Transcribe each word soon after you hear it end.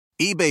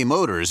eBay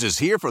Motors is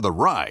here for the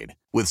ride.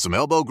 With some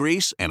elbow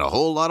grease and a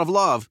whole lot of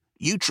love,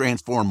 you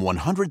transform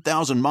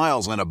 100,000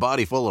 miles and a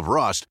body full of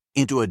rust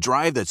into a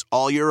drive that's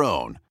all your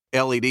own.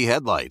 LED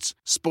headlights,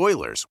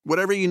 spoilers,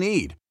 whatever you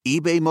need,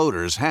 eBay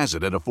Motors has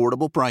it at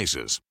affordable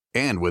prices.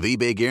 And with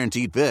eBay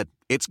Guaranteed Fit,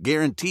 it's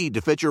guaranteed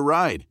to fit your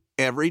ride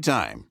every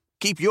time.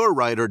 Keep your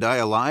ride or die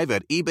alive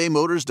at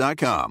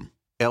ebaymotors.com.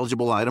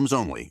 Eligible items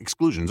only.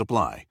 Exclusions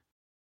apply.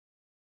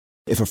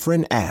 If a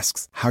friend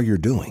asks how you're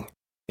doing,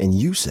 and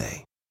you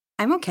say,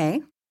 I'm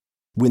okay.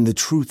 When the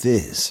truth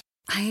is,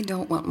 I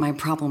don't want my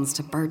problems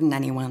to burden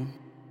anyone.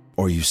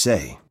 Or you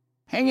say,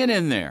 hang it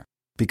in there.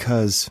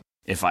 Because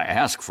if I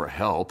ask for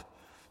help,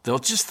 they'll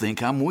just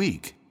think I'm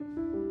weak.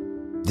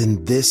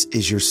 Then this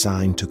is your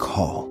sign to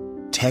call,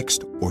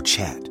 text, or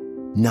chat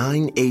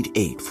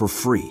 988 for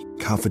free,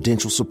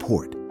 confidential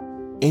support.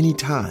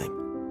 Anytime.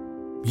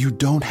 You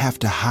don't have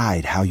to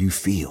hide how you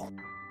feel.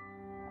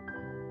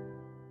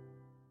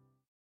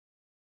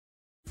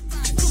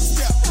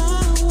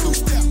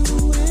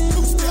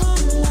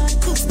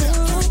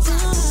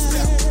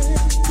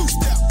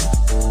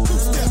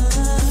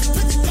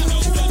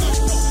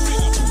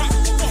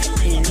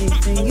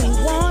 Anything you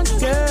want,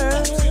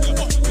 girl.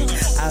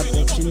 I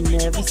bet you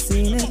never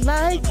seen it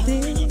like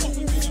this.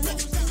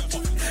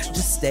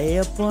 Just stay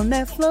up on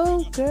that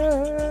floor,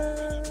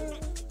 girl,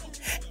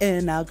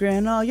 and I'll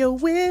grant all your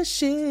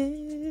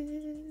wishes.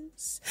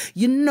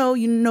 You know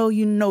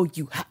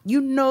you hot. You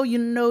know you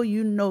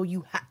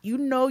hot. You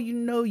know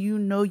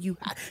you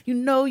hot.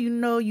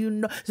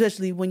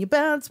 Especially when you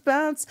bounce.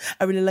 I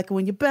really like it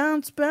when you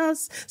bounce.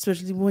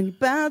 Especially when you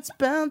bounce.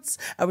 I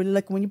really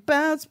like it when you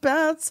bounce.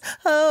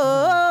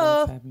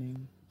 Oh,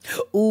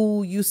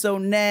 ooh, you so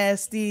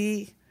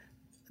nasty.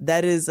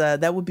 That is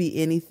that would be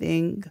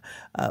Anything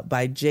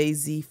by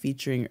Jay-Z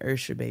featuring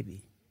Usher,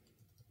 baby.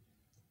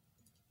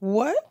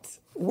 What?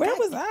 Where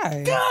was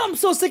I? God, I'm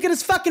so sick of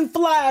this fucking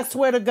fly, I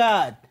swear to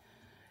God.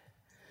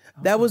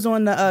 That was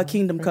on the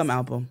Kingdom Come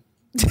album.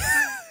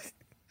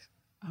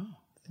 Oh,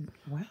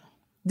 wow.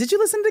 Did you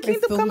listen to the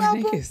Kingdom Come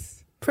album?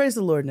 Niggas. Praise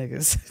the Lord,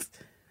 niggas.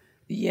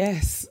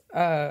 Yes.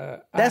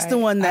 That's the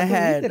one that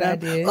had, I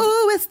did.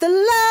 Oh, it's the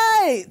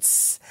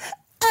lights.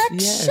 Action.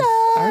 Yes,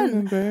 I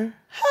remember.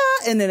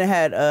 And then it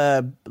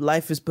had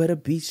Life is But a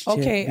Beach Chair.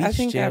 Okay, I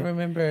think chair. I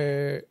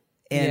remember.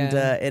 And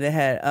and it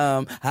had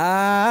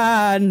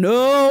I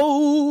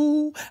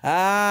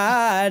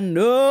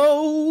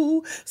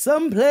know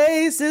some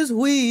places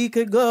we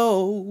could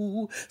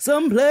go, I know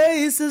some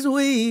places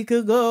we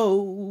could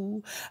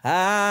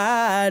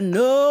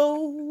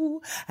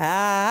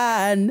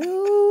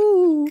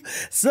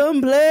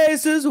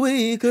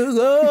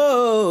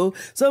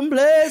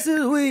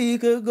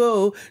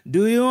go,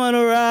 do you want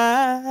to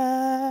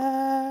ride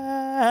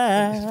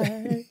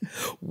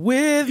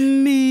with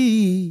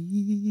me?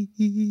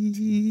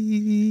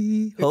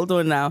 Hold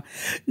on now.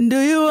 Do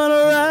you want to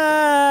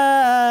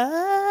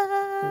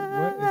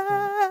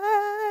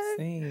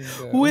ride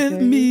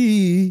with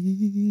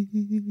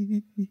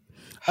me?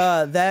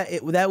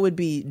 That would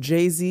be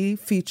Jay-Z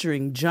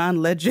featuring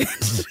John Legend.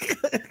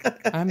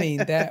 I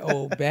mean, that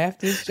old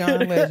Baptist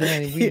John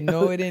Legend. We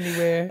know it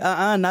anywhere.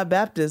 Not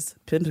Baptist,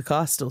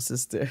 Pentecostal,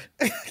 sister.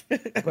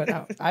 But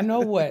I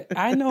know what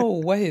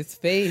his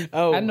faith.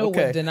 Oh, I know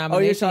okay. what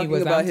denomination he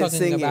was. I'm talking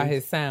singing. about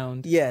his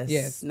sound.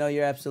 Yes. No,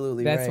 you're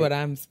absolutely right. That's what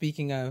I'm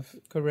speaking of.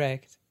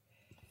 Correct.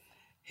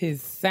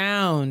 His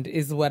sound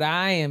is what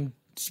I am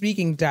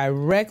speaking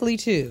directly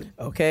to.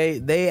 Okay,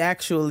 they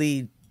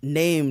actually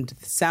named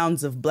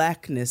Sounds of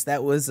Blackness.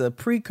 That was a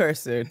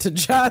precursor to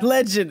John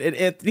Legend and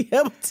Anthony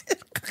Hamilton.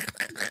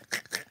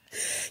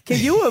 Can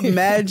you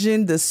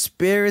imagine the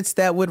spirits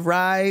that would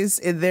rise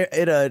in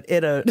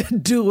a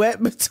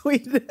duet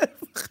between them?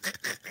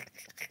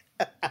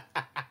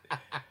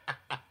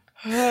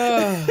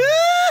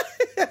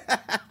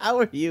 How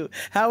are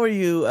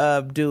you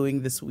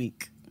doing this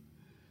week?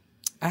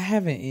 I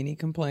haven't any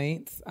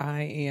complaints.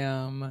 I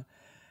am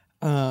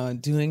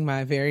doing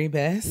my very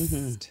best.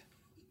 Mm-hmm.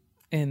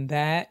 And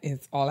that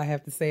is all I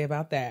have to say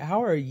about that.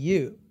 How are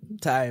you? I'm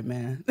tired,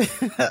 man.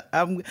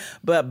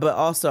 But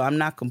also I'm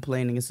not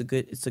complaining. It's a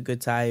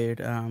good tired.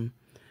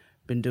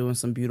 Been doing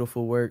some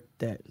beautiful work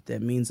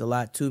that means a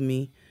lot to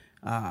me.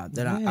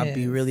 That I'll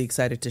be really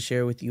excited to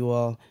share with you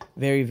all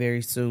very,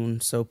 very soon.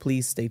 So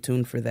please stay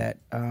tuned for that.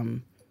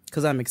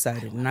 Because I'm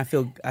excited and I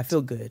feel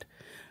good.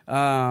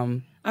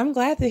 I'm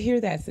glad to hear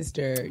that,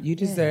 sister. You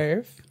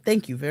deserve.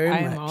 Thank you very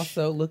much. I am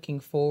also looking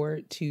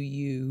forward to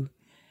you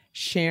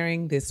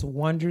sharing this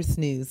wondrous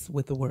news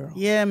with the world.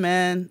 Yeah,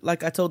 man.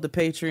 Like I told the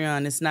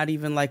Patreon, it's not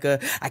even like I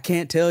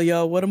can't tell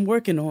y'all what I'm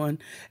working on.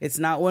 It's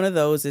not one of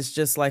those. It's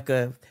just like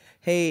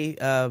hey,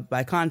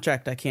 by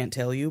contract, I can't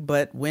tell you,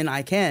 but when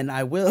I can,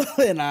 I will.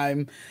 and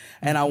I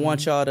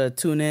want y'all to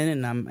tune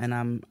in, and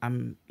I'm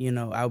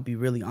I'll be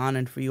really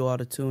honored for you all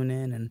to tune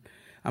in, and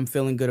I'm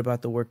feeling good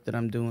about the work that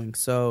I'm doing.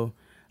 So,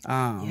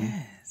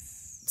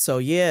 yes. So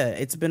yeah,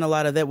 it's been a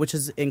lot of that, which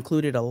has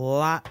included a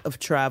lot of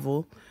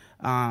travel.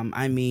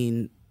 I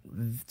mean,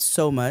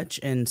 so much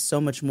and so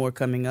much more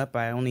coming up.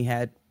 I only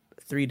had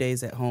 3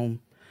 days at home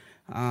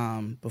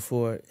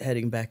before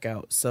heading back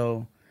out.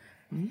 So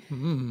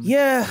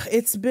yeah,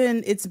 it's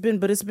been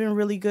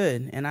really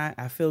good, and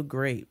I feel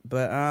great.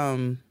 But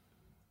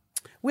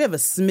we have a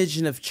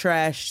smidgen of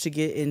trash to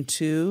get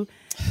into.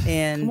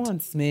 And come on,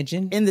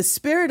 smidgen. In the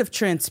spirit of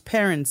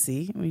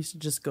transparency, we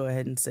should just go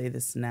ahead and say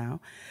this now.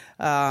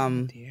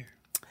 Dear.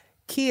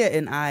 Kia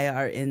and I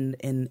are in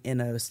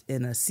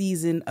a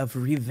season of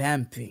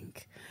revamping,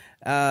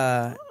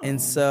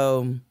 and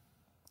so,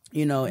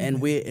 you know,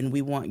 and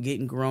we want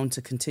Getting Grown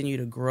to continue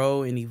to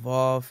grow and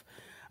evolve.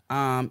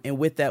 And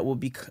with that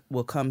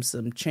will come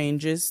some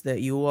changes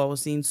that you all will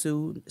see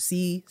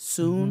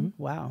soon.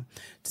 Wow.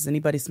 Does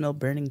anybody smell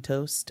burning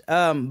toast?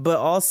 But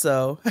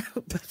also,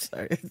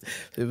 sorry,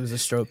 it was a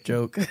stroke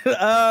joke.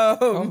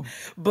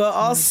 But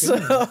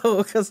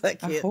also, because I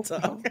can't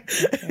talk.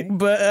 Okay.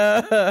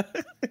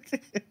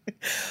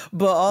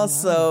 But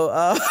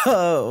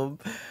also,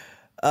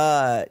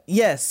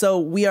 yeah. So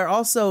we are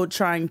also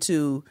trying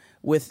to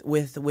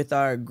with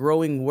our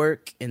growing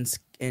work and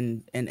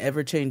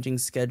ever-changing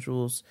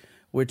schedules,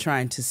 we're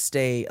trying to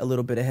stay a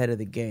little bit ahead of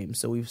the game.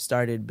 So we've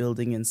started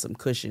building in some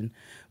cushion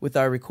with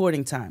our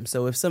recording time.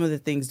 So if some of the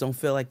things don't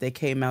feel like they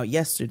came out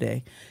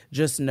yesterday,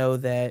 just know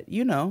that,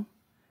 you know,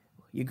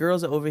 your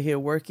girls are over here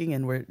working,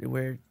 and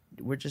we're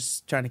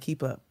just trying to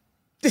keep up.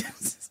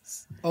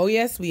 Oh,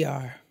 yes, we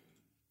are.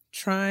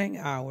 Trying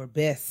our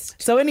best.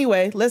 So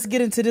anyway, let's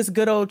get into this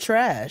good old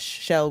trash,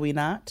 shall we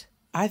not?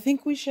 I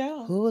think we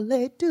shall.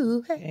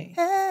 Okay.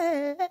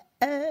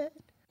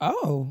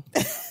 Oh.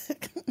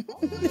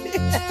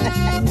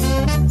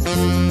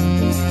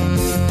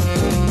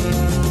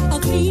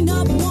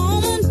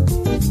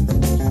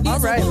 All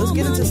right, let's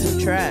get into some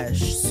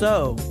trash.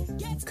 So,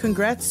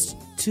 congrats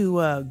to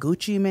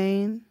Gucci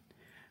Mane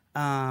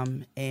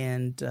and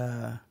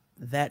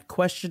that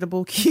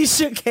questionable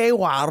Keisha K.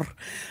 War.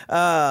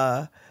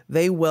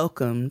 They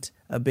welcomed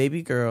a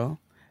baby girl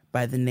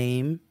by the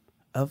name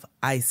of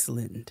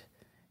Iceland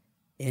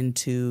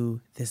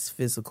into this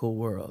physical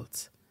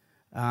world.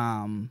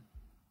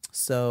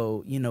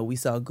 So, you know, we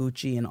saw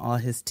Gucci in all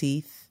his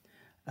teeth.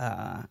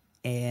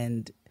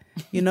 And,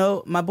 you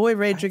know, my boy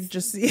Radrick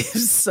just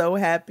is so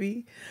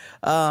happy.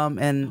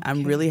 And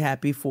I'm really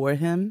happy for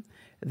him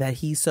that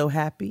he's so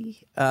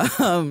happy.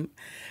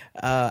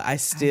 I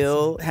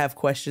still have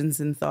questions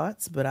and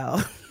thoughts, but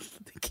I'll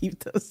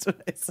keep those to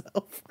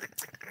myself.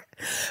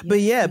 But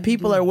yeah,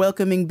 people are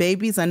welcoming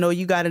babies. I know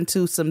you got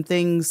into some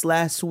things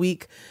last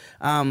week.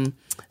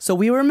 So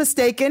we were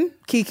mistaken.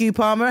 Keke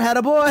Palmer had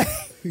a boy.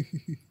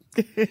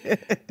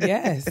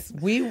 Yes,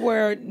 we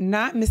were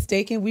not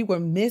mistaken. We were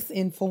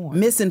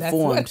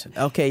misinformed.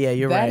 Okay, yeah,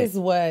 you're right. That is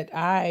what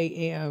I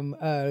am.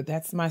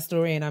 That's my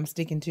story, and I'm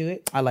sticking to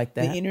it. I like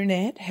that. The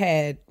internet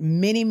had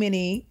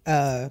many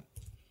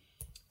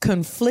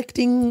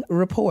conflicting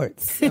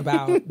reports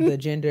about the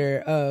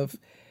gender of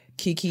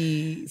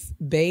Kiki's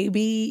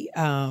baby.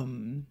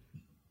 And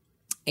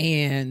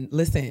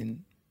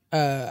listen,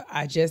 I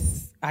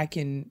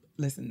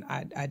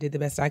did the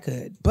best I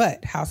could.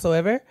 But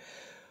howsoever,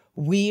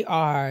 we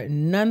are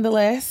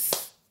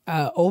nonetheless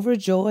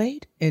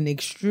overjoyed and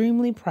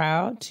extremely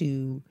proud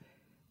to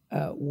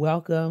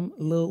welcome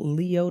little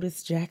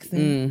Leotis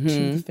Jackson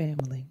to the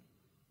family.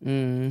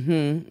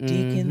 Deacon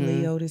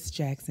Leotis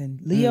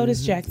Jackson.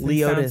 Leotis Jackson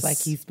sounds like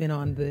he's been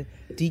on the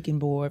deacon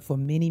board for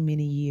many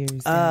years.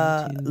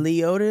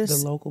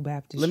 Leotis, the local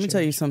Baptist Let me church.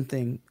 tell you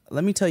something.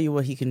 Let me tell you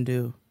what he can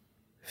do.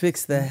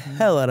 Fix the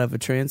hell out of a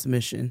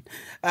transmission.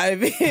 I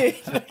mean,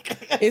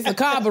 it's a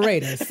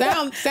carburetor.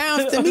 Sounds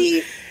to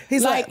me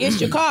he's like it's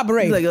your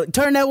carburetor. He's like,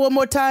 turn that one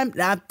more time.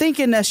 I'm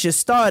thinking that's your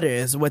starter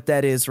is what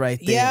that is right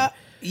there.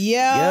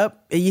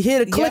 Yep. And you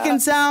hear the clicking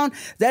sound,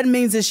 that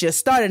means it's your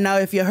starter. Now,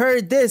 if you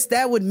heard this,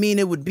 that would mean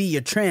it would be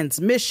your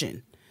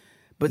transmission.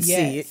 But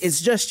see,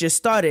 it's just your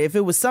starter. If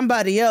it was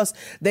somebody else,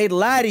 they'd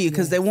lie to you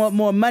because they want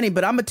more money.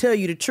 But I'm going to tell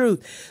you the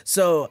truth.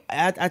 So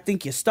I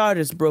think your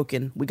starter's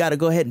broken. We got to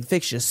go ahead and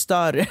fix your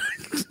starter.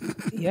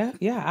 Yeah.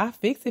 I'll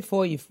fix it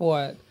for you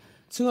for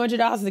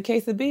 $200 a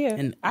case of beer.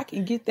 And I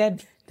can get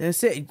that.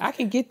 That's it. I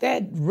can get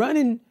that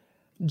running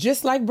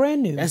just like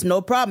brand new. That's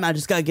no problem. I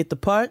just got to get the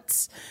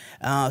parts.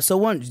 So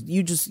once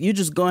you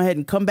just go ahead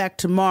and come back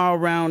tomorrow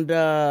around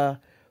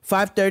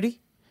 5:30.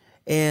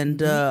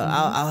 And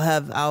I'll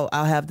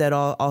have that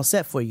all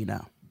set for you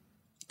now.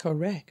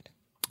 Correct.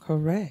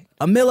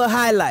 A Miller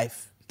High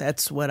Life.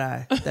 That's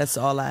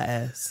all I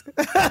ask.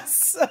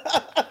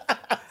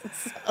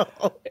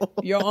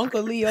 Your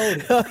Uncle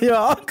Leotis. Your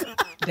uncle.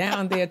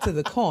 Down there to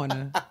the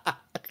corner.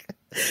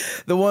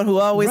 The one who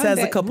always has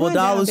a couple of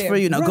dollars for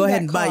you. Now go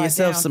ahead and buy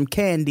yourself some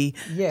candy.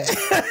 Yeah.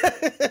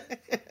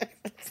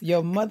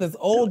 Your mother's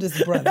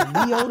oldest brother,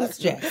 Leotis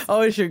Jackson.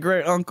 Oh, it's your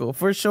great uncle,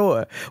 for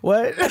sure.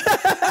 What?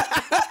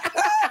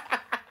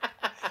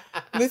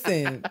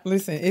 Listen,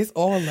 it's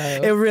all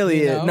love. It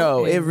really is.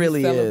 No, it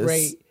really is.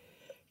 Celebrate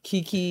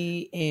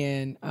Kiki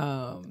and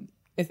I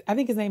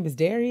think his name is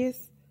Darius.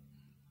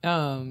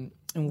 And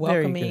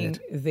welcoming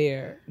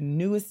their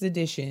newest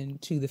addition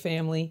to the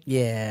family.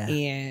 Yeah.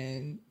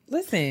 And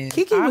Listen,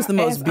 Kiki was the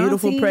most as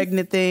beautiful aunties,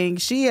 pregnant thing.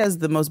 She has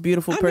the most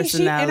beautiful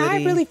personality. and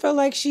I really feel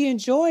like she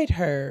enjoyed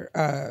her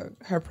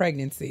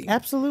pregnancy.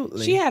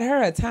 Absolutely. She had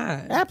her a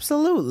time.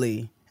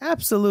 Absolutely.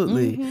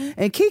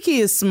 And Kiki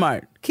is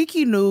smart.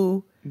 Kiki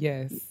knew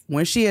Yes.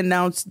 when she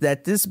announced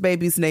that this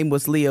baby's name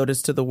was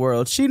Leotis to the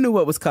world, she knew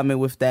what was coming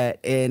with that.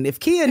 And if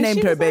Kia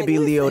named her baby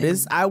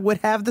Leotis, I would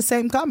have the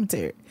same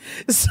commentary.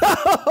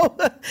 So,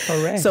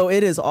 correct. So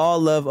it is all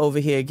love over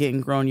here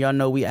getting grown. Y'all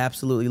know we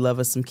absolutely love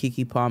us some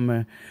Kiki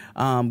Palmer.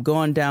 Go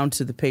on down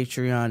to the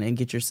Patreon and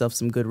get yourself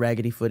some good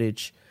raggedy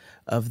footage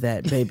of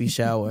that baby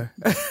shower.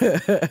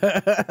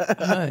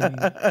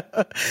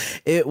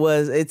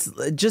 It's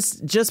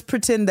just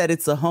pretend that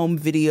it's a home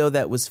video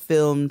that was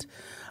filmed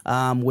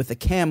with a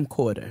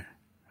camcorder.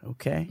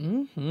 Okay.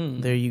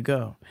 There you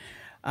go.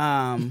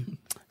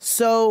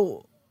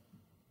 So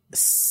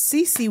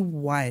CeCe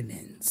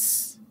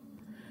Winans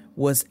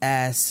was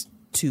asked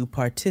to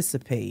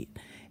participate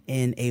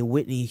in a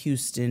Whitney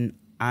Houston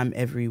I'm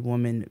Every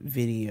Woman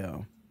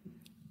video.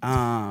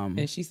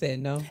 And she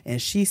said no.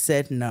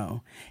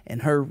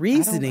 And her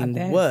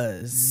reasoning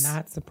was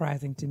not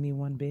surprising to me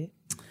one bit.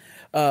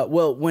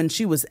 Well, when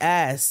she was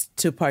asked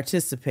to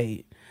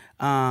participate,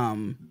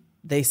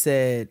 they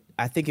said,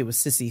 I think it was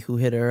Sissy who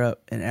hit her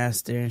up and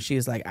asked her, and she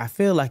was like, I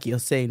feel like you'll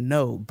say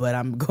no, but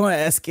I'm going to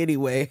ask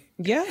anyway.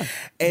 Yeah.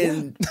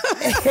 And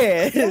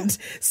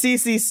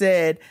Cece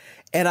said,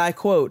 and I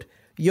quote,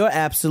 "You're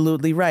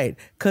absolutely right,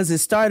 because it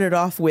started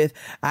off with,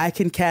 I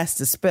can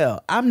cast a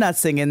spell." I'm not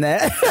singing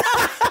that.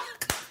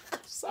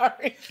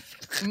 Sorry.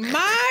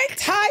 My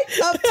type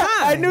of time.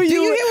 I knew you. Do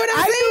you hear what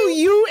I'm saying? I knew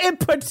you in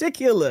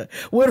particular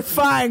would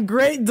find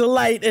great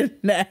delight in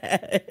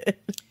that.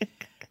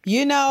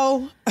 You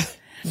know,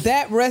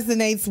 that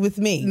resonates with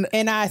me.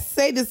 And I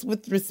say this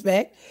with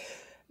respect.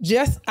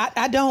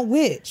 I don't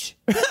witch.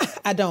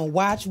 I don't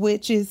watch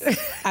witches.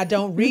 I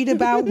don't read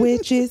about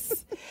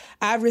witches.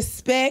 I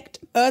respect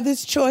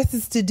others'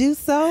 choices to do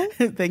so.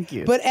 Thank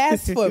you. But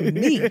as for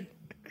me,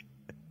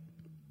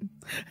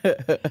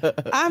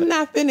 I'm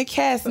not finna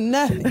cast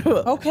nothing.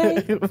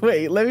 Okay.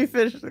 Wait, let me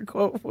finish the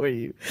quote for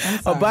you.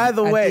 Oh, by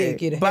the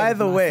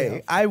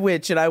way, I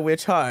witch and I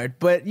witch hard.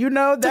 But you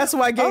know, that's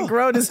why Getting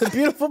Grown is a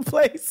beautiful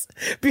place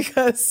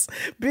because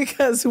we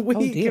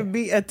can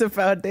be at the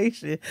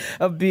foundation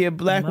of being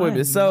Black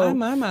women. So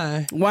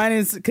my.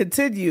 Winans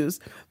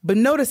continues, but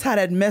notice how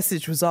that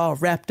message was all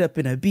wrapped up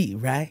in a beat,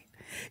 right?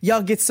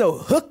 Y'all get so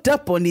hooked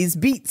up on these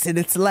beats and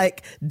it's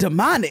like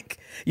demonic.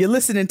 You're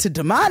listening to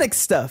demonic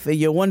stuff and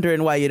you're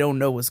wondering why you don't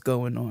know what's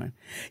going on.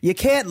 You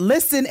can't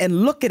listen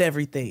and look at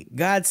everything.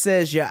 God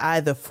says you're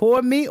either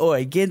for me or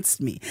against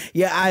me.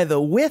 You're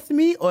either with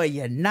me or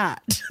you're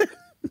not.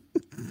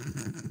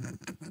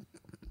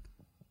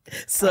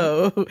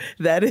 So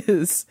that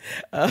is,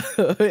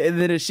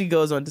 and then she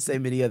goes on to say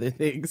many other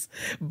things.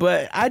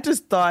 But I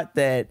just thought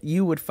that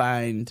you would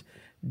find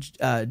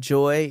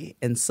joy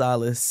and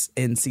solace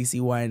in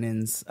CeCe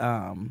Winans.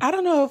 I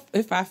don't know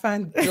if I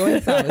find joy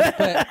and solace,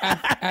 but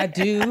I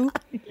do.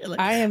 Like,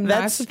 I am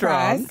not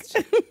surprised.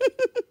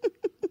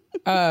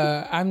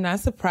 I'm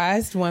not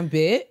surprised one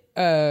bit.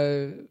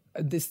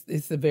 This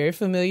is a very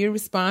familiar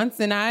response,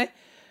 and I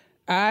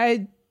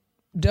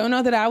don't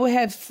know that I would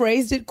have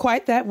phrased it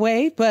quite that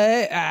way,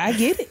 but I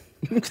get it.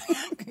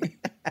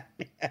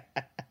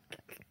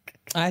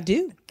 I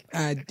do.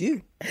 I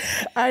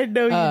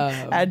know you.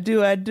 I do.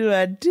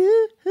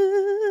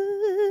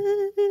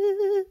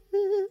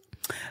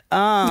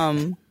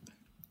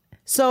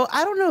 So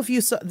I don't know if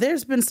you saw,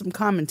 there's been some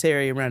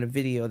commentary around a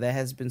video that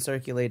has been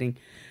circulating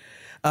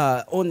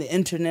on the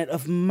internet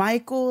of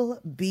Michael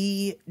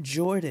B.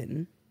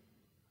 Jordan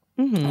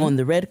on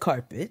the red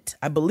carpet.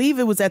 I believe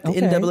it was at the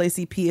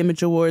NAACP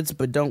Image Awards,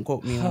 but don't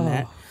quote me on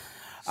that.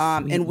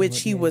 In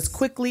which he was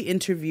quickly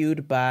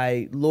interviewed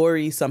by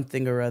Lori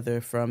something or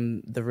other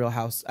from the Real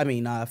House.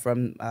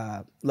 From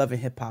Love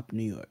and Hip Hop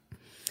New York.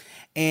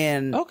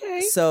 And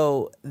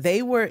so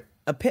they were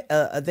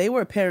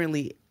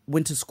apparently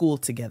went to school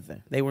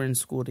together. They were in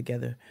school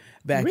together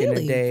back in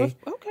the day.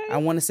 I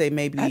want to say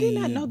maybe I did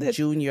not know that,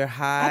 junior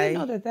high. I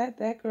didn't know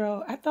that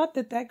girl. I thought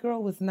that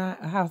girl was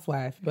not a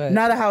housewife, but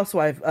not a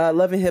housewife.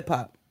 Love and Hip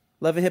Hop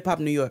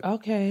New York.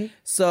 Okay.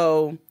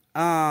 So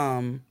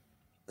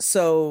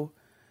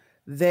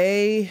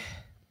they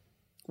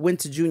went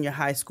to junior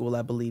high school,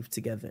 I believe,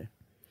 together.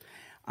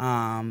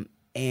 And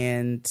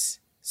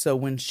so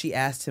when she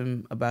asked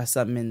him about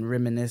something and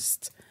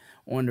reminisced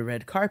on the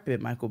red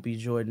carpet, Michael B.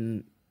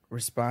 Jordan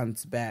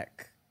responds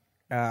back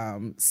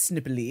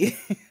snippily,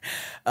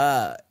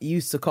 you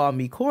used to call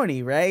me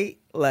corny, right?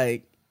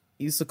 Like,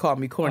 you used to call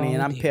me corny,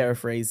 and I'm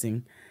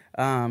paraphrasing.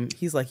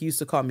 He's like, you used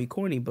to call me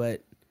corny,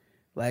 but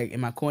like,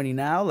 am I corny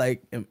now?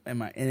 Like,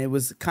 am I? And it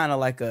was kind of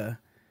like a,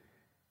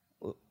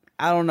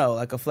 I don't know,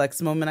 like a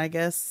flex moment, I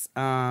guess.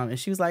 And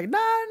she was like, nah.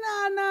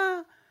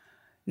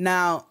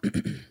 Now,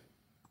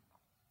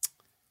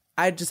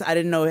 I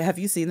didn't know. Have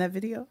you seen that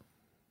video?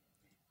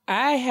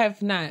 I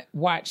have not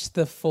watched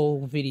the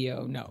full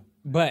video, no.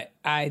 But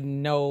I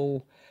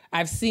know,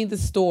 I've seen the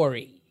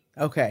story.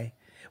 Okay.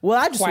 Well,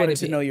 I just Quite a wanted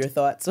to bit. know your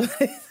thoughts. I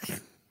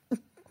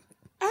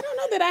don't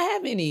know that I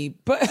have any,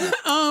 but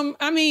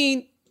I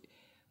mean,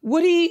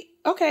 would he?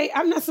 Okay,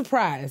 I'm not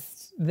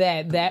surprised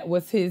that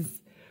was his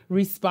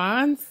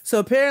response. So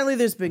apparently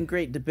there's been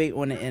great debate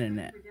on the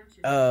internet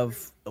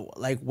of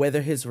like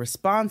whether his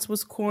response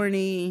was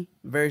corny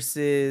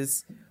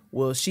versus,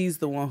 well, she's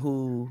the one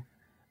who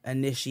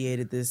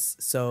initiated this,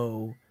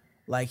 so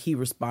like he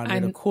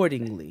responded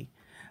accordingly.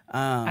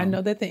 I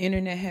know that the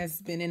internet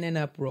has been in an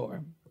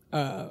uproar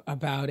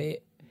about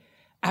it.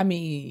 I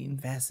mean,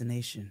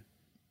 Fascination.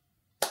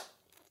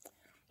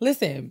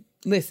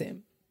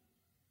 listen.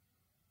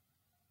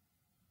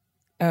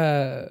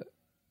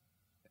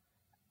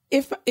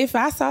 If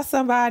I saw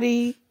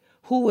somebody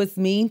who was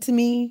mean to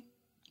me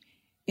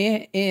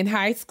in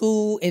high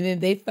school, and then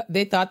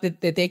they thought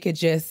that they could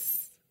just,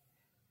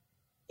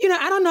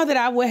 I don't know that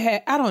I would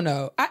have. I don't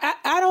know.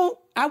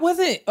 I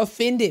wasn't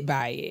offended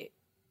by it.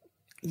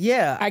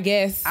 Yeah, I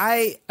guess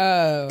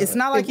it's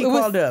not like he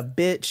called her a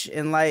bitch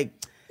and like.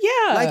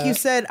 Yeah. Like you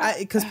said,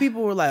 because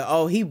people were like,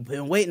 oh, he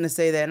been waiting to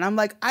say that. And I'm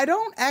like, I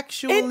don't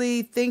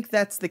actually think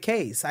that's the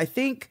case. I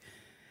think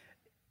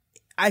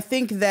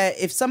that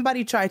if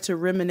somebody tried to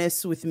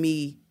reminisce with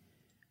me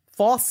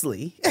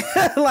falsely,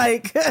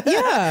 like...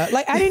 yeah,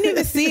 like I didn't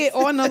even see it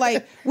on the,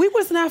 like, we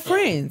was not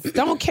friends.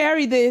 Don't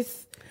carry this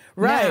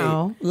right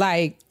now,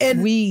 like,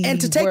 and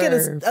to take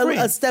it were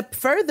a step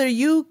further,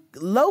 you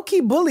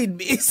low-key bullied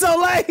me. So,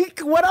 like,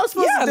 what else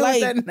supposed to do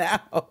with that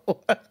now?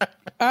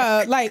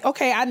 like,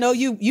 okay, I know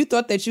you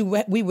thought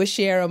that we would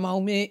share a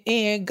moment,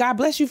 and God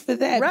bless you for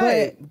that.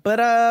 Right. But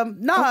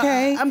no,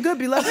 okay. I'm good,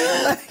 beloved.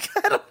 Like,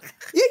 I don't...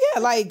 Yeah,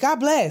 like, God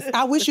bless.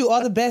 I wish you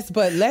all the best,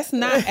 but let's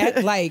not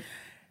act like,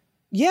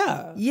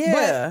 yeah.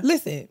 But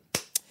listen,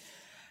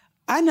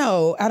 I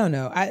don't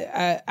know.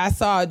 I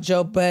saw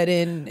Joe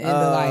Budden and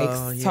the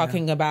likes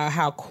talking about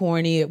how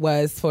corny it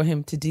was for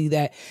him to do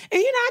that.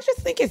 And, I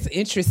just think it's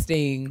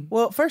interesting.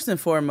 Well, first and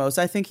foremost,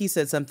 I think he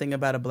said something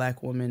about a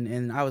black woman,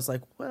 and I was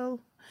like, well,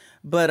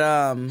 but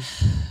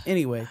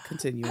anyway,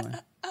 continue on.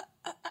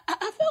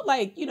 I felt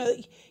like,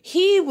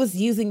 he was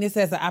using this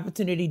as an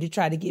opportunity to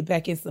try to get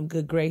back in some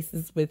good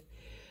graces with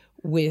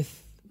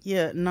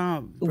yeah,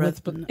 no,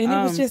 and it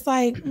was just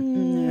like,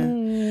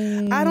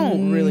 I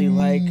don't really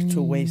like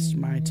to waste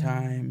my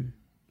time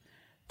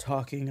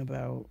talking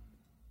about.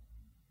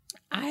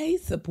 I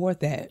support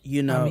that.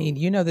 I mean,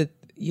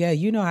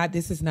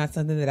 this is not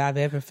something that I've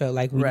ever felt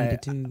like we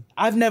needed to.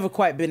 I've never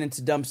quite been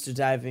into dumpster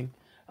diving.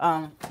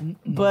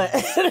 But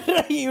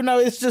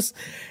it's just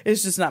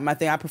not my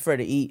thing. I prefer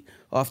to eat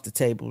off the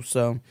table.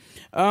 So,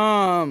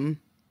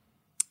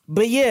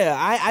 but yeah,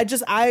 I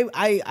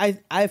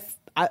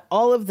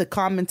all of the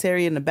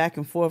commentary and the back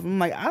and forth, I'm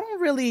like, I don't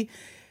really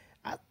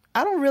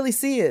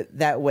see it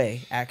that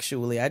way.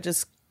 Actually, I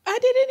didn't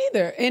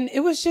either, and it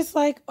was just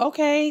like,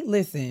 okay,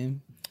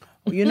 listen.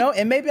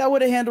 And maybe I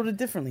would have handled it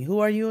differently. Who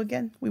are you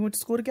again? We went to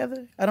school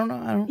together. I don't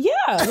know. Yeah,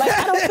 like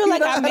I don't feel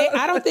like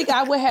I don't think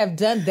I would have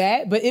done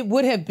that, but it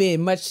would have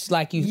been much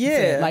like you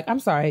said. Like, I'm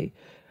sorry.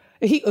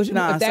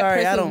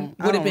 Sorry, I don't.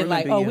 Would have been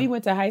like, oh, you. we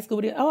went to high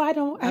school. I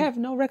have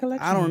no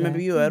recollection. I don't remember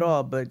you at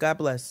all. But God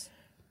bless.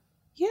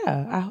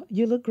 Yeah,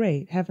 you look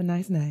great. Have a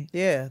nice night.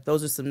 Yeah,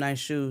 those are some nice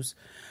shoes.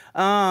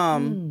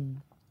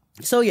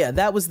 So yeah,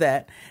 that was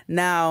that.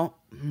 Now,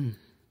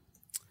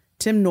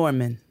 Tim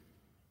Norman.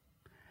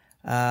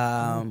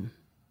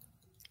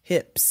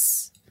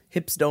 Hips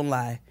don't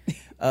lie,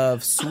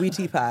 of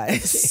Sweetie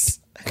Pies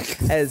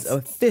has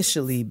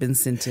officially been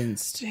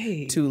sentenced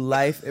to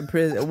life in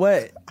prison.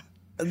 What?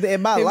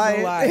 In my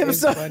life, it's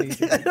so funny.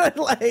 Like,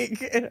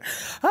 I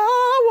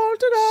want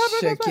to know.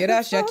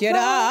 Shakira.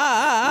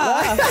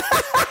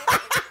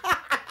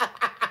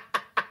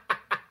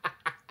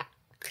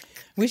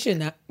 We should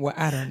not. Well,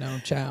 I don't know,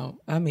 child.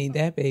 I mean,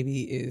 that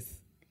baby is.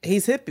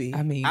 He's hippie.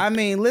 I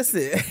mean,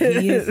 listen.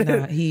 He is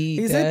not. He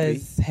does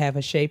hippie. have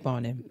a shape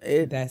on him.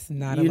 That's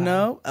not a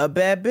lie. A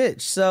bad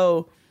bitch.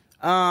 So,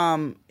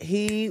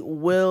 he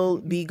will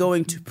be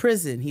going to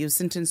prison. He was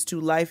sentenced to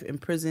life in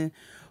prison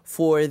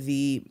for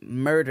the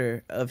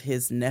murder of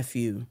his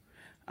nephew.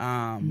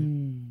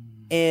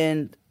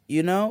 And,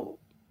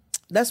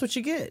 that's what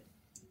you get.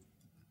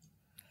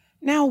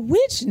 Now,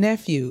 which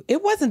nephew?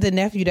 It wasn't the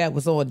nephew that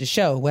was on the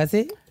show, was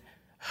it?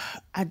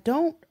 I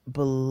don't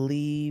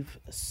believe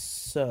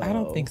so. I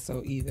don't think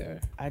so either.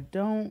 I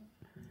don't.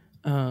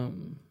 I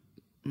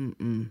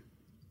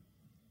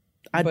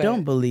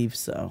don't believe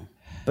so.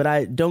 But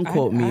I don't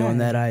quote me on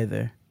that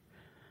either.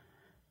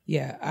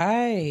 Yeah,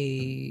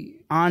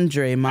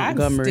 Andre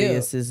Montgomery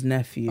is his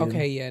nephew.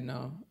 Okay, yeah,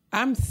 no.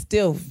 I'm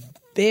still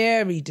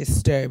very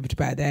disturbed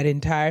by that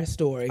entire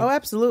story. Oh,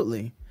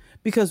 absolutely.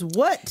 Because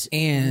what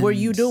were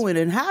you doing,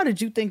 and how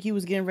did you think you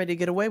was getting ready to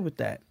get away with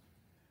that?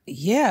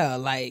 Yeah,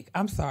 like,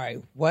 I'm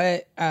sorry.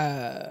 What?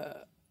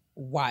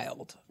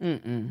 Wild.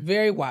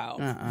 Very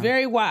wild.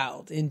 Very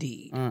wild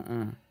indeed.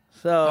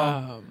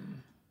 So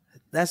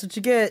that's what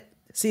you get.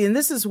 See, and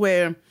this is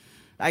where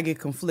I get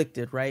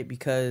conflicted, right?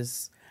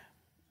 Because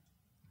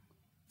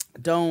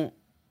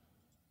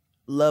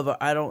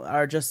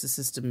our justice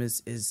system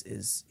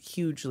is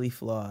hugely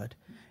flawed,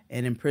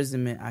 and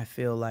imprisonment, I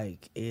feel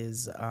like,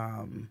 is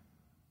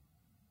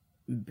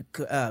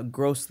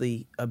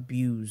grossly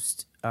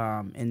abused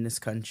in this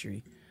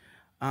country.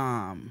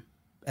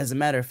 As a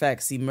matter of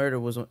fact,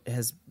 Murder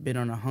has been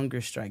on a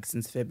hunger strike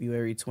since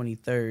February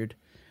 23rd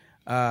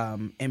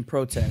in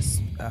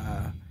protest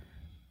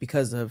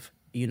because of,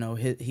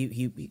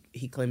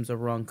 he claims a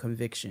wrong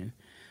conviction.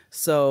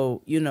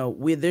 So,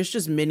 there's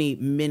just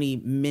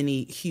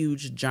many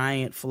huge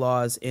giant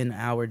flaws in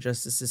our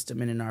justice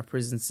system and in our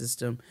prison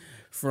system,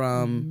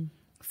 from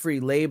free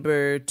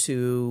labor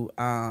to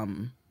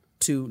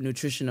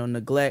nutritional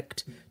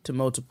neglect, to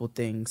multiple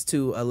things,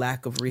 to a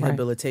lack of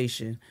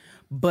rehabilitation. Right.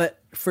 But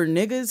for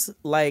niggas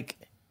like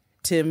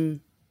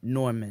Tim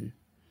Norman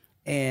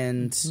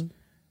and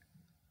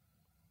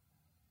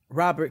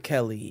Robert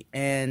Kelly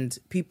and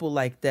people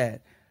like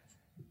that,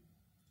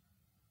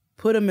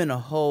 put them in a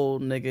hole,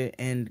 nigga,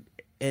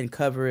 and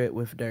cover it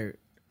with dirt.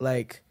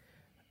 Like,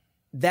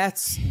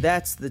 that's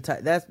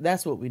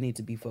what we need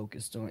to be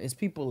focused on. It's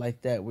people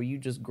like that where you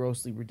just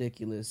grossly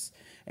ridiculous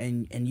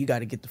and you got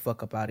to get the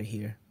fuck up out of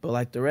here. But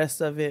like the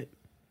rest of it,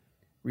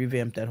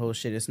 revamp that whole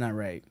shit. It's not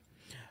right.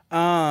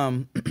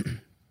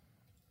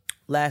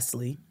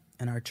 Lastly,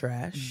 in our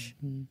trash,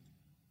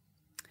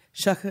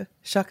 Shaka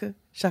Khan.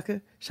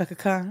 Shaka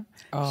Khan.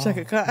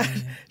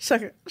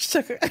 Shaka.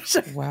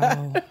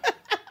 Wow.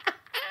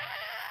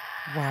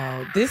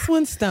 Wow. This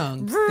one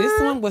stung.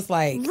 This one was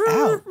like,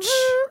 ouch.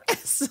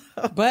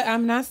 But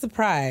I'm not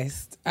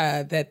surprised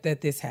that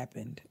this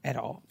happened at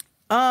all.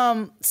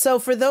 So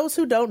for those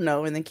who don't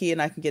know, and then Key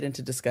and I can get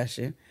into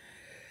discussion,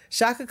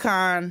 Shaka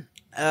Khan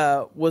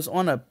was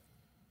on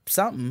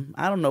something.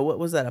 I don't know. What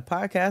was that? A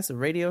podcast, a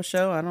radio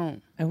show?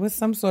 It was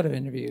some sort of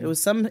interview. It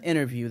was some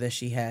interview that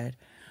she had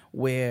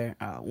where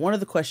one of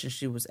the questions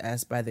she was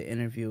asked by the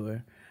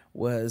interviewer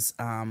was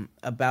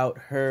about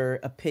her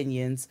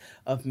opinions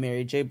of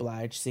Mary J.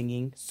 Blige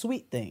singing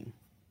Sweet Thing.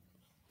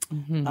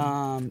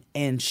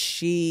 And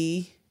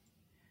she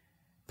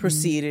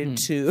proceeded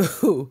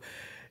to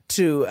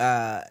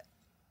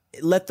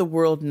let the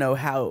world know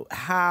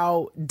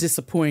how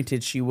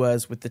disappointed she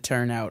was with the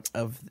turnout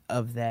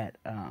of that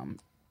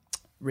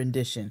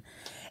rendition.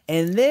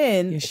 And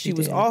then she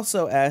was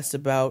also asked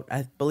about,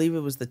 I believe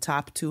it was the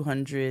top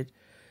 200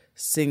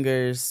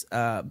 singers,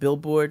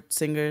 Billboard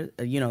singer,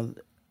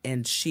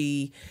 and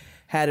she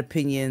had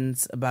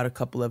opinions about a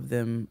couple of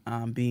them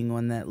being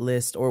on that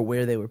list or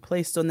where they were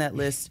placed on that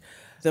list.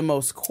 The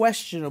most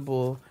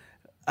questionable,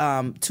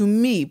 to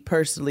me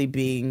personally,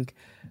 being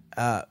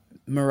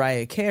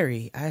Mariah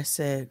Carey. I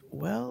said,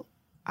 well,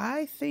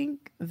 I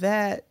think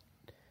that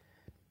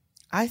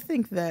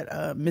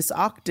Miss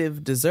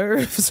Octave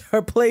deserves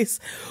her place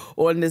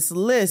on this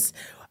list.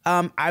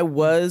 I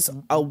was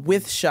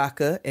with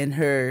Shaka in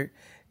her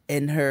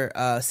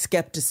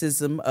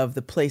skepticism of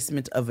the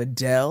placement of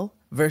Adele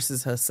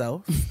versus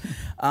herself.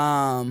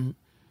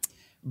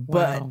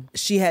 But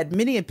she had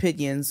many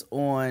opinions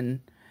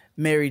on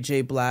Mary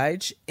J.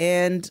 Blige,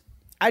 and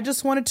I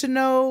just wanted to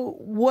know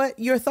what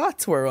your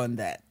thoughts were on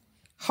that.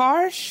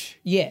 Harsh?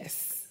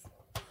 Yes.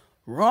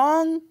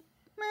 Wrong?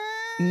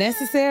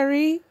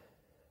 Necessary?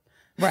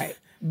 Right.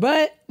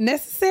 But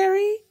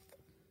necessary?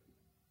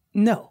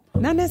 No.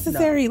 Not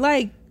necessary.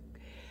 No.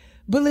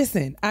 But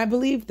listen, I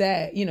believe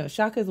that,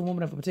 Shaka is a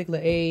woman of a particular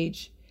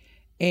age,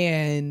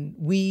 and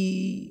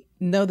we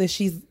know that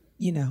she's,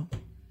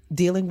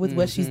 dealing with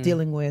what she's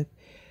dealing with.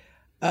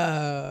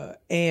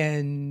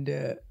 And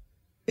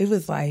it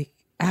was like,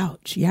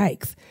 ouch,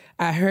 yikes.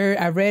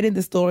 I read in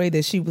the story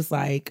that she was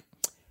like,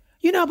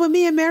 but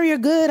me and Mary are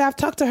good. I've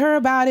talked to her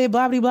about it,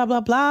 blah, blah, blah,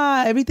 blah,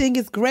 blah. Everything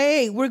is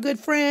great. We're good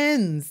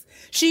friends.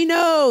 She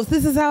knows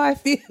this is how I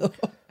feel.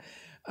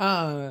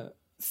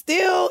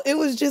 Still, it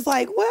was just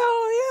like,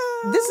 well,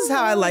 yeah. This is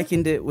how I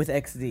likened it with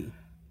XD.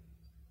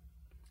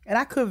 And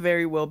I could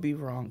very well be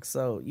wrong.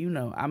 So,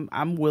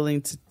 I'm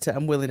willing to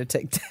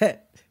take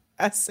that.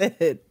 I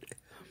said,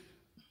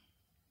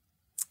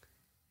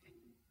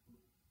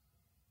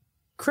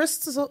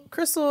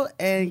 Crystal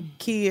and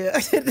Kia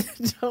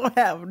don't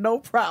have no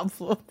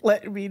problem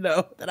letting me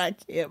know that I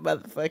can't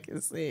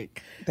motherfucking sing.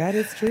 That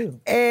is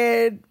true.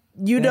 And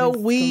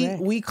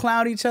we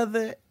clown each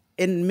other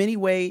in many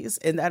ways,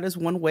 and that is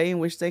one way in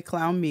which they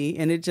clown me.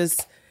 And it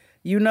just,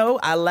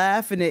 I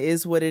laugh, and it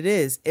is what it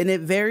is. And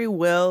it very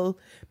well,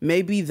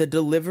 maybe the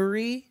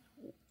delivery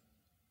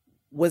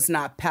was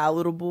not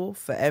palatable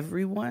for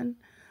everyone.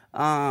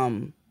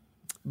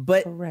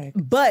 But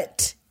correct.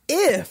 But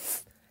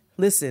if,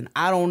 listen,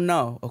 I don't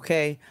know,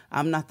 okay?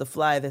 I'm not the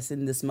fly that's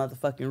in this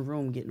motherfucking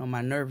room getting on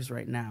my nerves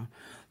right now.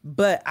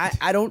 But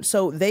I don't,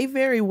 so they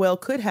very well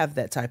could have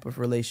that type of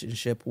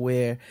relationship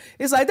where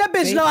it's like, that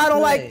bitch I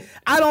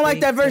don't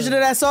like that version of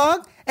that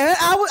song. And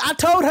I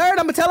told her, and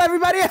I'm going to tell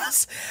everybody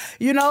else.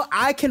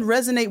 I can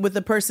resonate with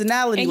the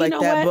personality like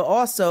that, but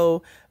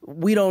also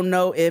we don't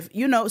know if,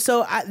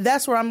 so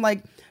that's where I'm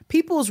like,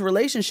 people's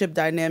relationship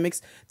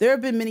dynamics, there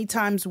have been many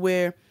times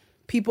where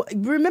people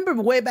remember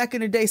way back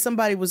in the day,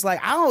 somebody was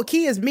like, I don't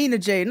Kia's mean to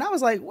Jay. And I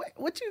was like,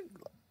 what you,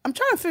 I'm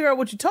trying to figure out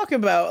what you're talking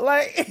about.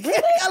 Like,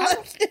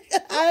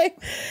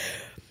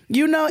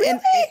 you know,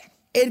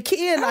 and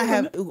Kia and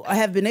I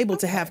have been able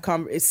to have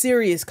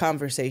serious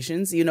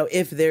conversations, you know,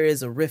 if there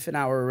is a riff in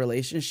our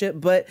relationship.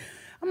 But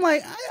I'm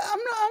like, I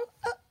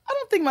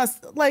don't think I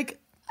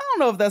don't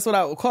know if that's what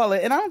I would call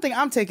it. And I don't think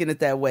I'm taking it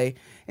that way.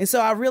 And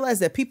so I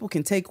realized that people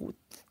can take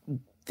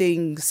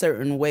things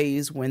certain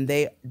ways when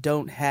they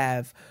don't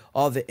have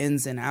all the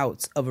ins and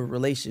outs of a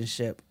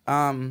relationship.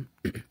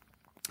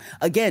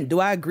 Again, do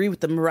I agree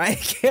with the Mariah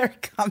Carey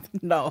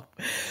comment? No.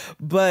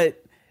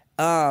 But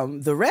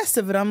the rest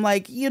of it, I'm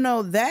like, you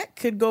know, that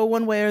could go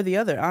one way or the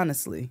other,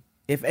 honestly.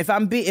 If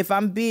I'm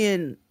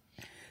being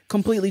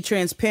completely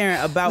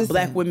transparent about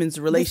Black women's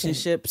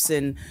relationships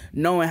and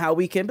knowing how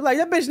we can be like,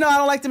 that bitch, no, I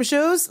don't like them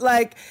shoes.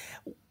 Like,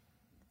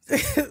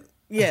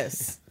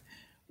 yes.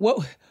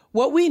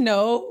 What we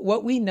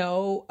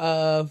know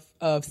of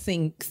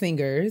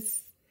singers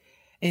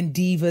and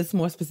divas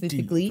more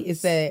specifically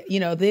is that,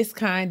 you know, this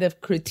kind of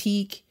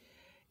critique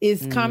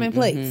is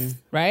commonplace,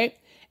 right?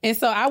 And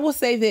so I will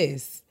say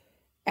this,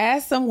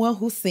 as someone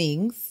who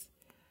sings,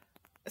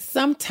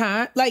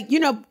 sometimes, like,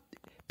 you know,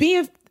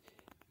 I'm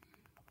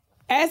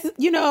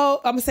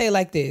gonna say it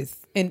like this,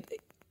 and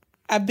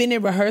I've been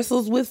in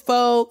rehearsals with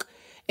folk,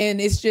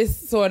 and it's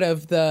just sort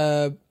of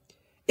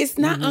it's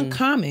not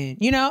uncommon,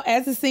 you know,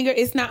 as a singer,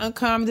 it's not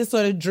uncommon to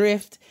sort of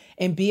drift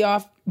and be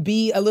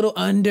a little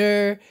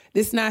under.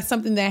 This is not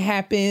something that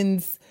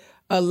happens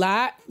a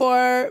lot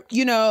for,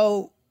 you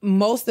know,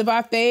 most of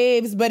our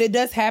faves, but it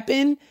does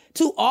happen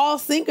to all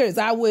singers.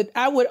 I would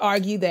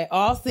argue that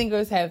all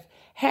singers have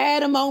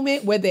had a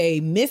moment where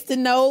they missed a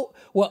note,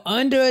 were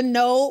under a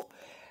note,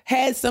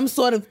 had some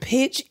sort of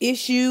pitch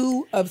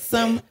issue of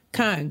some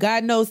kind.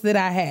 God knows that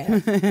I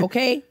have.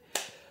 Okay.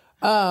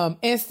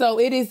 And so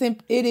it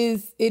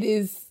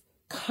is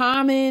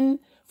common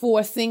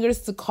for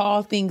singers to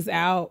call things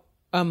out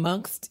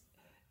amongst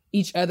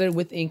each other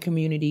within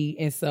community.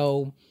 And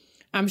so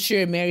I'm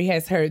sure Mary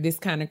has heard this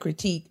kind of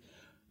critique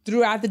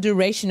throughout the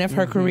duration of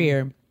her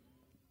career.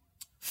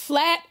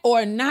 Flat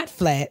or not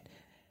flat,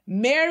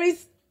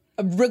 Mary's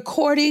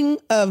recording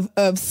of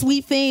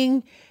Sweet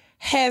Thing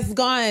has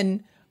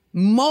gone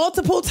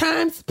multiple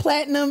times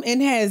platinum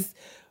and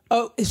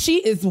she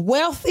is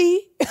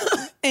wealthy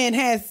and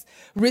has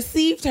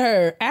received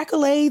her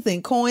accolades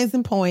and coins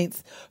and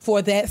points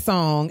for that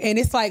song. And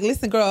it's like,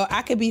 listen, girl,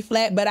 I could be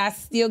flat, but I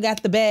still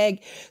got the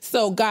bag.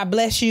 So God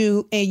bless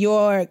you and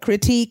your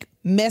critique,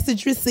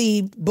 message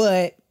received,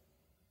 but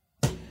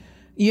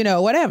you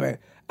know, whatever.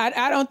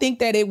 I don't think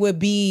that it would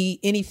be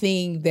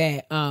anything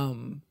that,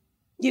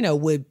 you know,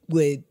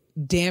 would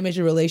damage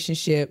a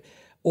relationship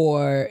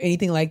or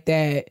anything like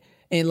that.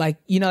 And like,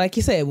 you know, like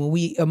you said, when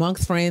we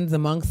amongst friends,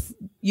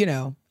 you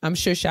know, I'm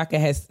sure Shaka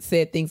has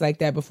said things like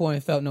that before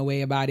and felt no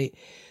way about it.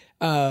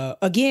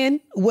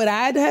 Again, would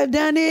I have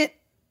done it?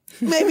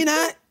 Maybe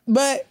not.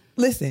 But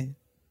listen,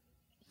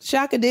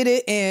 Shaka did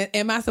it. And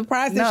am I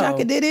surprised that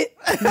Shaka did it?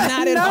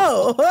 Not at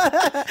all.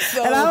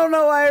 So, and I don't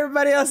know why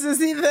everybody else is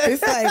either.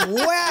 It's like,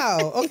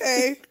 wow,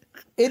 okay.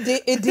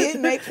 It did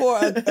make for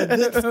a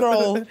good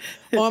scroll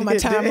on my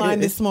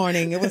timeline this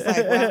morning. It was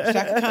like, wow,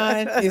 Shaka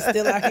Khan is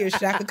still out here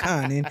Shaka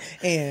Khan,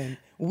 and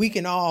we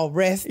can all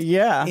rest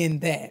in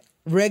that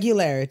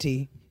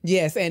regularity.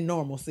 Yes, and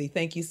normalcy.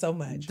 Thank you so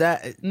much.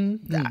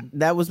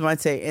 That was my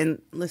take.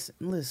 And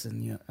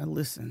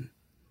listen.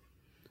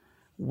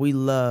 We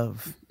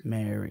love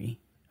Mary.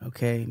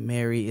 Okay,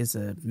 Mary is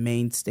a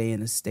mainstay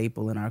and a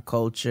staple in our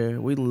culture.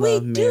 We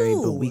love Mary,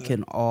 but we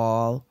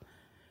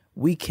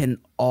can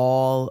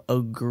all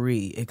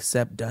agree,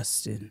 except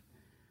Dustin,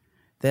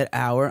 that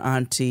our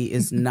auntie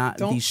is not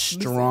the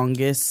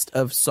strongest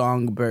of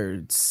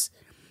songbirds.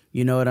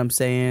 You know what I'm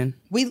saying?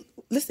 We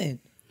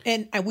listen,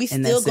 and we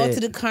still go to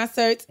the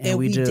concerts and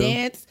we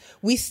dance.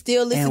 We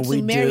still listen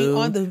to Mary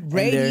on the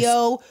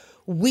radio.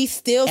 We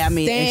still stand.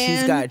 And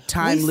she's got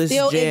timeless We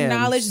still jams.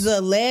 acknowledge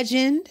the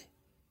legend,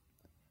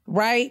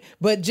 right?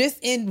 But just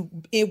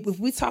if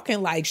we're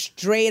talking like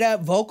straight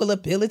up vocal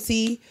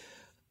ability,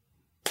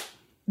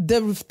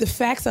 the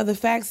facts are the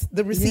facts,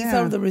 the receipts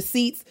are the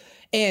receipts,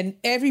 and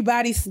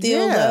everybody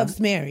still loves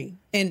Mary,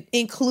 and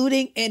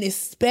including and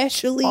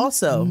especially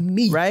also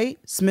me, right?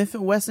 Smith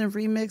and Wesson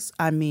remix.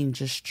 I mean,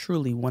 just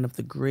truly one of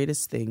the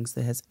greatest things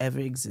that has ever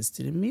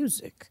existed in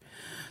music.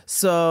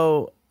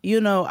 So you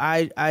know,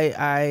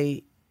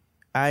 I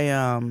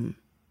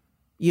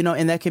you know,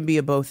 and that can be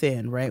a both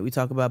and, right? We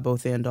talk about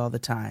both and all the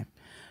time.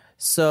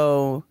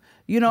 So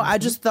you know, I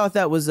just thought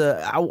that was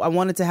I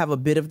wanted to have a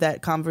bit of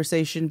that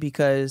conversation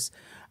because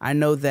I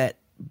know that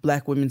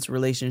Black women's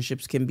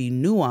relationships can be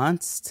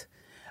nuanced.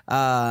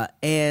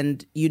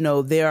 And, you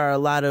know, there are a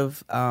lot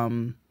of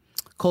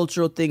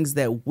cultural things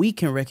that we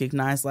can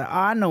recognize. Like,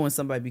 I know when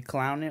somebody be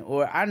clowning,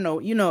 or I know,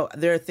 you know,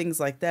 there are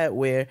things like that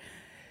where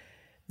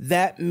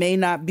that may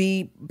not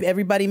be,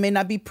 everybody may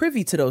not be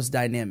privy to those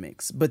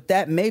dynamics, but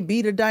that may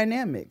be the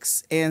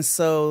dynamics. And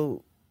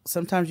so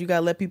sometimes you got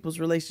to let people's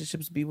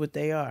relationships be what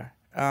they are.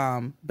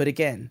 But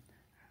again,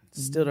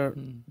 still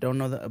don't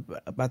know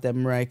about that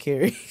Mariah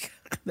Carey,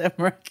 that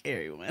Mariah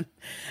Carey one.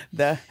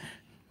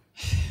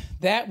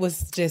 That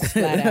was just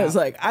flat out. I was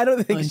like, I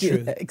don't think untrue.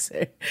 she likes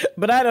her,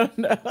 but I don't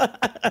know.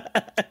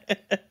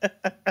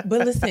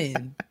 But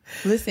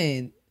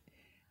listen,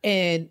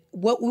 and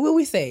what will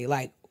we say?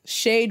 Like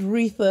shade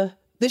Retha.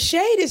 The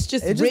shade is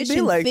just It just rich be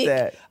and like thick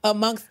that.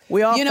 amongst.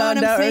 We all you know found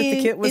what I'm out saying?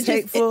 Eartha Kitt was It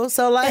just- hateful,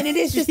 so like, and it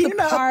is just you a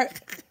know.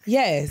 part.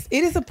 Yes,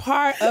 it is a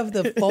part of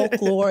the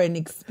folklore and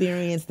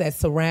experience that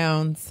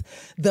surrounds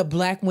the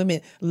Black women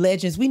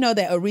legends. We know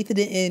that Aretha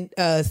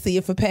didn't see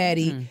it for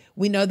Patty.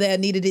 We know that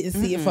Anita didn't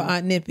see it for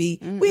Aunt Nippy.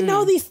 We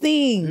know these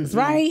things,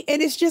 right?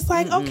 And it's just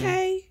like,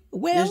 okay,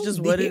 well, It's just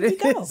what here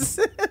it we go. is.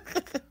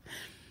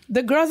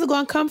 The girls are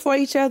going to come for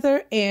each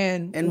other,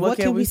 and what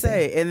can we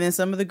say? And then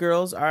some of the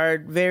girls are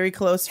very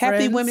close Happy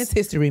friends. Women's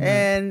History Month.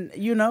 And,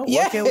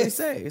 what can we Yes.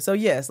 say? So,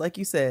 yes, like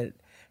you said,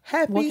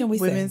 Happy What can we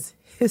say? Women's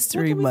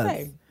History What can we Month.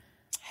 say?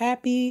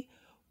 Happy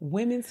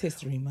Women's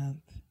History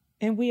Month.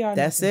 And we are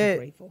That's nothing but it.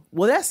 grateful.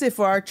 Well, that's it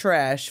for our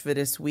trash for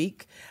this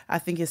week. I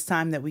think it's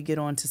time that we get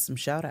on to some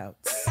shout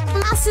outs.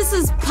 My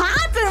sister's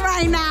popping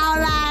right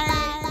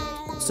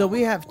now. Like. So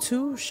we have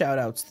 2 shout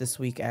outs this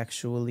week,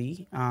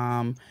 actually.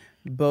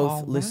 Both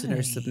All listener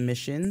right.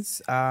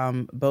 submissions.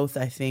 Both,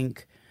 I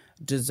think,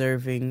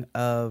 deserving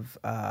of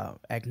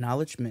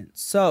acknowledgement.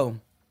 So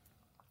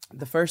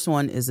the first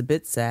one is a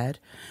bit sad,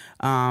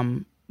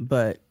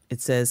 but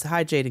it says,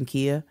 "Hi, Jade and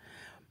Kia.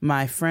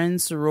 My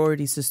friend's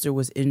sorority sister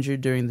was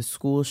injured during the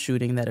school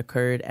shooting that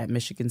occurred at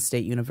Michigan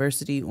State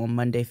University on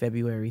Monday,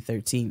 February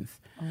 13th.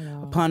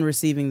 Upon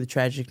receiving the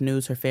tragic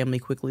news, her family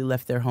quickly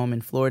left their home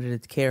in Florida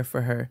to care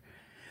for her.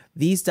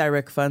 These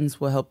direct funds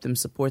will help them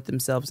support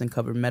themselves and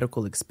cover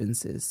medical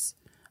expenses.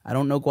 I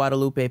don't know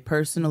Guadalupe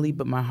personally,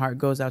 but my heart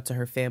goes out to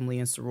her family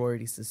and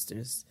sorority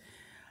sisters.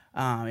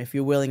 If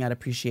you're willing, I'd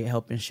appreciate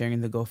help in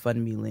sharing the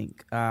GoFundMe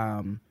link."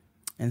 And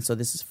so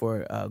this is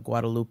for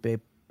Guadalupe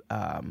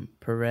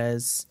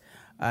Perez,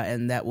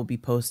 and that will be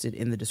posted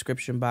in the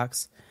description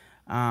box.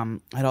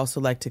 I'd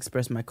also like to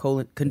express my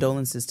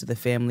condolences to the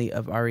family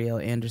of Ariel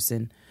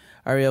Anderson.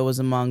 Ariel was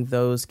among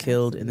those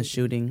killed in the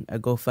shooting. A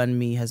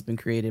GoFundMe has been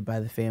created by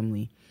the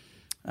family.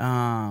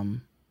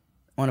 On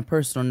a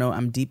personal note,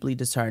 I'm deeply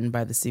disheartened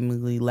by the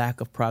seemingly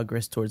lack of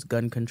progress towards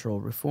gun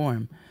control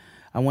reform.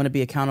 I want to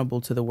be accountable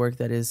to the work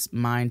that is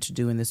mine to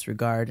do in this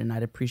regard, and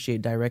I'd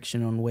appreciate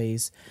direction on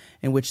ways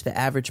in which the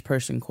average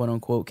person, quote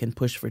unquote, can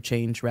push for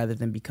change rather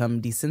than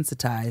become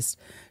desensitized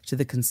to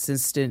the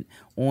consistent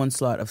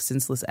onslaught of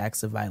senseless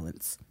acts of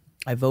violence.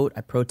 I vote,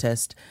 I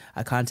protest,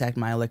 I contact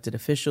my elected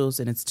officials,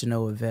 and it's to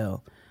no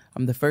avail.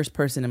 I'm the first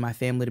person in my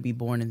family to be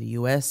born in the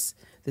U.S.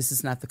 This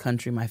is not the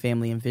country my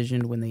family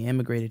envisioned when they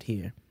immigrated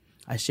here.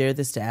 I share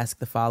this to ask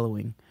the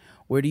following.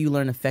 Where do you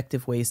learn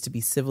effective ways to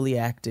be civilly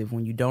active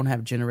when you don't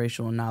have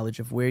generational knowledge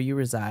of where you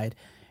reside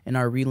and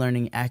are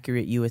relearning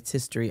accurate U.S.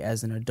 history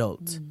as an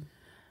adult?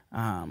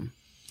 And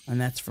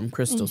that's from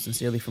Crystal,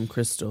 sincerely from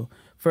Crystal.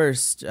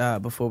 First,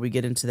 before we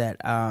get into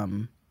that,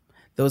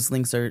 those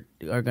links are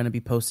going to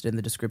be posted in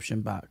the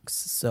description box.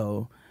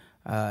 So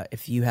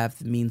if you have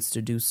the means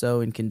to do so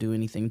and can do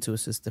anything to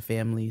assist the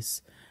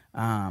families,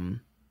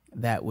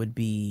 that would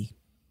be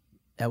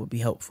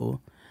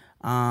helpful.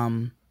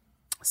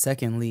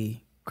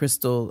 Secondly,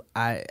 Crystal,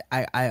 I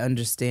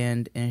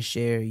understand and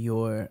share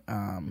your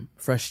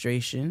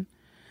frustration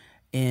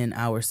in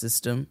our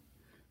system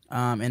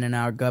and in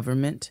our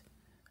government.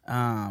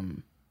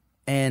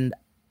 And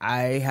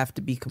I have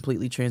to be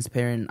completely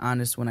transparent and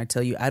honest when I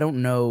tell you I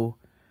don't know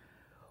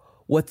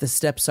what the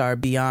steps are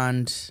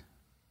beyond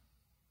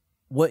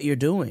what you're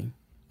doing.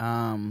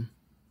 And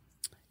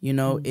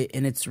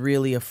it's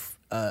really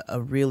a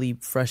really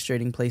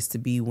frustrating place to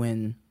be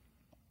when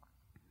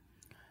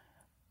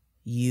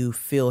you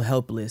feel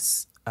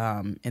helpless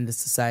in the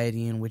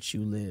society in which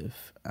you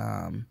live.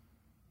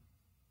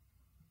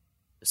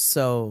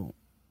 So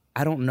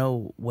I don't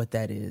know what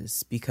that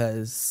is,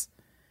 because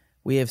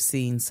we have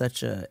seen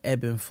such a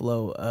ebb and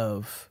flow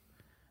of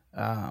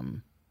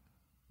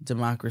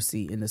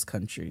democracy in this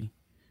country.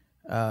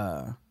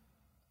 More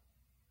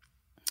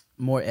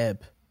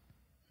ebb.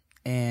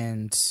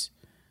 And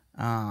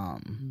I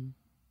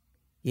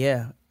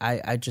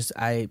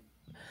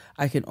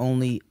can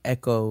only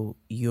echo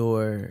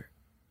your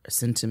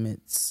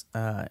sentiments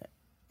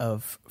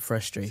of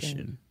frustration.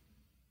 Same.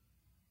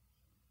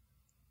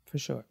 For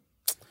sure.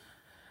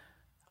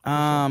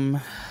 Our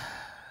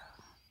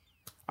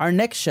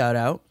next shout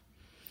out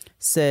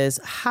says,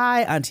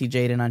 "Hi, Auntie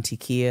Jade and Auntie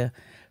Kia.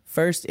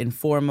 First and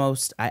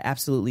foremost, I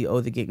absolutely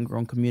owe the Getting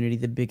Grown community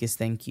the biggest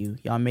thank you.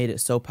 Y'all made it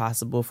so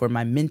possible for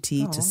my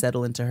mentee to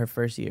settle into her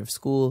first year of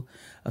school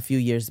a few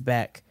years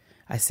back.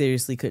 I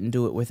seriously couldn't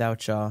do it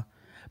without y'all.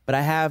 But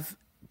I have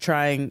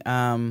trying,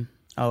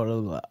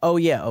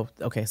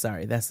 okay,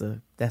 sorry, that's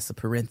a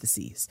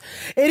parentheses.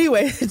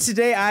 Anyway,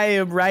 today I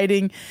am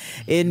writing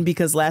in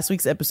because last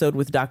week's episode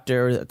with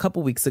a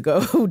couple weeks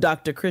ago,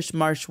 Dr. Krish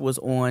Marsh was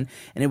on,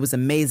 and it was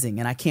amazing,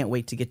 and I can't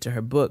wait to get to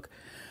her book.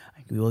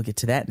 We will get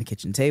to that in the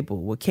kitchen table.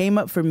 What came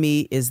up for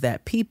me is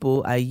that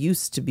people I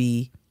used to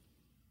be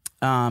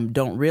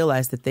don't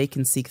realize that they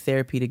can seek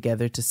therapy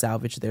together to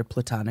salvage their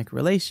platonic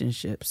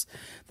relationships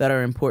that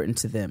are important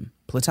to them.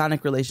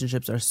 Platonic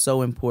relationships are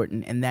so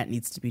important, and that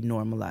needs to be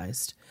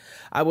normalized.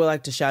 I would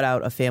like to shout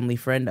out a family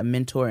friend, a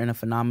mentor, and a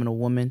phenomenal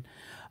woman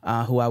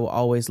who I will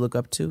always look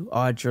up to.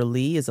 Audra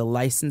Lee is a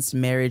licensed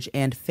marriage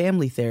and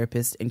family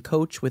therapist and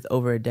coach with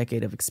over a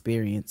decade of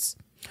experience.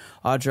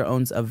 Audra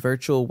owns a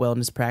virtual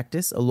wellness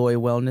practice, Aloy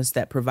Wellness,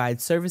 that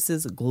provides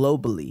services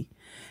globally.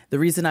 The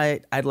reason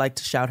I'd like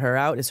to shout her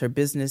out is her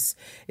business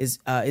is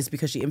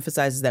because she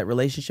emphasizes that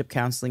relationship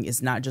counseling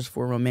is not just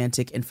for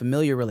romantic and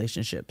familiar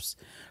relationships.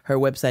 Her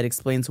website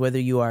explains whether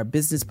you are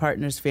business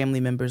partners, family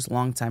members,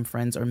 longtime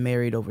friends, or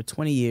married over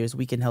 20 years,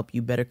 we can help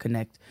you better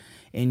connect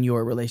in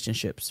your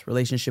relationships.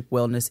 Relationship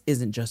wellness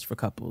isn't just for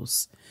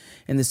couples.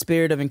 In the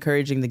spirit of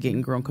encouraging the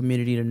Getting Grown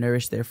community to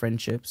nourish their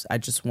friendships, I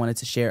just wanted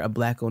to share a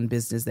Black-owned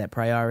business that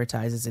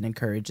prioritizes and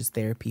encourages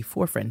therapy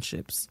for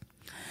friendships.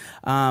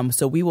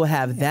 So we will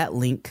have that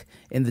link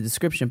in the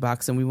description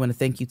box, and we want to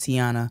thank you,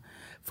 Tiana,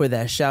 for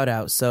that shout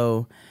out.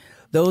 So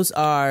those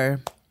are...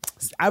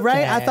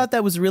 I thought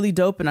that was really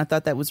dope, and I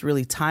thought that was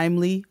really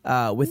timely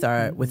with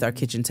our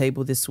kitchen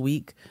table this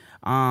week.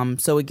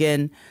 So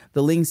again,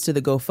 the links to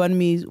the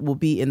GoFundMe will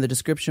be in the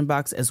description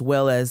box, as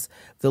well as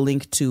the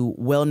link to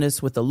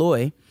Wellness with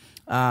Aloy,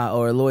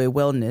 or Aloy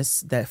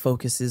Wellness, that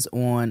focuses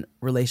on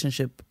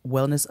relationship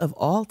wellness of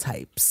all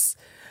types.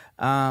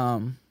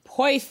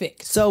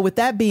 Perfect. So with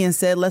that being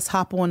said, let's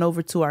hop on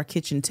over to our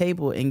kitchen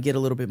table and get a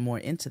little bit more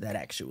into that,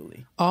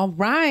 actually. All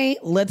right,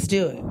 let's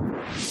do it.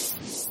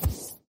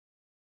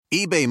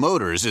 eBay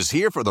Motors is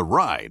here for the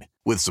ride.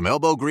 With some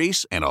elbow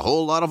grease and a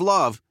whole lot of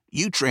love,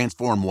 you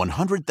transform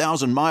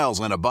 100,000 miles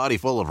and a body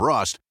full of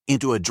rust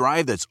into a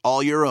drive that's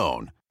all your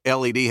own.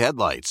 LED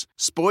headlights,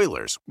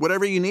 spoilers,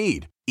 whatever you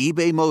need,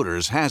 eBay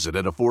Motors has it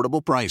at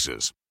affordable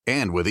prices.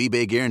 And with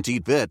eBay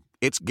Guaranteed Fit,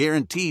 it's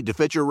guaranteed to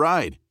fit your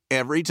ride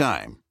every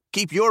time.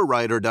 Keep your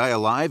ride or die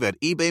alive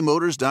at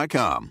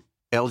ebaymotors.com.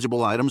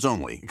 Eligible items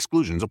only.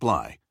 Exclusions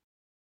apply.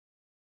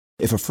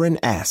 If a friend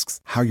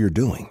asks how you're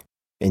doing,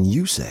 and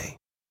you say,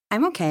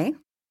 I'm okay.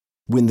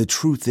 when the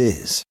truth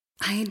is,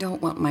 I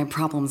don't want my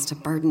problems to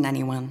burden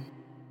anyone.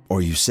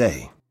 or you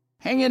say,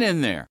 Hang it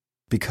in there.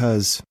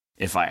 because,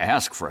 If I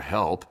ask for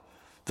help,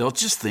 they'll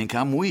just think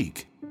I'm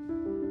weak.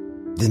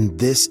 then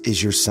this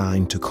is your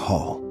sign to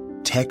call,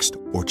 text,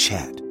 or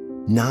chat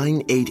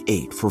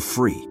 988 for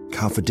free,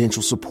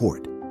 confidential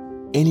support.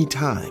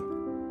 Anytime.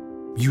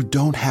 You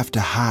don't have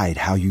to hide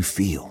how you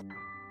feel.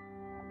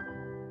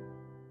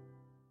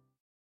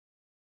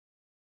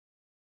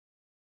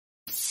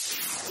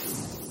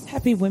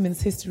 Happy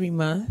Women's History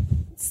Month,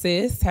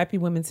 sis. Happy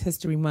Women's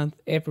History Month,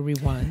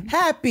 everyone.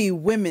 Happy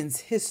Women's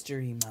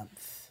History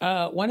Month.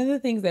 One of the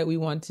things that we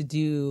want to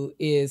do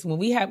is when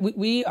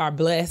we are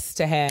blessed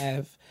to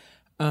have,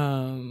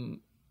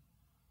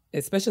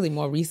 especially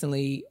more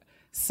recently,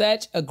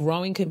 such a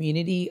growing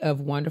community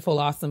of wonderful,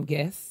 awesome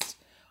guests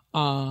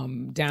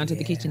down to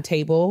the kitchen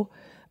table.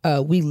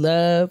 We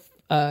love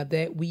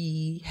that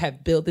we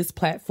have built this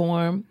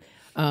platform.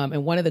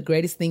 And one of the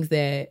greatest things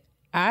that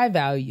I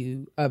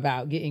value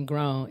about Getting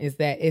Grown is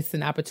that it's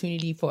an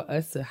opportunity for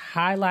us to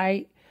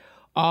highlight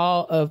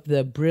all of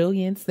the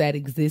brilliance that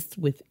exists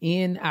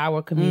within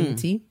our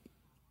community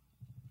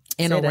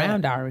and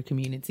around our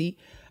community,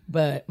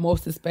 but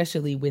most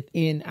especially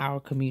within our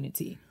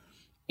community.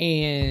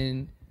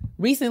 And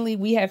recently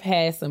we have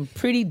had some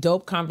pretty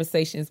dope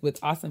conversations with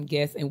awesome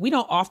guests, and we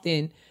don't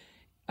often,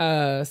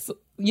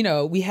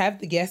 we have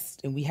the guests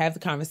and we have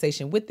the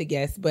conversation with the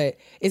guests, but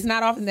it's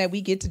not often that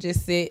we get to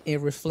just sit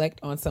and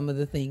reflect on some of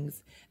the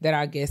things that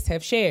our guests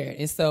have shared.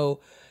 And so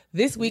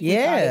this week we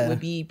thought it would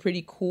be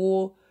pretty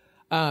cool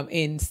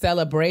in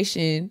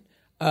celebration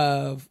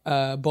of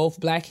both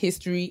Black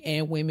history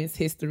and women's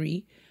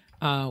history.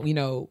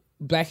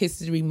 Black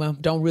History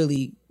Month don't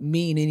really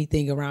mean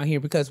anything around here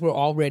because we're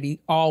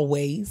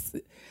always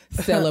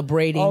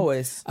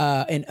celebrating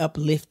and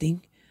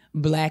uplifting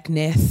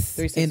Blackness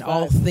in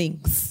all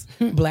things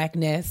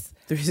Blackness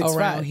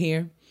around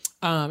here.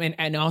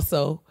 And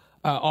also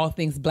all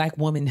things Black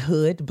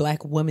womanhood,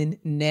 Black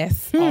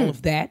womanness, all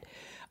of that.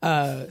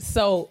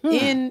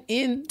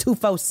 In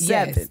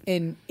 247. Yes,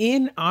 and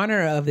in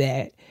honor of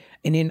that,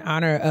 and in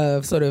honor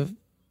of sort of,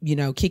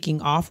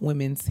 kicking off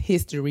Women's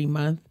History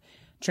Month,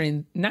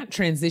 not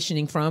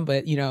transitioning from,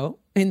 but,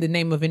 in the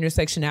name of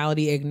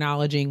intersectionality,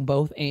 acknowledging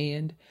both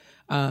and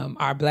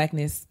our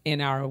Blackness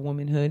and our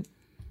womanhood.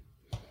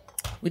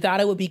 We thought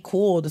it would be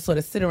cool to sort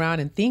of sit around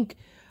and think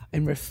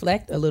and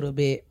reflect a little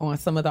bit on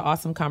some of the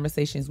awesome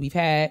conversations we've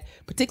had,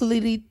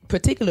 particularly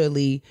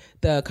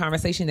the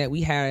conversation that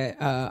we had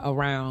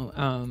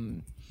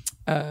around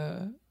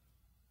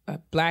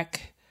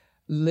Black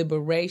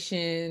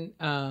liberation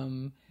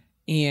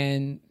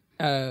and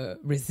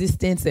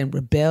resistance and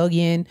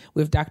rebellion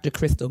with Dr.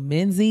 Crystal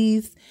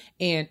Menzies,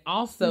 and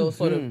also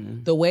sort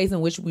of the ways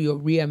in which we are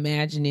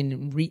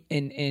reimagining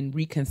and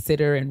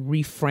reconsider and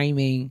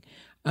reframing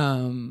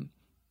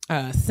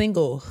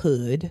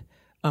singlehood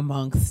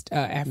amongst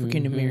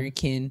African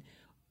American,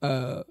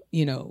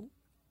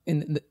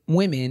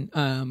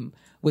 women,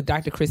 with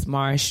Dr. Chris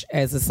Marsh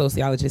as a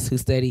sociologist who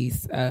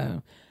studies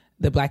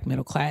the Black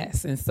middle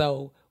class. And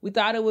so we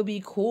thought it would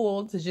be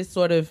cool to just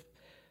sort of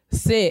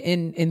sit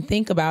and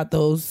think about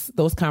those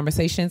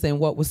conversations and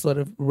what was sort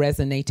of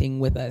resonating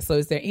with us. So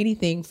is there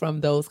anything from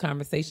those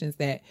conversations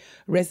that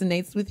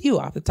resonates with you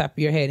off the top of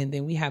your head? And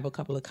then we have a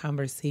couple of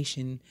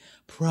conversation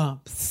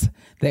prompts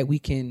that we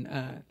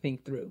can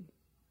think through.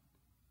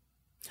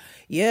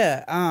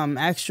 Yeah,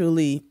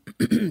 actually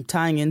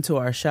tying into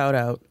our shout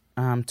out,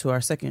 to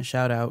our second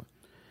shout out,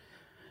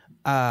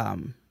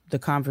 the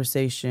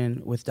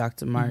conversation with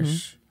Dr.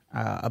 Marsh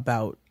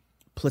about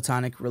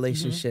platonic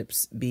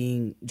relationships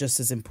being just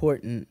as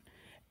important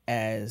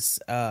as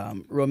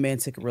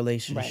romantic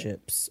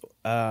relationships,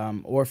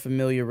 or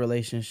familiar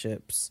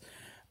relationships,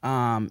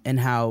 and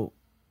how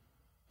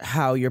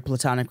your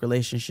platonic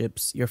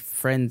relationships, your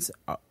friends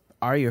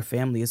are your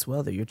family as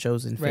well. They're your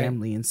chosen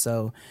family, and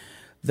so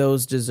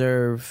those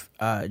deserve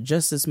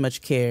just as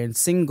much care, and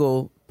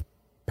single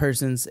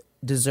persons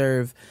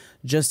deserve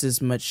just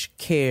as much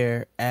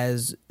care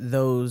as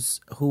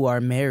those who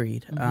are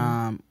married,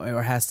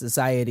 or has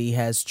society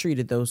has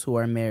treated those who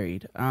are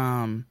married.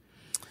 And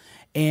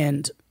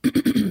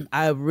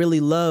I really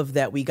love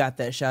that we got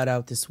that shout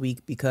out this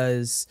week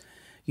because,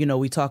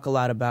 we talk a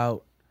lot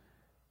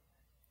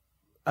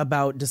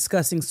about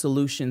discussing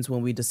solutions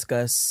when we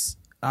discuss,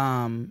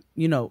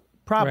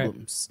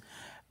 problems.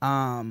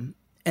 And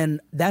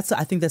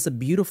I think that's a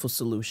beautiful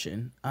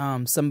solution.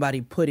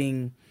 Somebody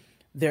putting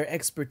their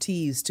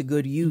expertise to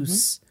good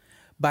use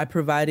by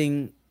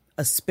providing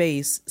a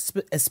space,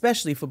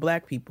 especially for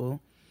Black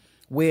people,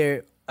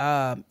 where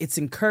it's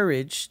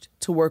encouraged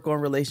to work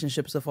on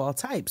relationships of all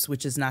types,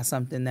 which is not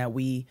something that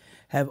we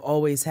have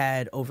always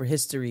had over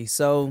history.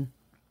 So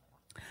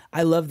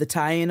I love the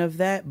tie-in of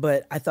that,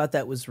 but I thought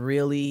that was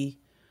really,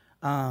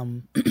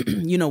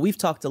 we've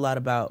talked a lot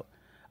about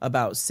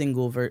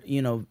single,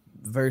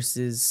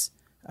 versus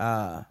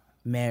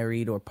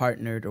married or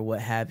partnered or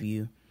what have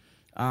you.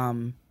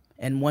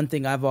 And one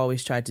thing I've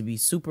always tried to be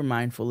super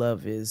mindful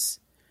of is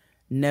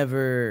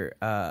never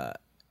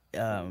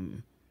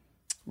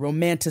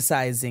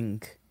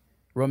romanticizing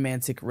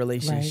romantic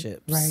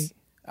relationships,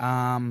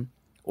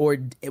 or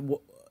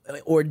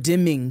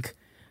dimming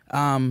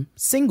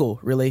single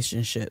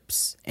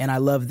relationships. And I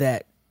love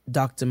that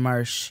Dr.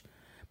 Marsh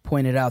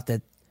pointed out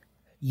that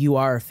you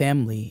are a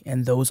family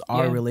and those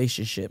are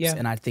relationships. Yeah.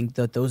 And I think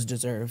that those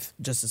deserve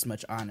just as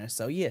much honor.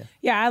 So yeah.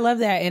 Yeah, I love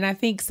that. And I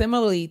think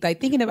similarly, like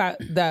thinking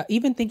about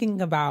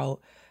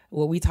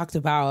what we talked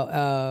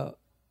about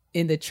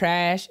in the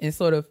trash and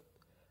sort of,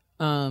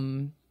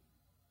 the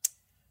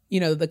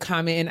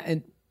comment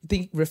and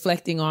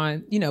reflecting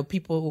on,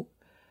 people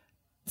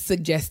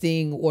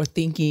suggesting or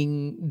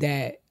thinking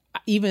that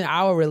even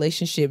our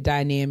relationship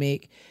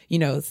dynamic,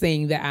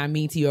 saying that I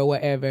mean to you or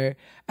whatever.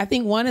 I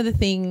think one of the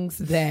things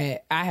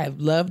that I have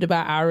loved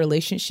about our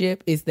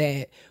relationship is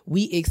that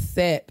we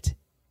accept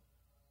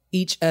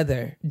each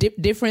other.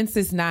 Difference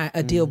is not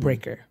a deal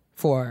breaker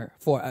for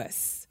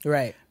us.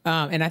 Right.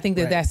 And I think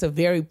that that's a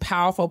very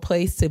powerful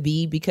place to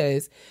be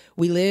because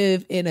we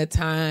live in a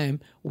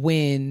time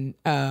when,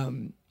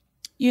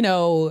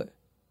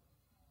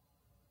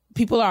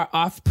 people are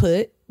off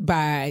put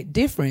by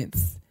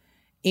difference.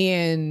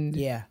 And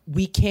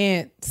we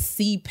can't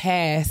see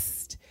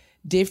past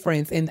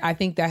difference. And I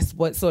think that's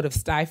what sort of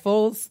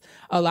stifles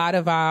a lot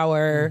of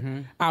our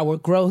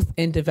growth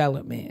and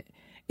development.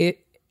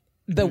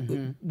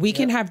 We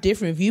can have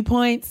different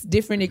viewpoints,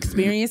 different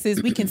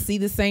experiences. We can see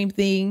the same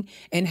thing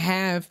and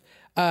have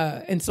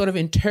and sort of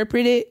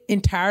interpret it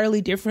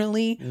entirely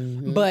differently.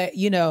 But,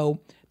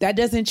 that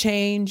doesn't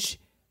change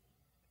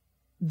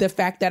the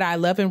fact that I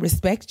love and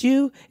respect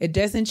you. It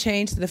doesn't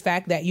change the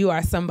fact that you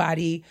are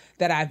somebody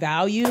that I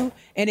value.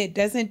 And it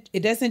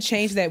doesn't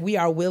change that we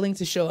are willing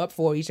to show up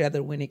for each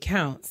other when it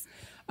counts.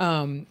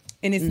 And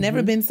it's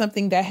never been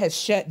something that has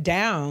shut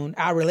down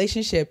our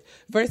relationship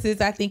versus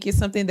I think it's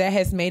something that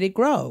has made it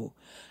grow.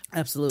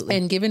 Absolutely.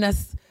 And given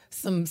us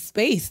some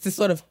space to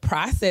sort of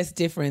process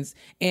difference.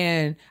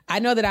 And I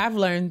know that I've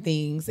learned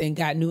things and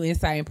got new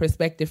insight and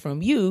perspective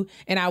from you.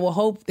 And I will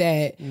hope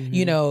that,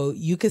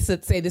 you could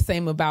say the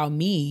same about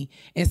me.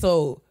 And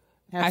so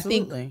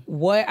Absolutely. I think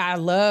what I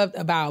loved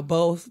about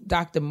both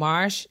Dr.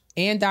 Marsh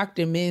and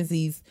Dr.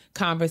 Menzies'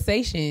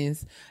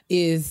 conversations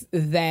is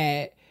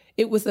that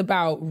it was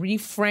about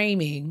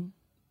reframing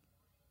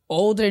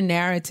older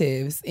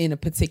narratives in a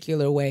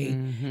particular way.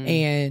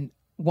 And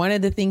one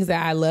of the things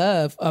that I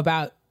love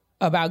about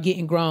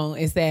getting grown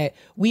is that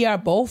we are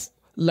both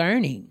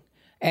learning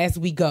as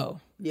we go.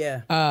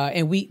 Yeah.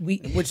 And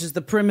we which is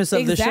the premise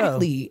of the show.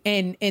 Exactly.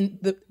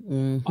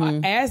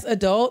 And as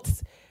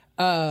adults,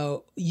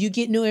 you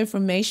get new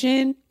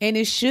information and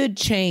it should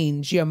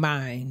change your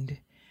mind.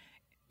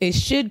 It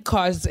should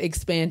cause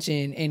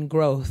expansion and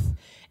growth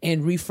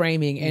and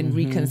reframing and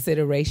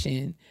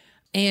reconsideration.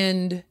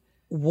 And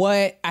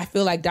what I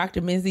feel like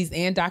Dr. Menzies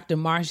and Dr.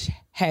 Marsh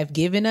have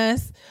given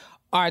us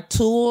are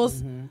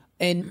tools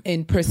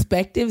and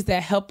perspectives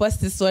that help us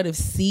to sort of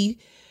see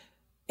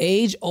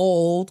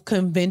age-old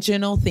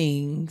conventional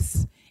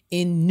things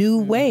in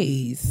new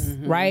ways,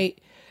 right?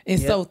 And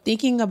so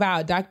thinking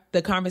about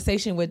the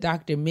conversation with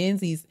Dr.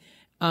 Menzies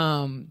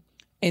and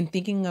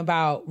thinking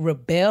about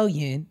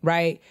rebellion,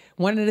 right?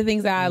 One of the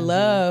things that I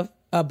love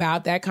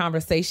about that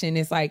conversation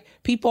is like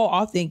people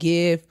often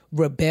give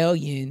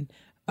rebellion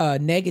a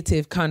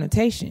negative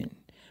connotation.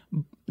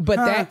 But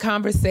that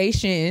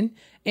conversation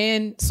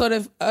and sort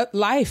of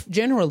life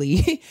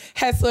generally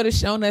has sort of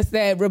shown us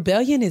that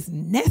rebellion is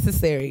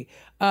necessary.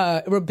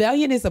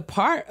 Rebellion is a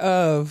part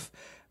of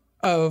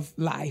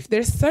life.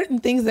 There's certain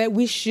things that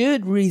we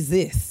should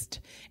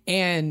resist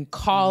and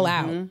call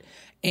out.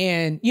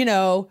 And, you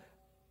know,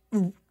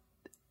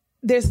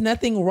 there's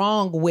nothing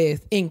wrong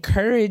with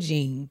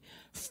encouraging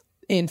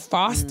and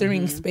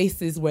fostering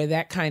spaces where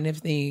that kind of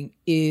thing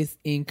is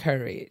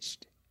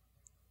encouraged.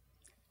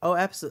 Oh,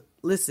 absolutely.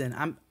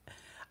 Listen,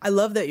 I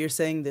love that you're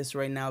saying this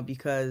right now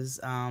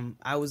because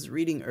I was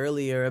reading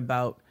earlier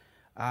about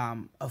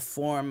a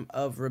form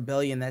of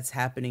rebellion that's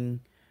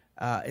happening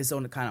is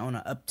on on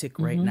an uptick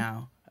right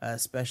now,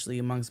 especially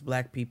amongst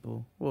Black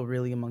people. Well,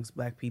 really amongst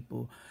Black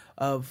people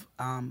of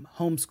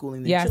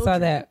homeschooling their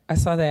children. I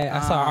saw that. I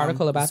saw an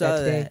article about that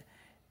today.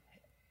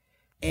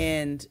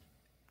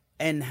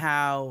 And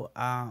how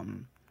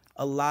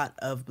a lot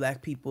of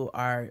Black people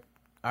are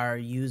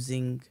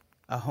using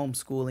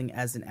homeschooling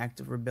as an act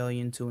of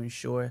rebellion to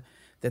ensure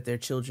that their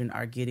children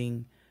are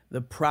getting the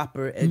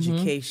proper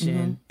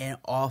education in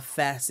all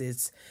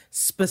facets,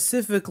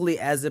 specifically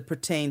as it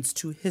pertains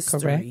to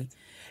history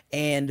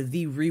and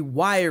the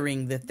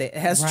rewiring that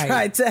has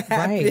tried to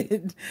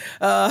happen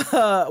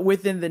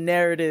within the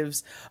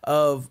narratives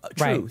of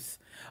truth.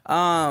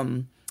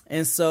 And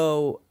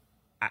so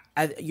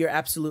you're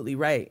absolutely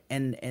right.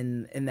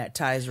 And that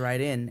ties right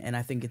in. And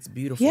I think it's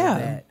beautiful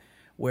that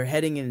we're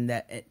heading in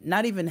that,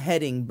 not even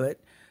heading, but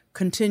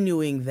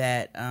continuing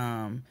that,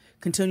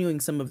 continuing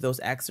some of those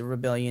acts of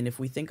rebellion. If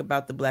we think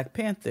about the Black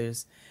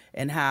Panthers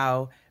and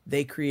how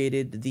they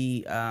created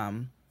the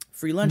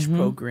free lunch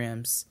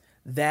programs,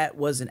 that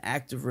was an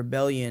act of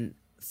rebellion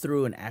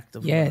through an act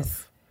of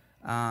love.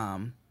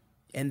 And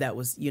that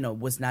was,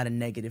 was not a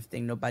negative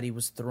thing. Nobody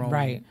was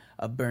throwing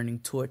a burning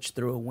torch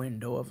through a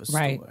window of a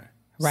store.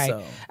 Right.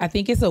 So, I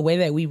think it's a way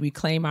that we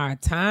reclaim our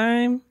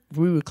time,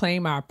 we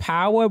reclaim our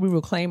power, we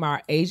reclaim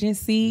our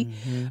agency.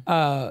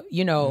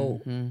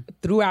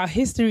 Throughout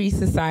history,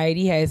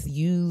 society has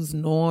used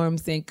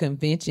norms and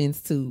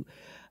conventions to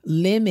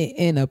limit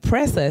and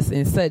oppress us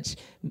in such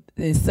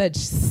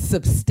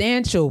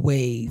substantial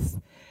ways.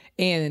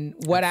 And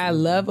what I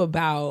love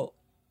about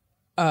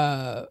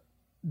the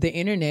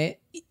internet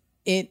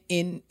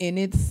in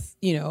its,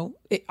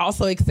 it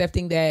also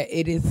accepting that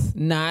it is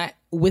not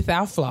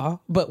without flaw.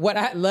 But what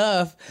I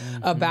love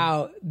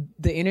about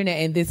the internet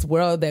and this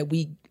world that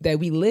we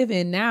live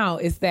in now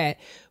is that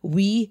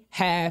we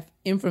have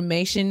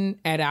information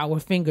at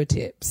our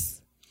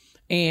fingertips.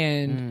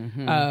 And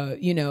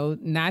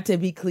not to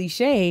be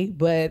cliche,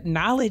 but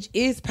knowledge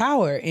is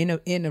power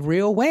in a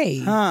real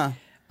way.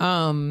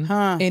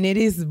 And it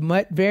is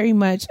very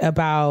much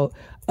about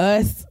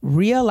us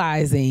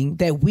realizing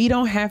that we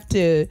don't have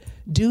to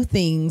do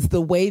things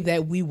the way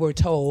that we were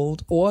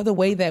told or the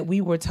way that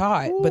we were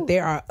taught, but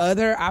there are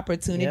other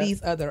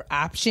opportunities, other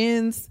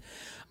options,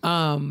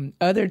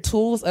 other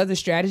tools, other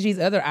strategies,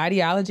 other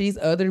ideologies,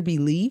 other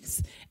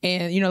beliefs.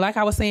 And, like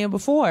I was saying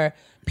before,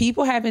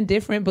 people having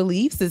different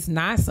beliefs is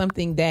not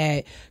something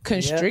that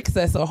constricts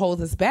us or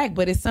holds us back,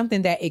 but it's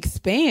something that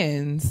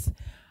expands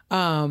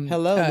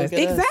look at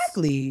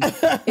exactly.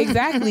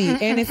 Exactly.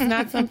 And it's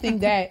not something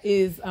that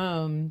is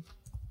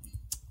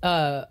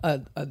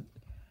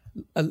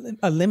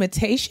a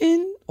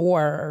limitation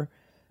or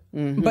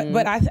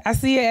but I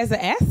see it as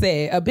an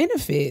asset, a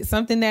benefit,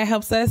 something that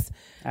helps us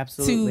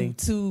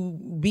to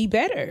be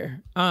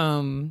better.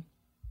 And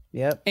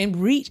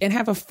reach and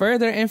have a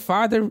further and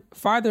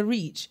farther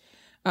reach.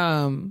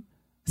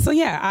 So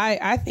yeah,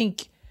 I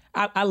think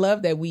I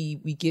love that we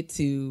get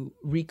to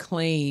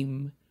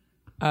reclaim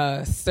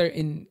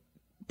certain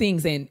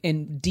things and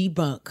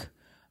debunk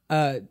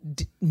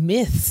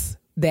myths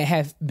that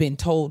have been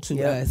told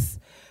to us.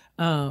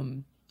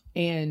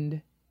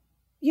 And,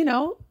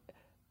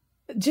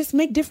 just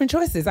make different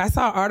choices. I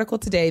saw an article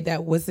today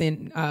that was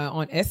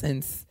on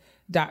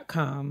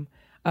essence.com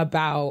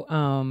about,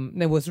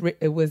 it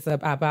was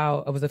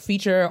a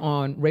feature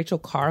on Rachel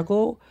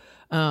Cargle,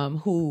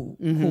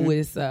 who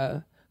is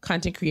a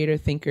content creator,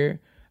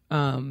 thinker,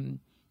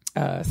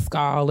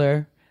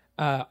 scholar,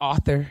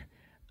 author.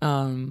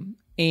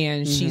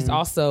 And she's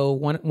also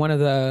one of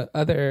the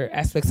other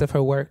aspects of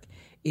her work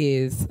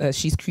is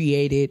she's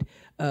created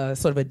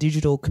sort of a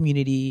digital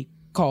community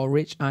called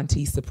Rich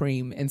Auntie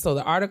Supreme. And so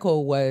the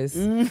article was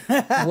really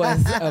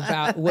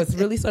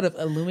sort of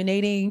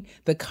illuminating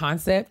the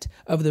concept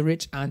of the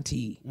rich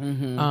auntie.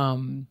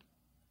 And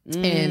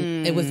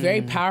it was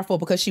very powerful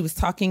because she was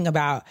talking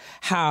about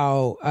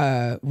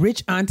how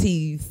rich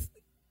aunties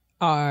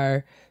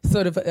are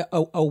sort of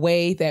a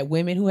way that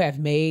women who have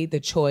made the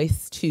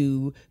choice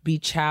to be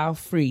child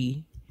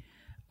free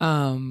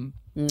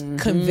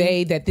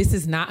convey that this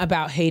is not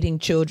about hating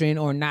children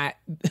or not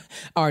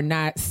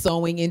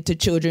sowing into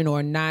children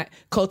or not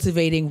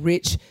cultivating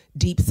rich,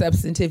 deep,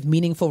 substantive,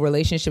 meaningful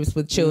relationships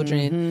with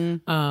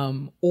children,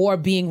 or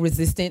being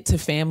resistant to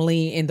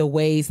family in the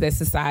ways that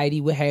society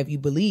would have you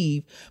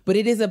believe. But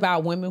it is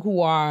about women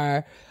who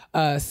are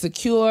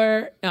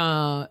secure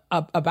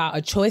about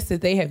a choice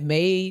that they have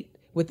made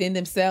within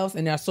themselves,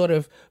 and are sort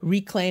of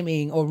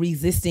reclaiming or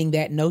resisting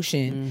that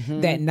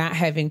notion that not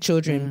having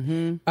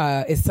children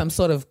is some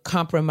sort of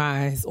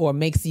compromise or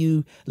makes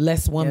you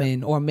less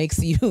woman or makes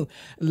you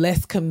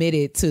less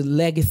committed to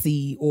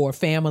legacy or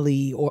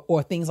family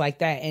or things like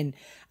that. And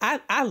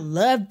I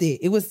loved it.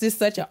 It was just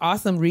such an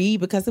awesome read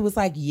because it was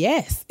like,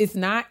 yes, it's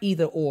not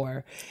either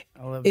or.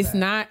 It's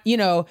not,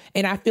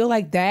 and I feel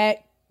like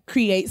that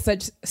creates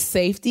such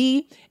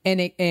safety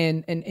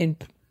and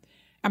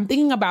I'm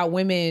thinking about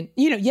women,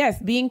 yes,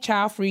 being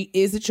child free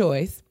is a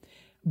choice,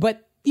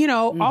 but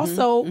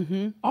also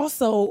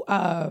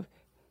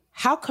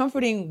how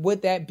comforting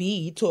would that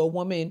be to a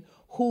woman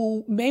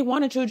who may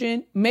want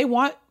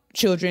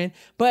children,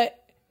 but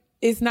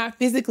is not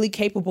physically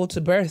capable to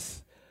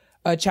birth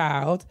a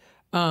child,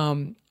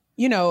 and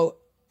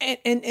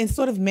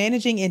sort of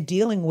managing and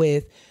dealing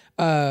with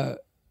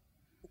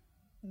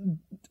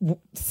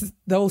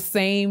those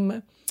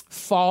same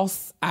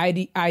false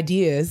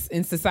ideas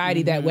in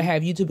society that would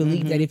have you to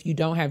believe that if you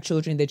don't have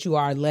children that you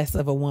are less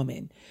of a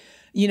woman.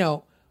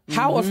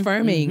 How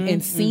affirming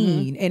and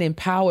seen and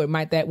empowered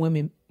might that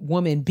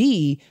woman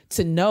be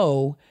to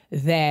know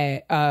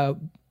that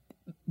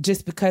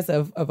just because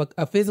of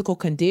a physical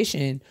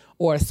condition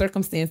or a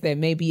circumstance that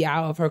may be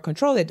out of her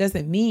control, that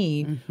doesn't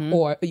mean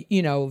or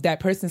that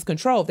person's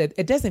control, that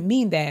it doesn't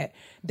mean that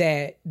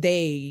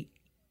they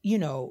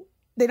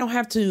they don't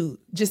have to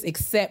just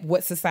accept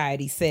what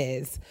society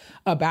says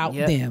about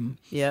them.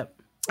 Yep.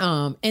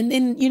 And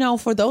then,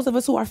 for those of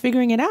us who are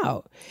figuring it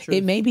out,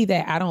 it may be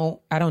that I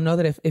don't know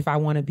that if I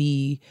want to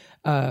be,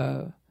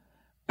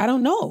 I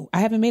don't know.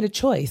 I haven't made a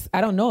choice.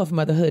 I don't know if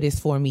motherhood is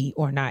for me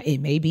or not. It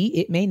may be,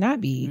 it may not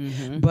be,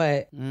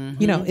 but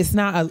it's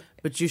not a,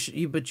 but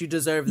you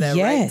deserve that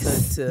right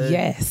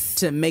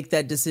to make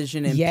that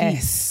decision in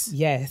peace.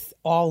 Yes.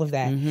 All of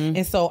that.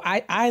 And so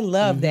I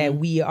love that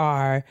we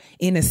are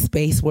in a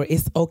space where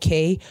it's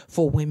okay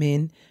for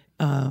women,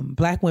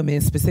 Black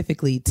women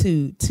specifically,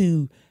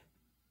 to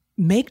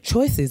make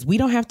choices. We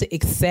don't have to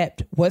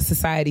accept what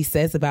society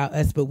says about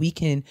us, but we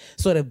can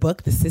sort of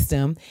buck the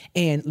system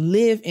and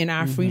live in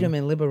our freedom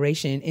and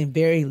liberation in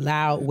very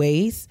loud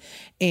ways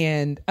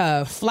and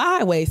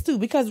fly ways too,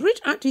 because Rich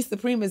Auntie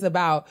Supreme is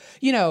about,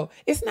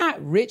 it's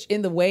not rich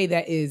in the way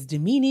that is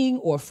demeaning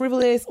or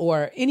frivolous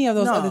or any of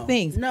those other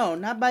things. No,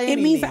 not by any means.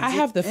 It means means. I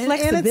have the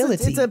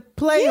flexibility. It's a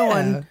play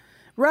on.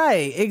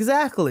 Right,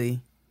 exactly.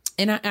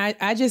 And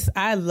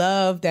I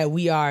love that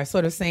we are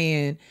sort of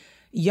saying,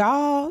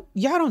 y'all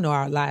don't know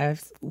our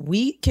lives.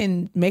 We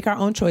can make our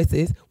own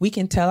choices. We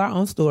can tell our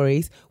own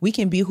stories. We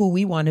can be who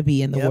we want to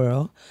be in the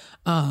world.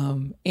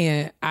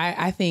 And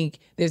I think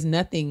there's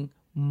nothing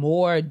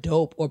more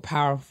dope or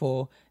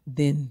powerful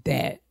than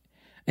that.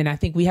 And I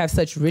think we have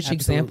such rich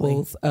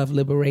examples of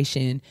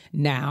liberation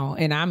now.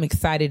 And I'm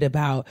excited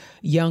about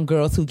young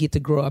girls who get to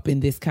grow up in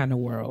this kind of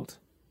world.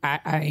 I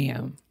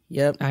am.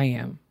 Yep. I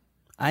am.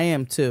 I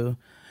am too.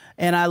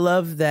 And I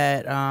love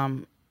that,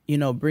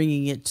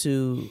 bringing it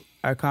to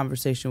our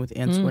conversation with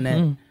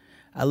Antoinette.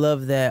 I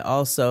love that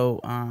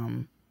also,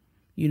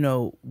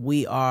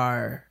 we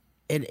are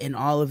in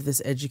all of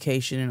this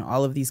education and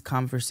all of these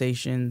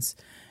conversations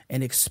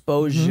and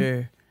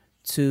exposure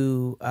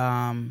to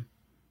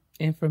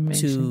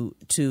information,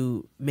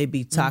 to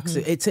maybe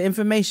toxic, to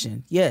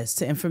information. Yes,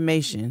 to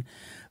information,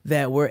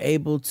 that we're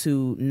able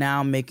to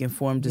now make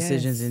informed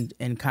decisions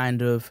and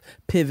kind of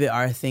pivot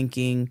our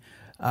thinking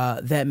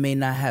that may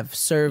not have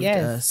served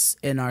us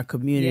in our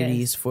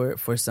communities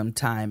for some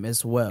time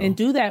as well. And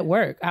do that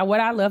work.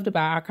 What I loved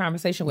about our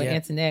conversation with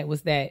Antoinette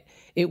was that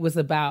it was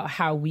about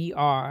how we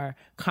are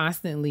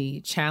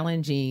constantly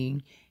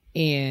challenging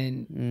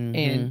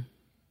and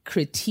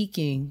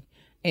critiquing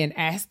and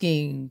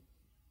asking,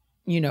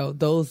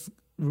 those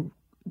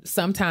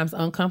sometimes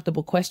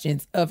uncomfortable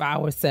questions of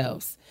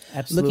ourselves.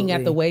 Absolutely. Looking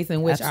at the ways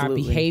in which our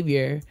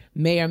behavior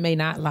may or may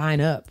not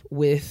line up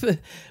with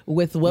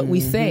what we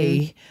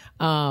say,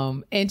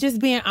 and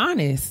just being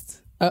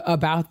honest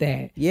about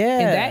that. Yeah.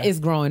 And that is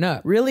growing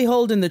up. Really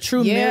holding the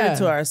true mirror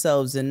to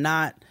ourselves and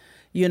not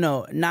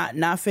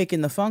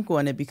faking the funk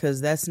on it,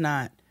 because that's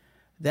not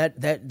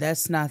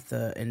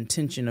the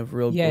intention of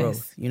real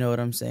growth. You know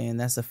what I'm saying?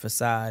 That's a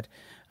facade.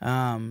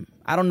 I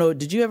don't know.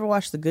 Did you ever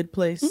watch The Good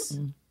Place?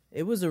 Mm-mm.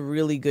 It was a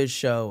really good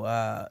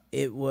show.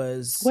 It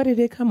was... What did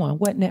it come on?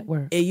 What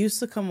network? It used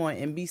to come on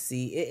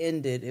NBC. It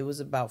ended. It was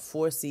about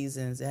 4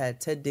 seasons. It had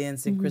Ted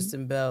Danson,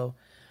 Kristen Bell,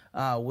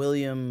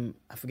 William...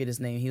 I forget his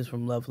name. He was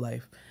from Love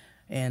Life.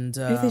 And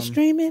is it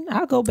streaming?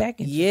 I'll go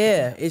back and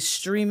it's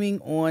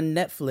streaming on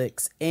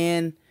Netflix.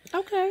 And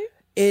okay.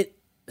 It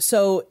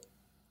So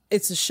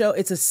it's a show,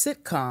 it's a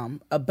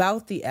sitcom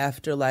about the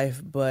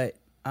afterlife, but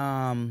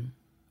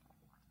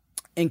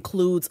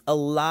includes a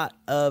lot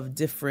of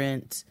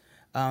different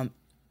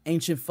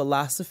ancient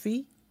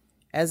philosophy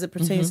as it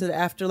pertains to the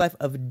afterlife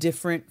of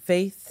different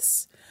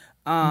faiths,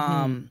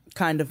 kind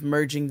of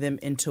merging them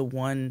into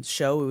one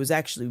show. It was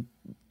actually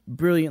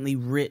brilliantly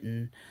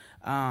written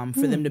for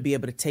them to be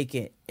able to take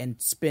it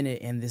and spin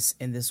it in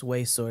this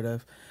way, sort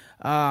of.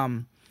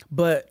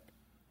 But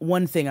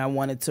one thing I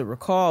wanted to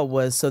recall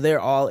was, so they're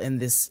all in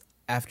this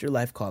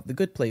afterlife called the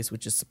good place,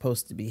 which is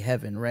supposed to be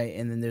heaven, right?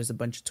 And then there's a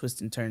bunch of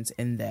twists and turns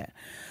in that.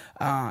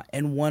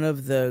 And one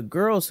of the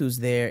girls who's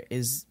there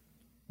is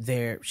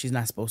there. She's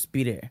not supposed to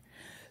be there.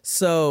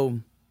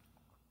 So,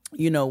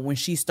 you know, when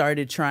she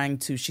started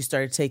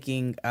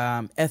taking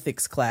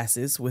ethics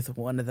classes with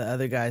one of the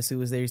other guys who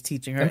was there, he's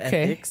teaching her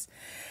ethics.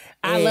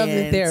 I love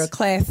that there are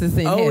classes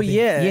in heaven.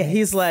 Yeah. Yes.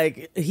 He's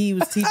like, he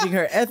was teaching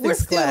her ethics We're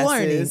still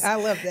classes. learning. I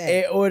love that.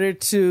 In order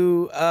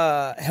to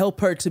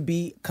help her to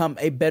become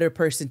a better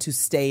person to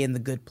stay in the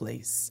good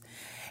place.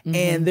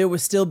 And there were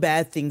still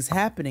bad things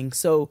happening.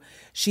 So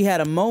she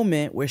had a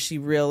moment where she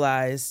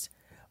realized,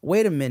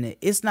 wait a minute,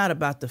 it's not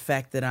about the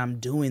fact that I'm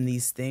doing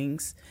these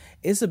things.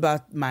 It's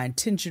about my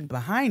intention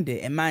behind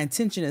it. And my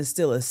intention is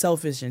still a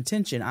selfish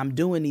intention. I'm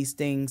doing these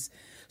things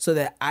so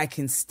that I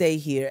can stay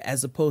here,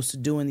 as opposed to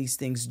doing these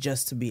things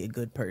just to be a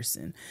good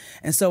person.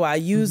 And so I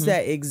use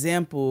that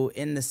example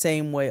in the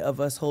same way of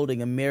us holding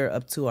a mirror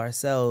up to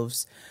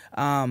ourselves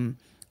in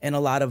a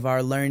lot of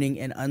our learning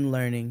and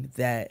unlearning,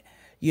 that,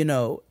 you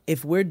know,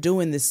 if we're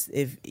doing this,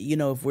 if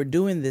we're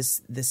doing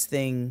this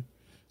thing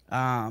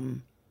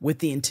with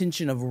the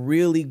intention of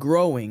really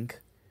growing,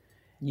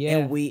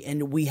 and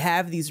we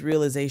have these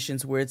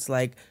realizations where it's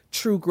like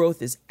true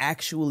growth is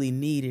actually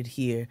needed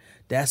here,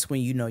 that's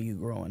when you know you're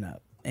growing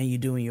up and you're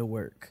doing your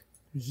work.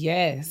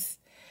 Yes.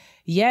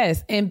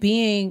 And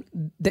doing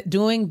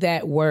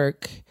that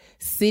work,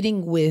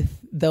 sitting with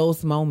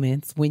those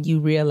moments when you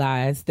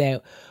realize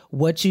that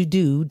what you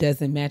do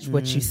doesn't match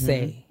what you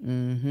say,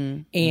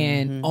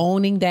 and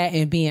owning that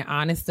and being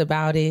honest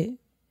about it,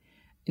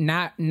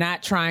 not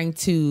trying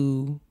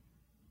to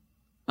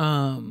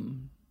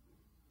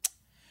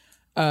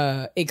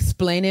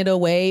explain it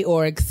away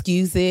or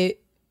excuse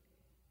it,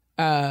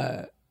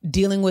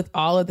 dealing with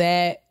all of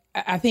that.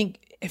 I think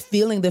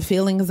feeling the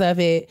feelings of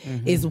it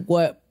is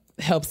what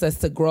helps us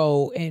to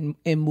grow and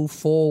move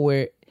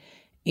forward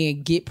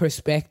and get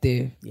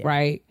perspective,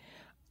 right?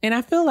 And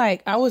I feel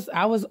like I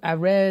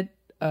read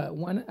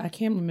one, I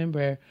can't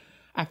remember.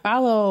 I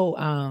follow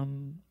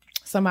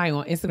somebody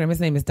on Instagram. His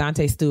name is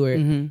Dante Stewart.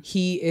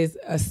 He is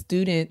a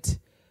student.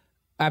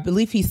 I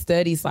believe he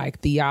studies like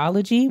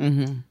theology.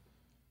 And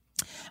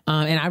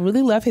I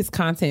really love his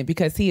content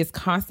because he is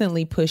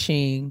constantly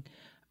pushing,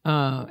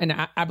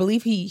 and I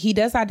believe he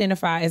does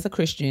identify as a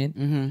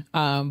Christian,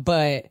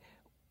 but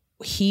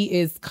he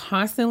is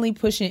constantly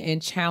pushing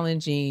and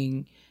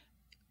challenging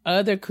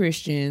other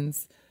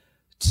Christians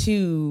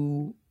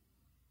to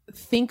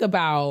think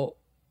about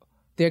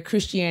their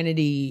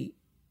Christianity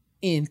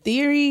in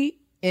theory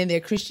and their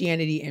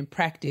Christianity in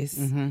practice.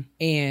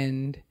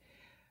 And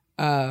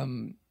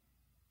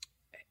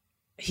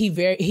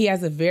he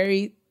has a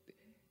very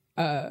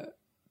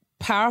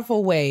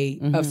powerful way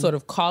of sort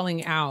of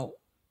calling out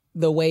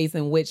the ways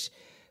in which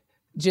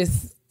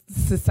just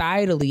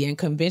societally and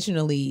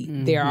conventionally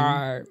there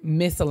are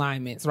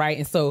misalignments, right?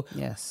 And so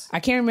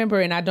I can't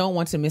remember, and I don't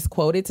want to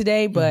misquote it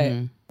today, but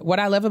what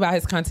I love about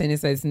his content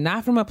is that it's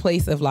not from a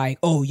place of like,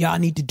 oh, y'all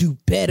need to do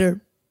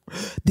better,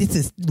 this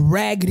is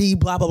raggedy,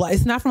 blah, blah, blah.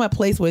 It's not from a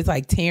place where it's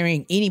like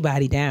tearing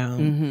anybody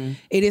down.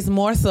 It is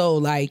more so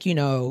like, you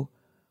know,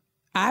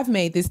 I've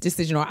made this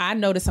decision, or I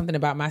noticed something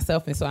about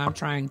myself, and so I'm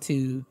trying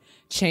to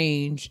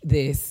change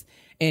this.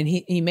 And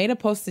he made a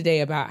post today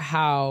about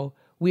how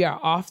we are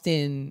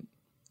often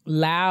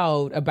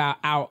loud about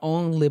our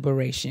own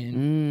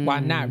liberation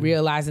while not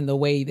realizing the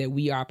way that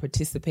we are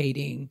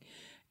participating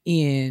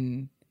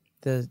in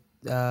the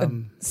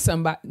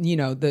somebody, you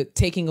know, the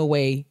taking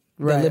away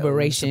the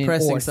liberation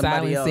or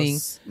silencing,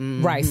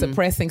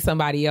 suppressing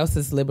somebody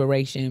else's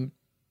liberation.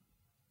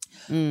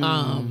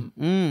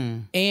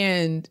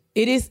 And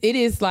it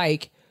is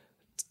like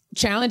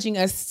challenging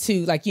us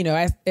to, like, you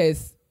know,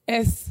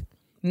 as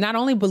not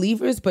only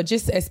believers, but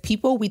just as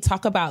people, we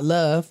talk about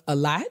love a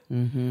lot,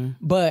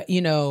 but,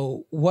 you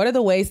know, what are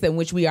the ways in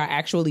which we are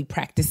actually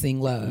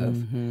practicing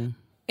love?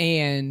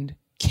 And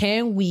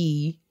can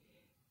we,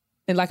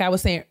 and like I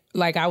was saying,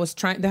 like I was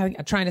trying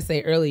to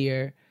say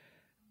earlier,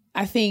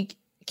 I think,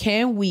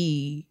 can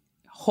we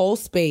hold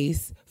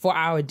space for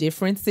our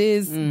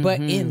differences,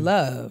 but in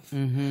love?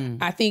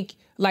 I think,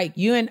 like,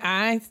 you and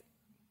I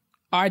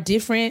are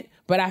different,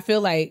 but I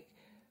feel like,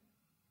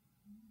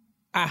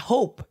 I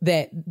hope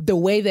that the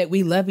way that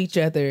we love each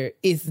other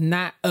is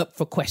not up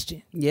for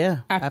question. Yeah,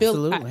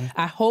 absolutely.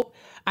 I hope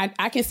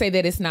I can say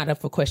that it's not up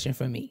for question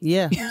for me.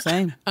 Yeah,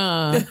 same.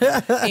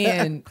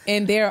 And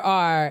there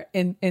are,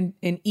 and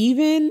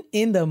even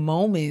in the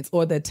moments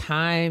or the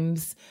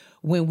times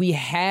when we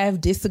have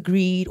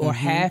disagreed or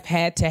have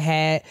had to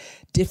had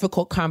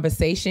difficult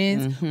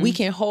conversations, we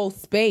can hold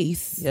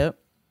space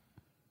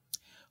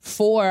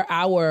for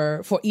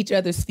each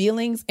other's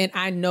feelings. And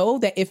I know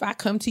that if I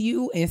come to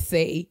you and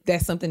say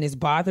that something is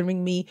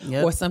bothering me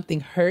or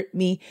something hurt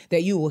me,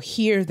 that you will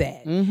hear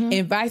that,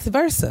 and vice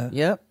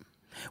versa.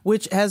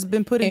 Which has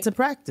been put into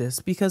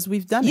practice because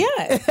we've done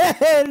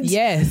it.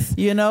 Yes.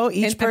 You know,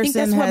 each and person I think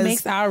that's has, what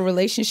makes our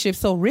relationship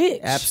so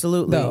rich.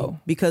 Absolutely. Though.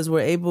 Because we're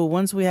able,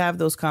 once we have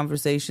those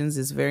conversations,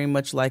 it's very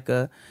much like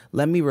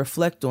let me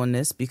reflect on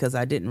this because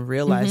I didn't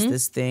realize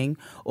this thing,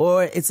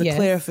 or it's a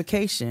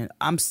clarification.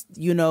 I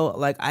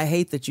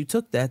hate that you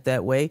took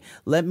that way.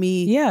 Let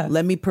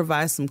me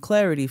provide some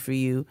clarity for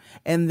you.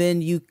 And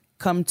then you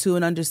come to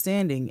an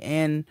understanding.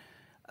 And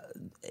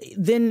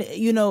then,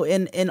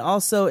 and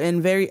also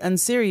in very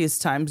unserious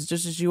times,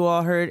 just as you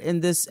all heard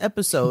in this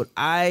episode,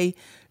 I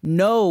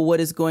know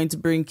what is going to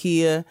bring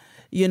Kia,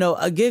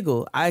 a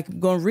giggle. I'm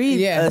going to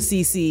read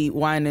CeCe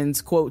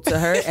Winans quote to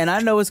her, and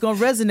I know it's going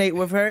to resonate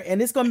with her,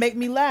 and it's going to make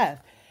me laugh.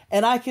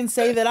 And I can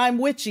say that I'm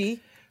witchy,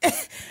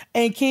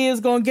 and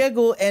Kia's going to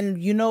giggle,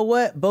 and you know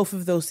what? Both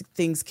of those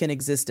things can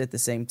exist at the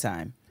same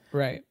time.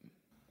 Right.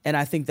 And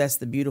I think that's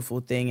the beautiful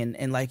thing.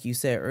 And like you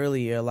said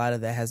earlier, a lot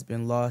of that has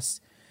been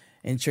lost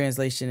in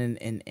translation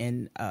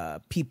and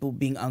people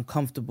being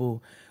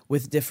uncomfortable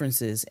with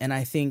differences. And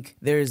I think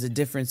there is a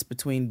difference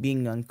between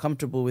being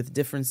uncomfortable with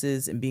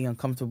differences and being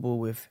uncomfortable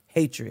with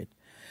hatred.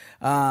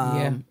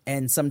 And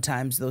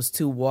sometimes those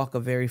two walk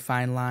a very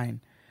fine line.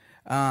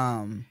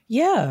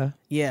 Yes.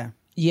 Yeah.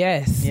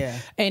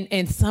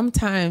 And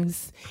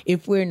sometimes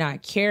if we're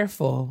not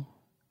careful,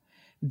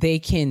 they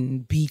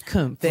can be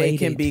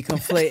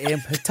conflated.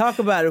 And talk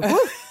about it. Woo!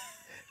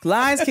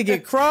 Lines can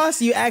get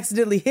crossed. You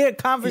accidentally hear a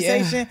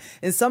conversation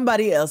in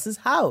somebody else's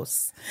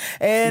house.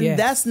 And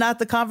that's not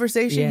the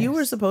conversation you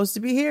were supposed to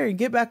be hearing.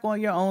 Get back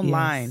on your own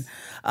line.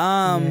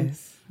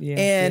 That's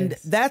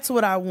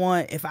what I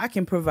want. If I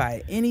can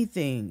provide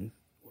anything,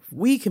 if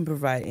we can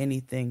provide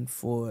anything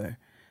for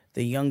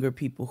the younger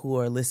people who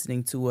are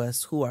listening to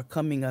us, who are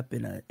coming up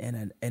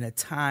in a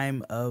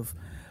time of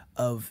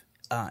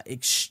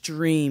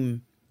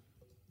extreme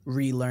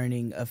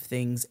relearning of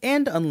things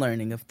and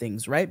unlearning of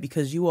things, right?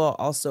 Because you all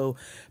also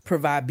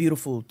provide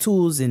beautiful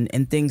tools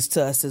and things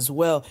to us as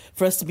well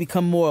for us to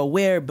become more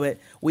aware, but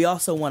we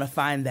also want to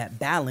find that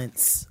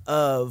balance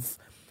of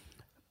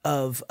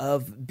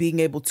being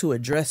able to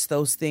address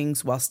those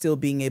things while still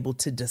being able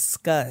to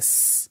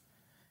discuss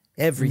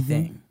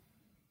everything.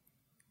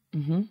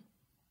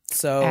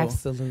 So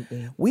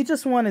absolutely, we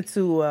just wanted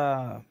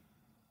to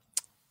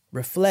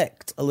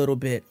reflect a little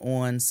bit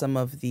on some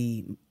of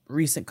the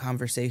recent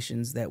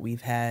conversations that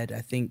we've had. I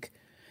think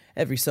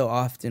every so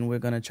often we're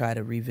going to try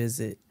to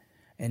revisit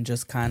and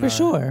just kind of,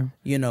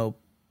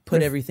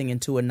 put everything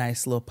into a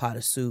nice little pot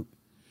of soup.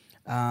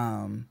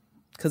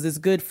 Because it's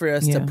good for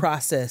us to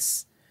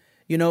process,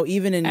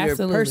 even in your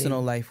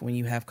personal life, when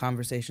you have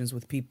conversations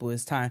with people,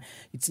 it's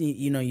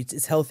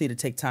healthy to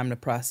take time to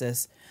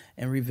process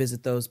and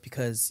revisit those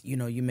because,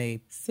 you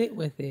may sit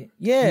with it.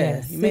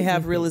 Yeah. You may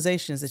have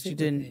realizations that you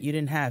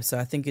didn't have. So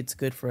I think it's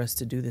good for us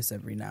to do this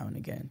every now and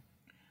again.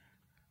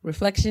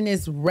 Reflection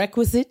is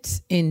requisite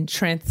in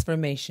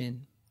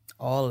transformation.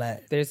 All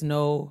that. There's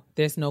no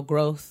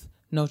growth,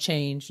 no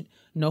change,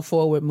 no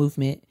forward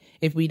movement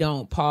if we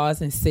don't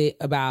pause and sit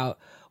about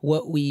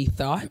what we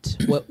thought,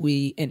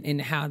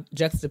 and how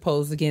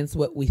juxtaposed against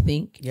what we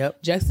think.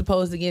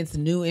 Juxtaposed against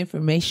new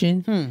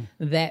information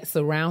that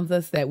surrounds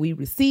us, that we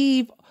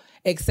receive,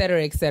 et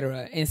cetera, et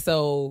cetera. And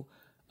so,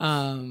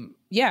 I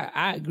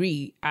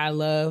agree. I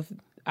love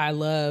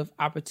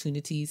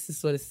opportunities to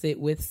sort of sit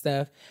with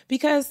stuff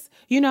because,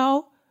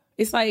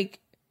 it's like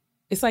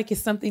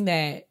it's something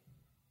that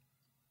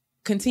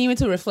continuing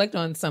to reflect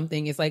on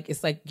something is like,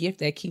 it's like gift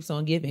that keeps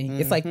on giving.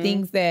 It's like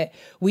things that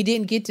we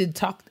didn't get to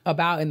talk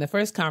about in the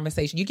first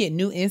conversation. You get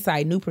new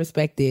insight, new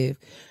perspective,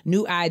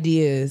 new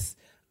ideas,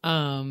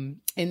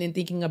 and then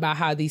thinking about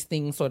how these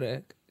things sort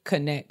of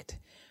connect.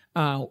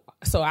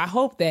 So I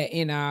hope that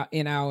in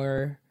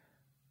our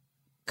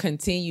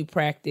continue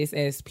practice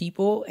as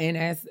people and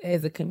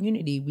as a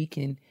community, we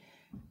can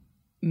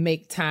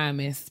make time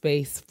and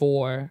space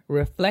for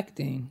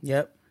reflecting.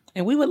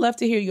 And we would love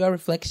to hear your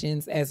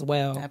reflections as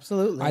well.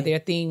 Absolutely. Are there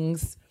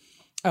things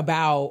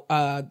about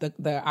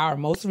our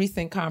most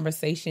recent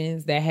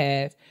conversations that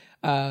have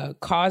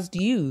caused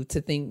you to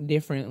think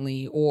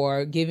differently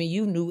or given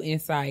you new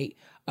insight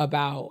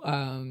about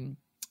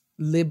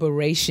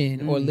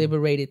liberation or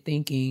liberated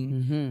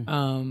thinking?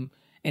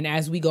 And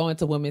as we go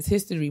into Women's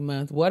History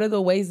Month, what are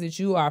the ways that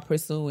you are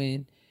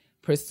pursuing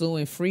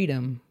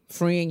freedom,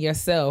 freeing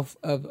yourself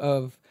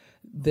of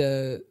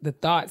the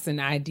thoughts and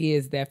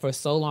ideas that for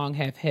so long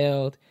have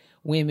held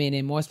women,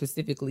 and more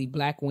specifically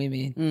Black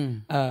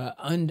women,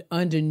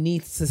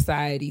 underneath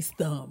society's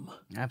thumb?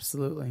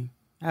 Absolutely.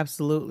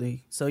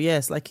 So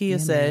yes, like Kia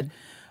said,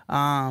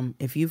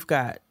 if you've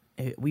got,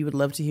 we would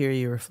love to hear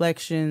your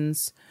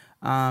reflections.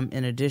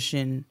 In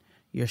addition,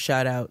 your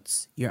shout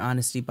outs, your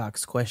honesty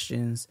box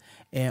questions,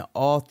 and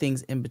all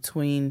things in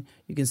between.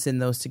 You can send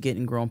those to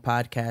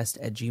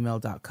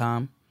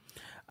gettinggrownpodcast@gmail.com.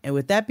 And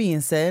with that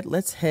being said,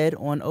 let's head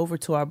on over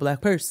to our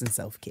Black person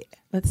self-care.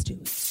 Let's do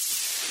it.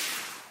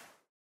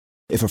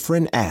 If a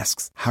friend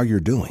asks how you're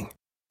doing,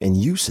 and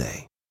you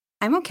say,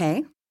 I'm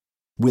okay.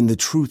 when the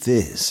truth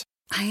is,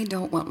 I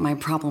don't want my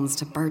problems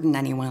to burden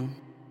anyone.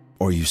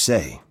 or you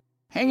say,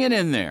 Hang it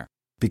in there.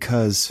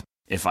 because,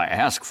 If I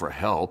ask for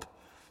help,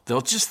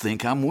 they'll just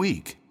think I'm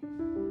weak.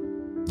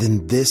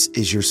 then this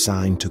is your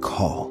sign to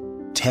call,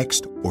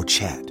 text, or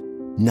chat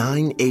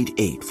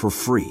 988 for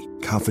free,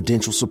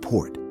 confidential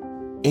support.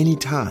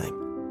 Anytime.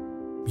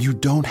 You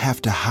don't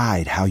have to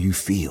hide how you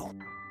feel.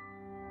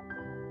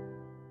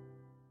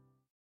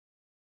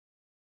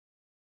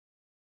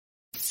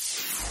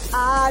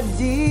 I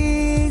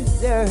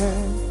deserve.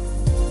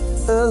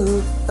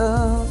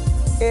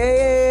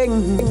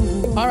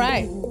 All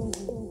right.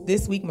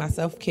 This week, my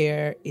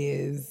self-care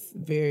is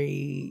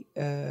very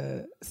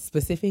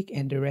specific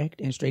and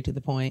direct and straight to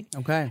the point.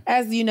 Okay.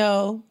 As you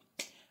know,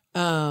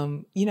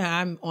 I'm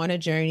on a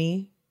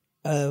journey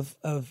of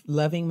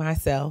loving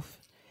myself,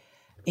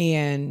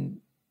 and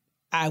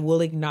I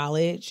will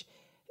acknowledge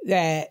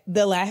that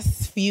the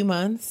last few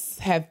months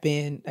have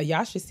been,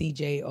 y'all should see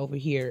Jay over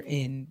here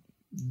in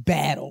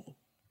battle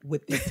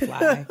with this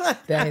fly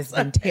that has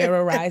been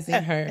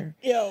terrorizing her.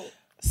 Yo.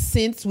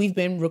 Since we've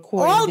been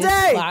recording All this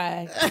day.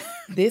 fly,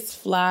 this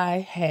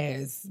fly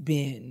has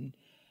been,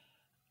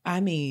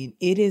 I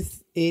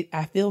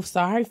feel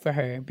sorry for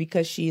her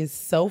because she is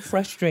so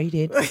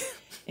frustrated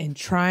and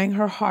trying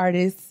her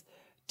hardest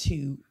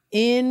to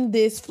end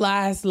this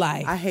fly's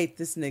life. I hate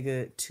this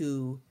nigga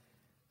to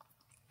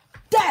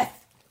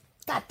death.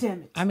 God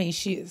damn it. I mean,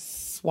 she is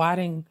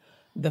swatting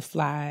the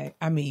fly.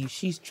 I mean,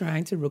 she's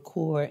trying to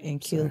record and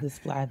kill this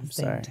fly at the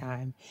same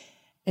time.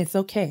 It's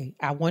okay.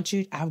 I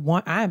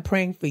am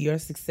praying for your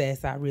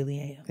success. I really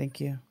am.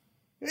 Thank you.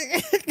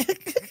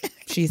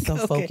 She's so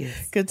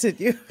focused.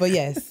 Continue. But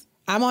yes,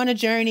 I'm on a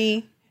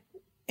journey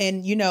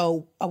and,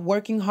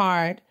 working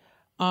hard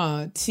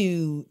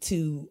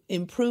to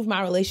improve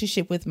my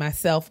relationship with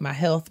myself, my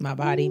health, my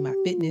body, my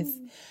fitness,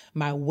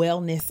 my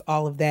wellness,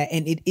 all of that.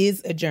 And it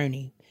is a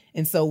journey.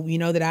 And so,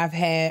 that I've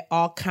had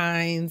all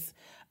kinds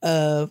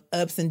of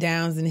ups and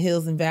downs and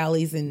hills and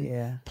valleys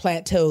and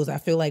plateaus. I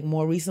feel like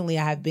more recently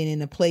I have been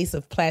in a place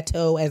of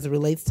plateau as it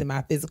relates to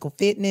my physical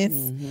fitness.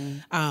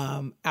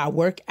 I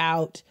work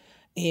out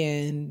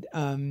and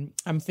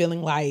I'm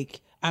feeling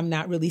like I'm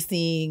not really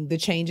seeing the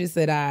changes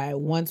that I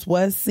once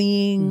was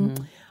seeing.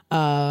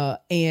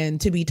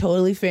 And to be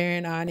totally fair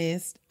and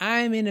honest,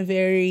 I'm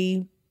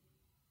in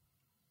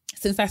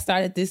since I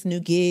started this new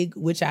gig,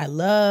 which I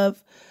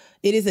love,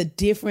 it is a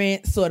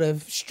different sort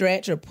of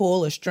stretch or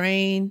pull or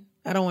strain.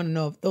 I don't want to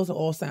know if those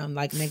all sound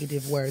like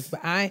negative words, but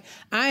I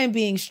am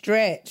being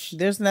stretched.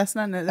 That's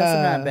not a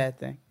bad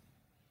thing.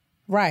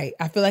 Right.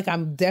 I feel like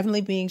I'm definitely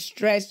being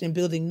stretched and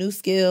building new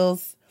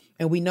skills.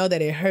 And we know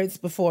that it hurts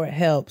before it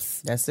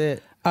helps. That's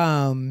it.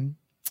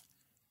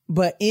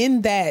 But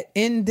in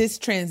this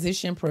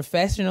transition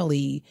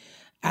professionally,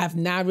 I've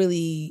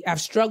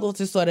struggled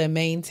to sort of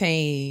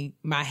maintain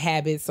my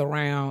habits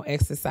around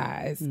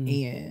exercise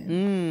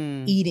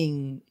and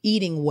eating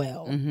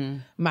well.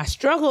 My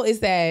struggle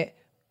is that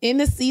in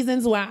the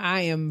seasons where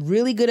I am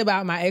really good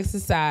about my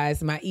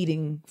exercise, my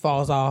eating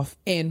falls off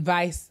and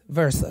vice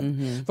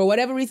versa. For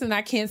whatever reason,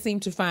 I can't seem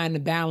to find a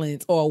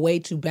balance or a way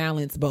to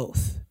balance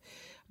both.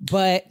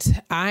 But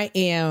I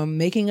am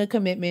making a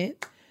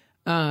commitment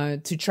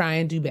to try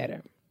and do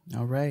better.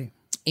 All right.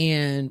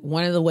 And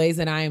one of the ways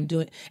that I am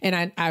doing,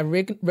 and I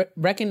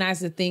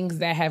recognize the things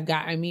that have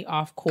gotten me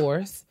off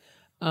course.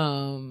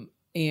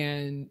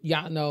 And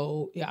y'all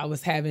know I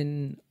was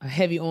having a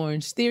heavy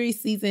Orange Theory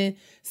season,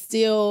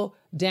 still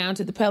down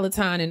to the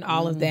Peloton and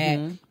all of that.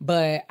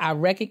 But I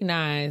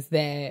recognize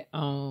that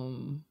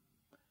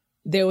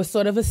there was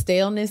sort of a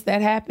staleness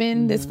that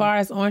happened as far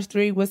as Orange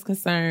Theory was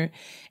concerned.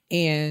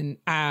 And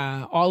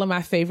all of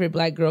my favorite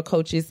Black girl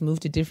coaches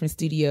moved to different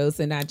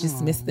studios, and I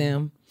just miss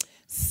them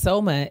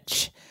so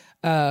much.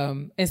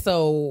 And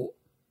so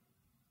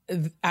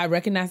I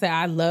recognize that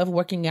I love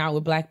working out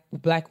with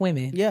black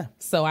women. Yeah.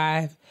 So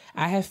I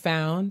have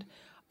found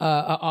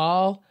a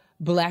all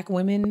Black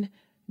women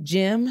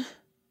gym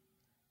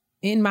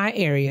in my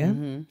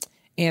area,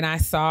 and I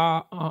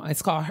saw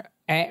it's called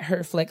at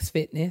Her Flex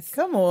Fitness.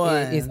 Come on,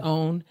 it is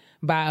owned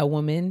by a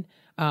woman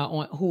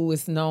who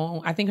is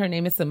known. I think her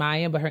name is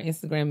Samaya, but her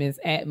Instagram is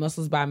at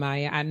Muscles by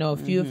Maya. I know a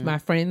few of my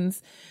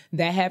friends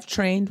that have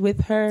trained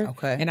with her.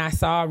 Okay, and I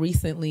saw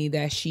recently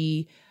that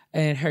she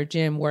and her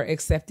gym were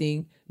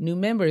accepting new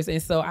members.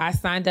 And so I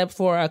signed up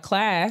for a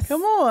class.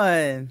 Come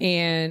on.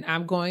 And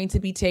I'm going to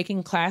be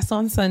taking class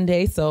on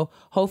Sunday. So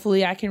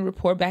hopefully I can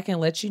report back and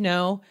let you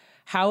know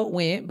how it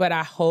went. But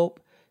I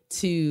hope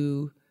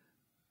to,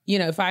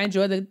 if I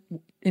enjoy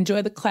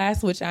the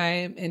class, which I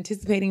am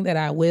anticipating that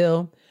I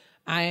will,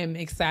 I am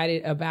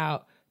excited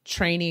about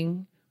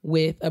training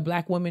with a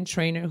Black woman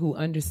trainer who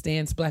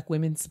understands Black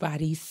women's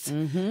bodies.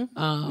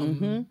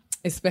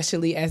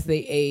 especially as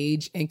they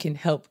age, and can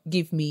help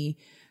give me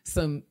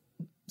some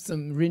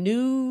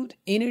renewed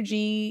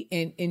energy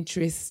and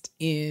interest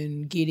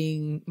in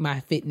getting my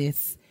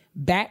fitness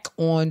back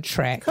on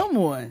track. Come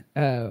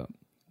on.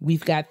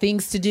 We've got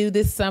things to do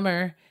this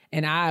summer,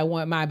 and I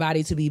want my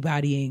body to be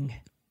bodying.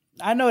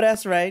 I know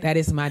that's right. That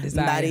is my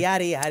desire. Yaddy,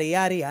 yaddy, yaddy,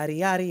 yaddy,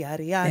 yaddy,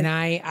 yaddy, yaddy. And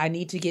I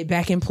need to get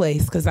back in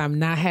place because I'm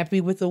not happy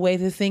with the way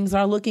that things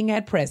are looking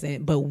at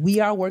present, but we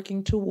are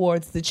working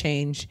towards the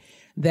change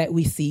that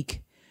we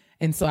seek.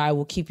 And so I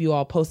will keep you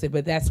all posted,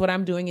 but that's what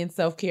I'm doing in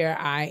self-care.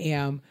 I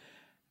am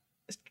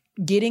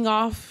getting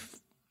off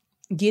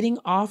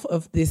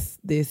of this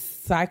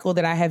cycle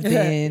that I have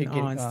been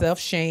on,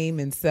 self-shame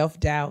and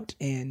self-doubt,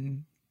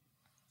 and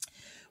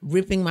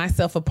ripping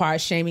myself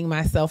apart, shaming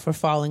myself for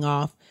falling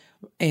off,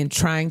 and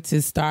trying to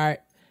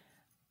start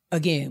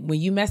again. When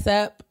you mess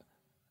up,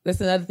 that's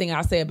another thing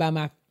I'll say about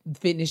my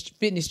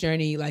fitness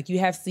journey. Like, you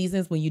have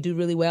seasons when you do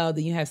really well,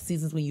 then you have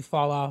seasons when you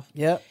fall off.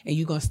 Yep. And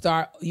you're gonna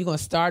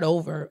start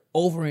over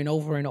and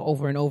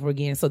over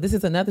again. So this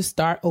is another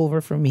start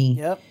over for me.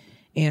 Yep.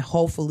 And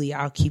hopefully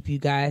I'll keep you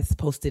guys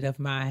posted of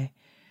my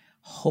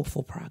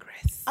hopeful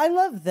progress. I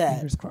love that.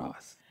 Fingers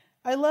crossed.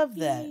 I love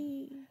that.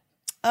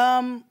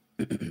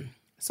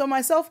 So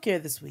my self-care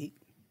this week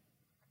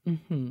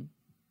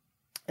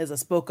is I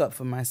spoke up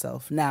for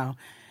myself. Now,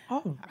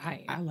 all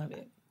right, I love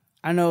it.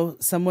 I know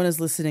someone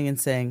is listening and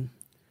saying,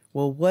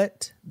 well,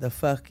 what the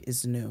fuck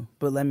is new?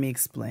 But let me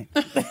explain.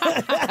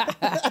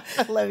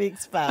 Let me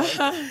expound.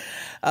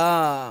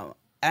 I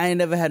ain't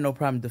never had no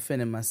problem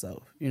defending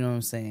myself, you know what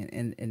I'm saying,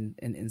 in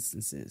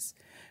instances.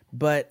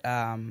 But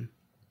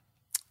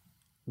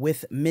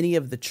with many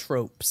of the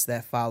tropes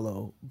that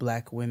follow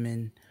Black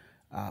women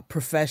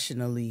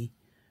professionally,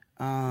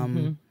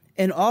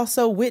 and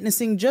also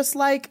witnessing just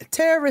like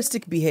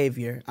terroristic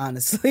behavior,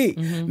 honestly,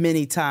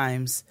 many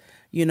times,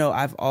 you know,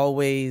 I've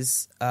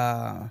always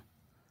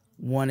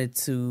wanted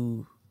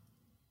to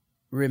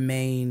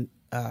remain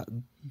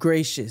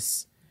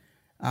gracious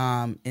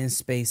in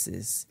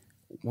spaces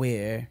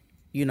where,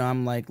 you know,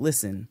 I'm like,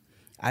 listen,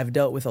 I've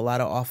dealt with a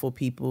lot of awful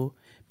people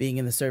being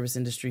in the service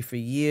industry for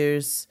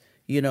years,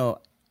 you know,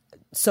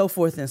 so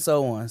forth and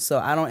so on. So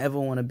I don't ever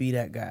want to be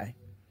that guy.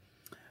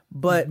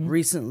 But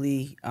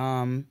recently,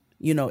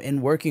 you know,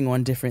 in working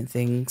on different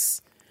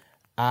things,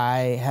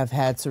 I have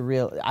had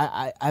to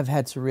I've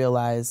had to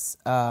realize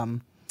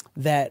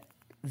that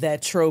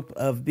trope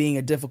of being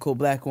a difficult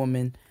Black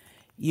woman,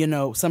 you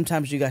know,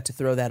 sometimes you got to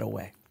throw that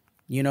away.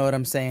 You know what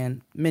I'm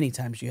saying? Many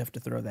times you have to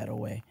throw that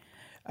away,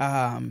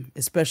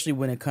 especially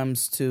when it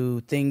comes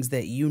to things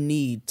that you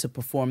need to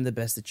perform the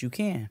best that you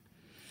can.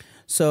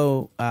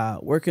 So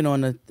working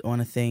on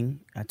a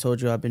thing, I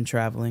told you I've been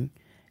traveling,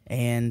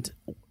 and,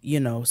 you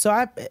know, so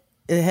I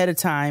ahead of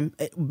time,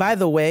 by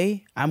the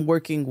way, I'm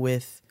working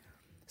with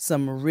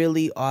some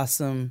really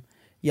awesome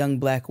young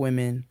Black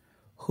women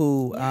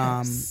who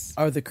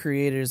are the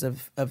creators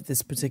of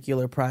this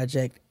particular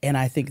project. And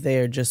I think they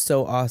are just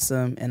so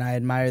awesome. And I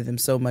admire them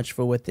so much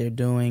for what they're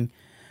doing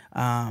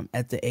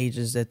at the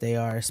ages that they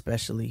are,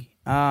 especially.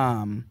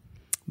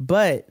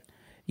 But,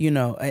 you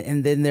know,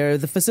 and then there are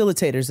the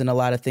facilitators in a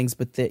lot of things.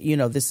 But, you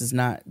know, this does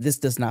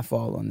not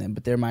fall on them.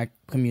 But they're my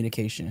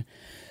communication.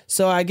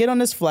 So I get on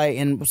this flight,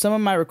 and some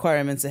of my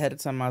requirements ahead of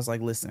time, I was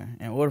like, listen,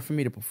 in order for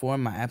me to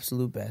perform my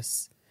absolute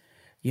best,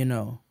 you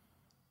know,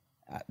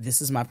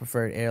 this is my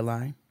preferred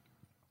airline.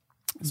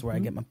 That's where I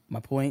get my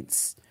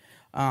points.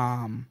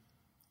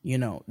 You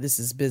know, this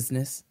is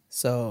business.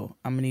 So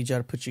I'm gonna need y'all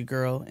to put your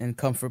girl in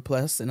Comfort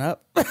Plus and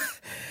up.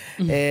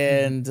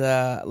 And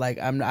like,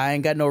 I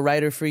ain't got no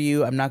writer for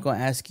you. I'm not gonna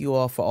ask you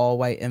all for all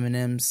white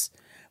M&Ms.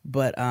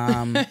 But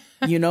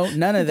you know,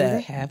 none of that. Do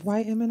they have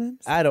white M&Ms?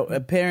 I don't.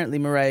 Apparently,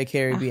 Mariah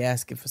Carey be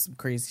asking for some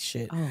crazy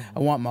shit. I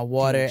want my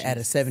water at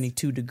a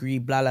 72 degree.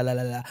 Blah blah blah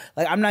blah blah.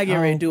 Like, I'm not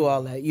getting ready to do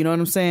all that. You know what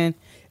I'm saying?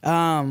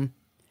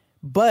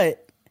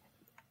 But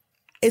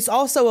it's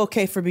also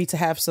okay for me to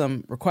have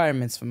some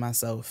requirements for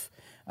myself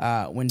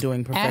when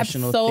doing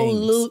professional things.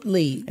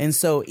 Absolutely. And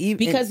so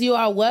because you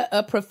are what?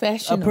 A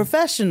professional. A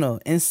professional.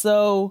 And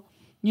so,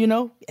 you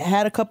know, I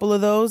had a couple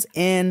of those,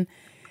 and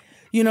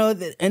you know,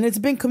 and it's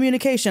been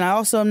communication. I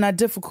also am not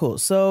difficult.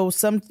 So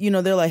some, you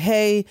know, they're like,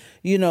 hey,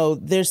 you know,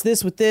 there's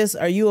this with this.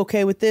 Are you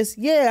okay with this?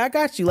 Yeah, I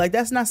got you. Like,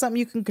 that's not something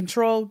you can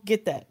control.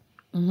 Get that.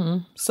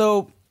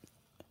 So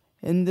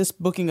in this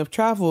booking of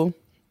travel,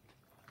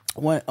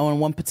 on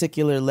one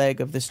particular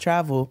leg of this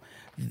travel,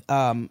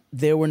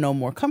 there were no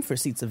more comfort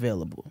seats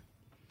available.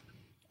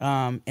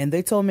 And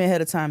they told me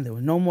ahead of time there were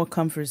no more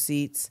comfort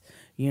seats.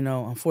 You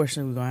know,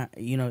 unfortunately,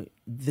 you know,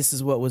 this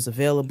is what was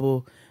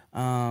available.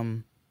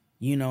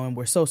 You know, and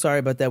we're so sorry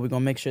about that. We're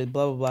going to make sure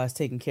blah, blah, blah is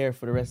taken care of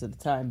for the rest of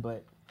the time.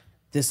 But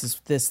this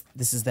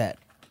is that.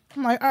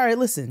 I'm like, all right,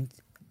 listen,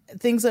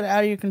 things that are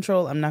out of your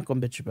control, I'm not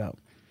going to bitch about.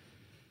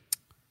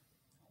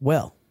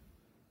 Well,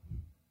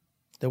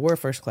 there were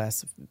first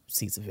class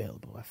seats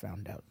available, I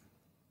found out.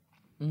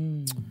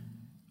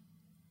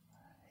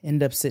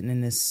 End up sitting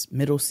in this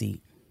middle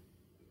seat.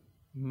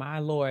 My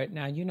Lord.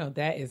 Now,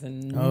 that is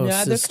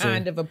another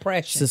kind of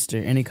oppression. Sister,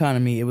 in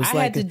economy, it was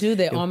I had to do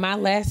that on my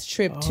last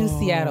trip to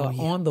Seattle.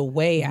 Yeah. On the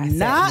way, I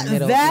not sat in the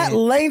middle that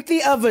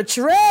lengthy of a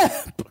trip.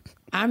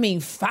 I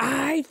mean,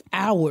 5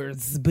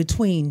 hours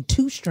between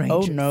two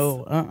strangers.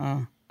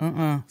 Oh,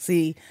 no.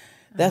 See,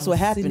 that's what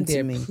happened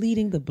to me.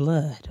 Pleading the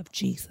blood of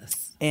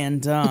Jesus.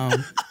 And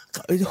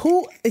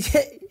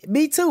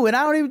me too, and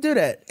I don't even do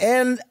that.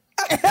 And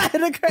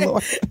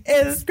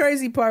the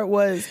crazy part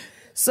was,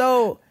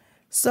 so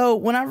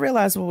when I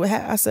realized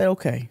I said,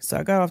 okay. So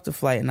I got off the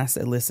flight and I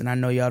said, listen, I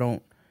know y'all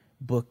don't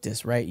book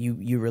this, right?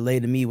 You relay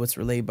to me what's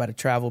relayed by the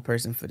travel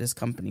person for this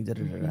company.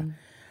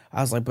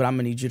 I was like, but I'm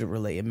gonna need you to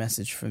relay a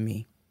message for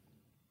me.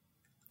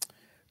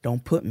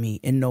 Don't put me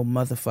in no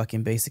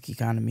motherfucking basic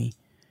economy.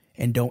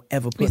 And don't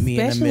ever put me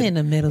in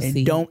the middle seat.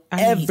 And don't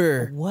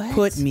ever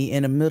put me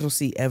in a middle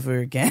seat ever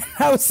again.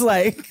 I was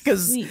like,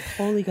 because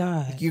holy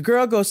God, your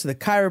girl goes to the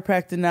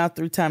chiropractor now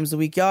 3 times a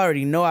week. Y'all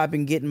already know I've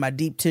been getting my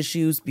deep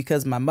tissues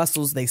because my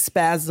muscles, they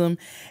spasm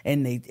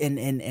and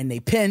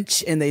they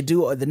pinch and they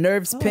do the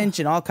nerves pinch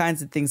and all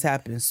kinds of things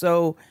happen.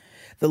 So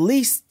the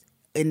least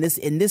in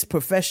this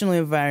professional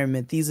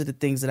environment, these are the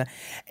things that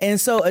and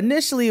so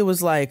initially it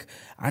was like,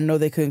 I know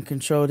they couldn't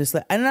control this.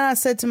 And then I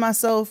said to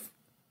myself,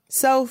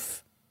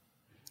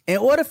 in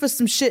order for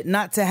some shit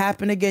not to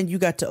happen again, you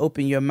got to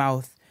open your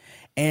mouth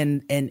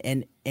and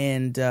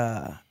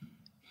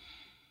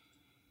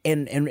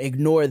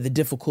ignore the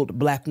difficult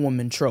black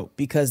woman trope,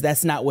 because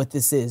that's not what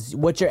this is.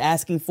 What you're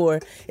asking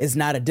for is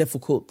not a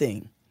difficult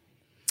thing.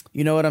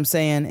 You know what I'm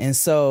saying? And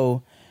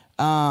so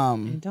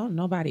and don't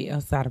nobody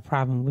else got a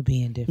problem with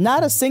being different.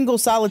 Not a single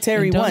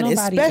solitary one,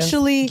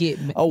 especially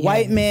a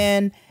white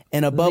man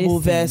in a bubble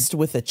vest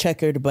with a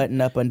checkered button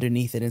up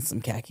underneath it and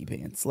some khaki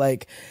pants.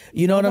 Like,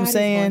 you know what I'm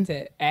saying?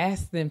 Going to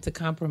ask them to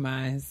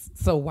compromise.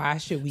 So why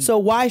should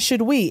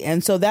we?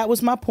 And so that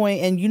was my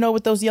point. And you know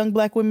what those young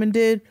black women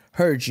did?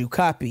 Heard you,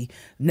 copy,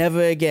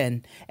 never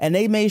again. And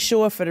they made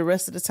sure for the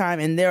rest of the time,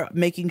 and they're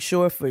making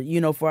sure for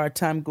our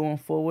time going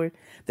forward,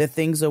 that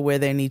things are where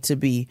they need to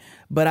be.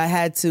 But I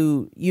had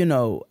to,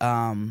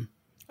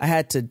 I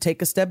had to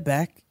take a step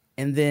back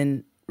and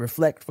then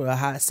reflect for a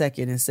hot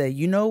second and say,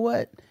 you know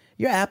what?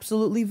 You're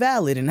absolutely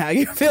valid in how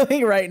you're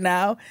feeling right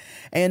now,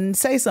 and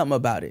say something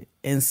about it.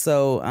 And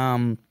so,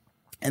 and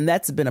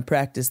that's been a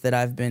practice that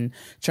I've been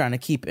trying to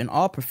keep in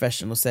all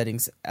professional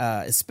settings,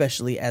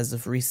 especially as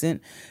of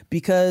recent,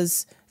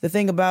 because the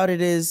thing about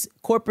it is,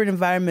 corporate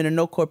environment or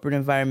no corporate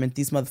environment,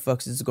 these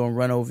motherfuckers are going to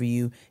run over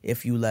you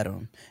if you let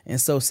them.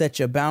 And so set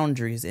your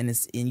boundaries, and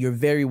you're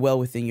very well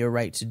within your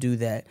right to do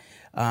that,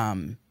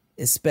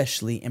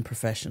 especially in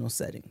professional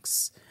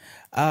settings.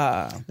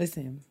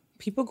 Listen.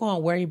 People going to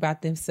worry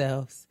about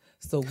themselves,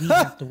 so we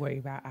have to worry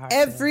about ourselves.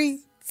 Every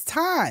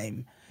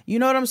time. You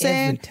know what I'm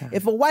saying?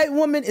 If a white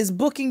woman is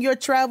booking your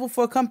travel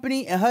for a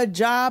company and her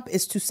job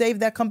is to save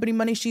that company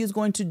money, she is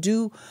going to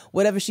do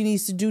whatever she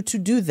needs to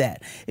do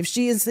that. If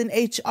she is in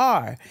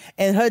HR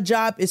and her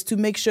job is to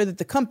make sure that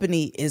the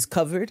company is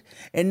covered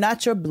and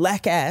not your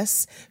black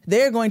ass,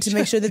 they're going to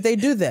make sure that they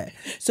do that.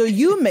 So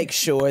you make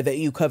sure that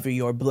you cover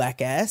your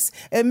black ass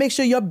and make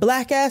sure your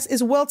black ass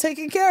is well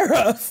taken care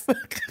of.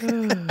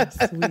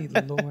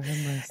 Sweet Lord.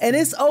 And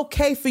it's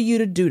okay for you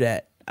to do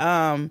that.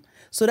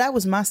 So that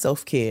was my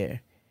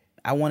self-care.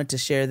 I wanted to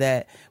share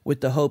that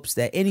with the hopes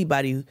that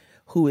anybody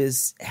who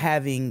is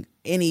having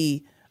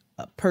any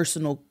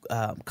personal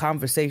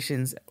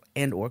conversations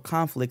and or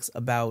conflicts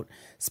about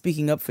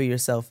speaking up for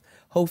yourself,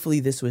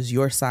 hopefully this was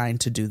your sign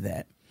to do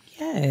that.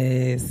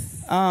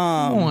 Yes.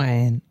 Come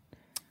on.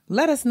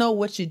 Let us know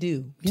what you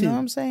do. You know what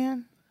I'm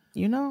saying?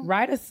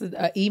 Write us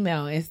an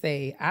email and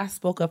say, I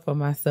spoke up for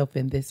myself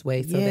in this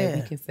way, so that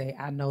we can say,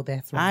 I know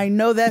that's right. I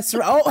know that's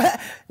right. Oh,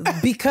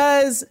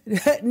 because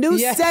new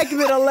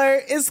segment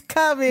alert is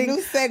coming.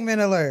 New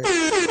segment alert. I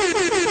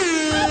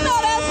know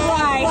that's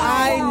right.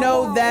 I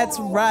know that's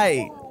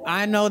right.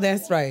 I know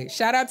that's right.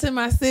 Shout out to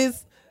my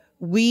sis.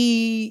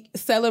 We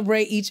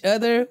celebrate each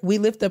other. We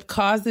lift up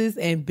causes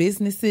and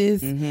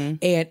businesses and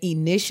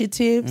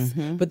initiatives.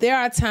 But there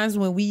are times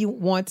when we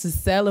want to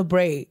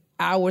celebrate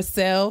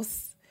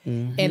ourselves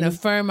and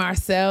affirm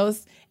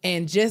ourselves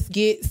and just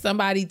get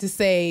somebody to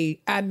say,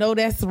 I know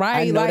that's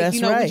right.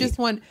 We just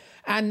want,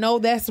 I know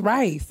that's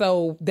right.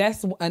 So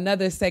that's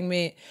another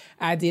segment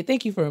I did.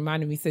 Thank you for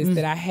reminding me, sis,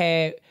 that I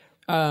had,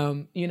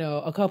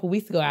 a couple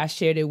weeks ago, I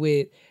shared it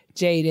with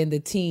Jade and the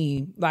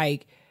team.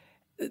 Like,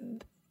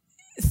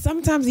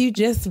 sometimes you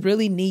just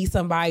really need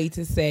somebody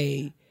to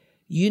say,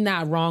 you're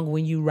not wrong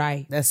when you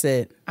right. That's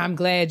it. I'm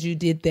glad you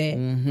did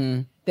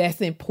that.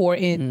 That's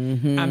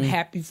important. I'm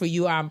happy for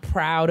you. I'm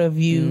proud of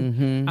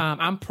you.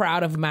 I'm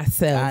proud of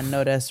myself. I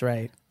know that's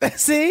right.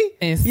 See?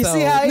 And you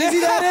see how easy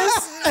that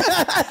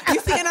is? You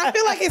see, and I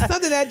feel like it's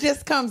something that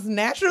just comes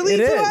naturally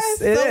to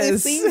us. It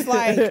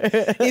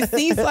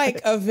seems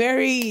like a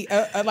very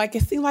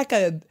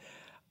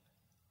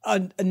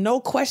a no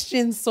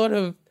question sort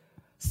of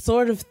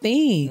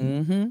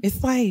thing.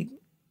 It's like,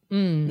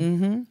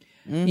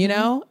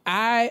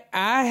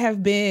 I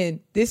have been,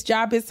 this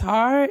job is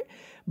hard,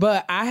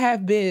 But I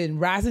have been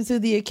rising to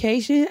the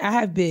occasion. I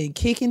have been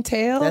kicking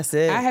tail. That's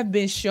it. I have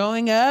been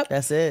showing up.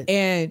 That's it.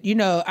 And you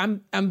know,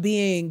 I'm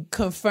being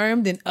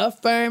confirmed and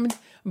affirmed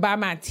by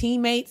my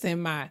teammates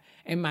and my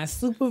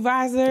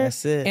supervisor.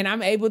 That's it. And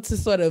I'm able to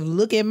sort of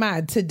look at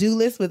my to-do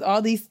list with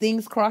all these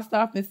things crossed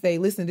off and say,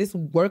 listen, this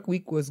work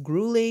week was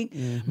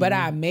grueling, but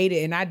I made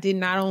it. And I did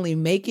not only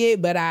make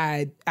it, but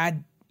I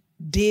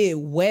did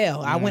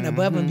well. I went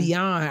above and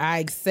beyond. I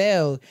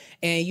excelled.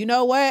 And you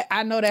know what?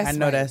 I know that's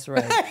right. That's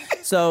right.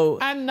 So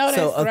I know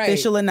that's right.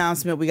 Official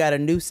announcement, we got a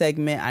new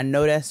segment, I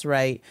Know That's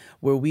Right,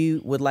 where we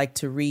would like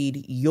to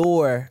read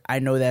your I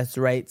Know That's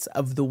Rights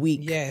of the week.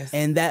 Yes.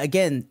 And that,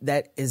 again,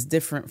 that is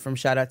different from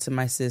Shout Out to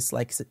My Sis,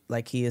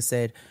 like he has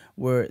said,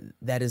 where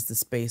that is the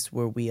space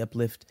where we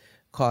uplift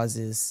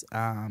causes,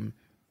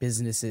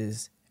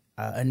 businesses,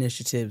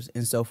 initiatives,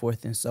 and so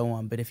forth and so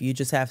on. But if you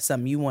just have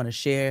something you want to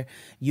share,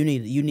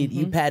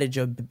 you patted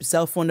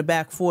yourself on the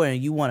back for,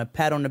 and you want a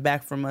pat on the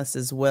back from us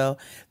as well,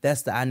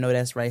 that's the I Know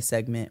That's Right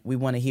segment. We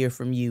want to hear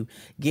from you.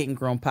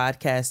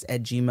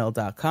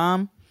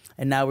 gettinggrownpodcast@gmail.com.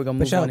 And now we're going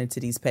to move on into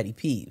these petty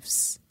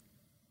peeves.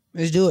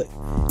 Let's do it.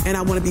 And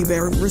I want to be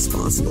very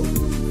responsible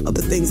of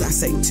the things I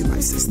say to my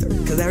sister,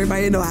 because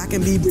everybody know I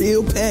can be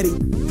real petty.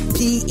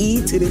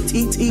 P-E to the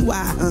T-T-Y,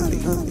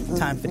 honey.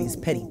 Time for these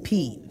petty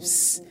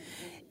peeves.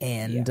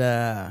 And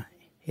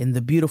in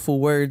the beautiful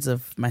words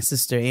of my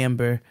sister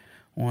Amber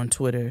on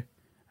Twitter,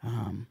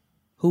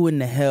 who in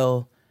the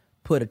hell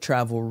put a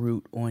travel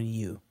route on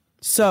you?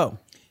 So,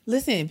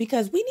 listen,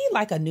 because we need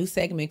like a new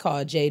segment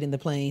called Jade and the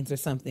Planes or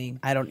something.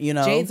 I don't,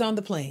 Jades on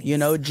the planes.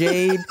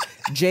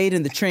 Jade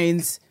and the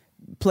trains,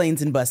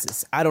 planes and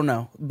buses. I don't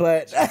know,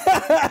 but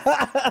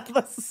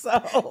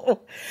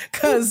so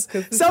because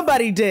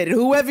somebody did.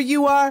 Whoever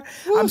you are,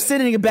 I'm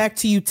sending it back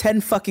to you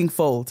 10 fucking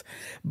fold.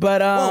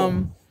 But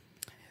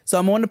so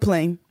I'm on the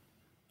plane,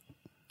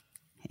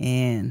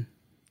 and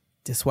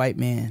this white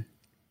man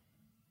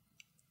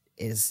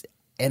is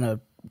in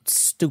a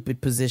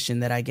stupid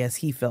position that I guess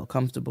he felt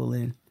comfortable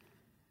in,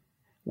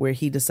 where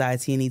he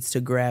decides he needs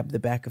to grab the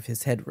back of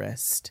his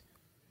headrest,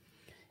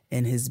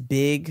 and his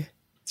big,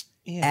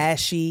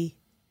 ashy,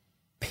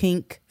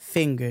 pink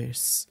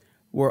fingers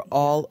were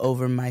all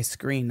over my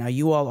screen. Now,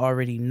 you all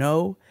already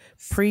know.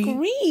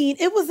 Screen?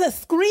 It was a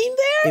screen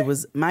there? It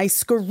was my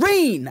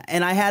screen,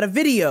 and I had a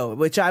video,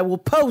 which I will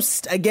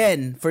post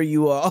again for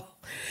you all.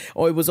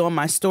 Or it was on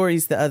my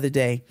stories the other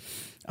day.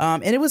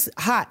 And it was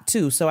hot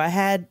too, so I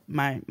had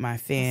my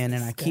fan,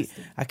 and I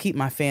keep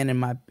my fan in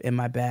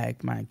my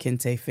bag, my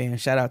Kente fan.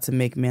 Shout out to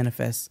Make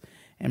Manifest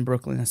in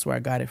Brooklyn. That's where I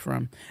got it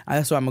from.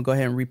 That's why I'm gonna go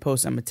ahead and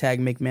repost. I'm gonna tag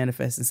Make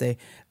Manifest and say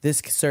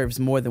this serves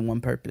more than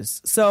one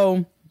purpose.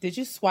 So, did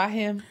you swat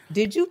him?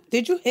 Did you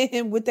hit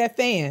him with that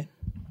fan?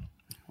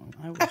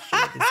 I will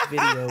share this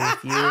video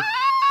with you.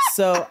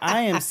 So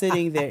I am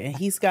sitting there, and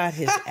he's got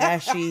his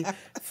ashy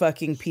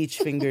fucking peach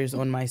fingers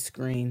on my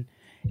screen,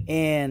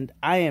 and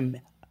I am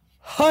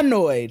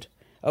annoyed,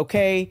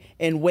 okay,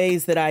 in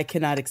ways that I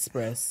cannot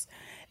express.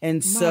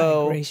 And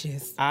so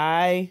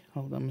I'm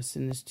gonna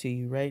send this to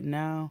you right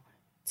now.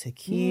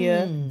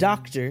 Takia,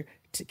 Dr.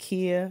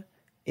 Takia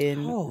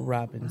in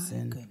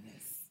Robinson. My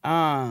goodness.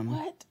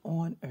 What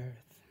on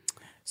earth?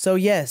 So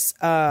yes,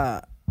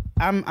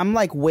 I'm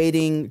like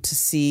waiting to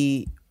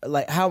see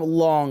like how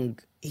long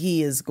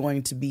he is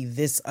going to be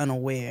this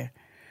unaware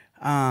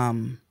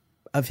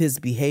of his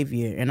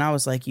behavior. And I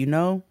was like,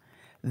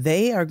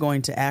 they are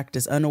going to act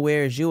as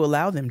unaware as you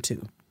allow them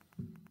to.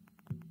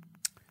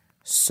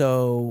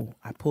 So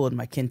I pulled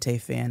my Kente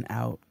fan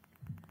out,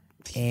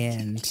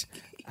 and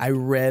I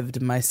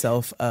revved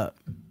myself up,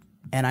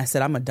 and I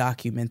said, I'm going to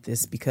document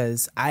this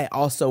because I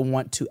also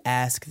want to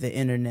ask the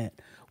internet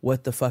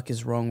what the fuck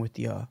is wrong with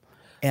y'all.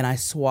 And I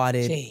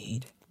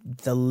swatted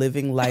the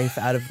living life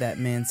out of that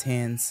man's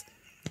hands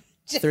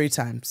 3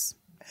 times.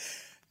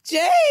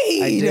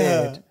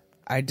 Jade!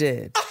 I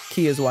did.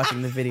 Kia's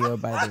watching the video,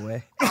 by the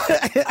way.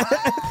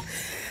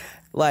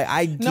 Like,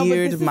 I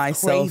geared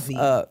myself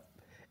up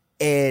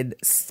and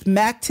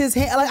smacked his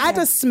hand. Like, I had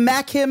to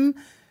smack him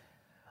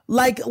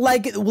like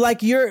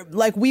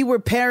we were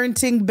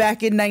parenting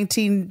back in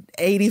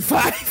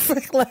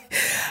 1985. Like,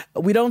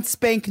 we don't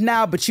spank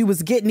now, but you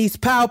was getting these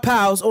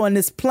pow-pows on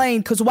this plane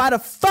because why the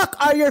fuck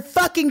are your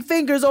fucking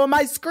fingers on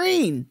my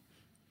screen?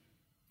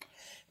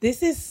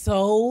 This is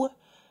so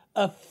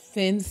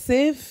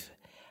offensive.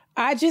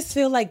 I just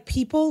feel like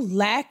people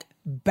lack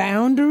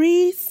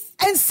boundaries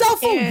and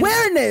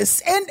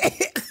self-awareness.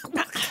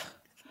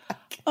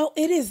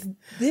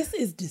 This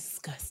is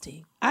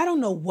disgusting. I don't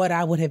know what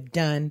I would have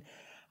done.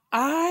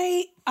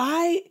 If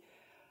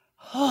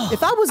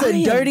I was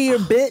a dirtier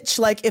bitch,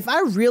 like if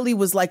I really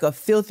was like a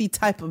filthy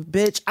type of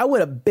bitch, I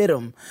would have bit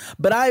him.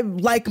 But I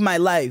like my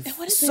life. It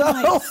would have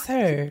been like,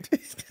 sir,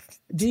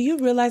 do you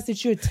realize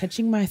that you're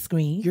touching my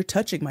screen? You're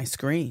touching my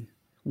screen.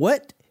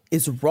 What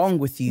is wrong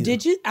with you?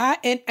 Did you?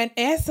 And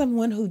as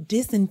someone who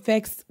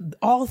disinfects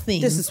all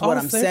things, this is what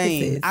I'm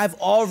saying. I've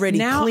already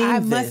cleaned this. Now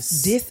I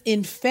must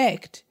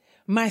disinfect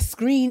my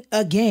screen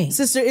again.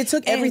 Sister, it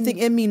took everything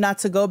in me not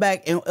to go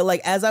back. And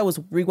like, as I was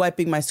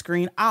re-wiping my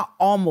screen, I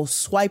almost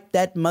swiped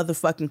that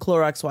motherfucking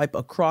Clorox wipe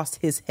across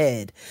his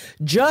head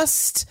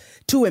just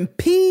to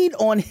impede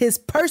on his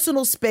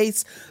personal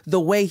space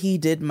the way he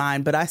did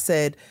mine. But I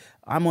said,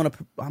 I'm on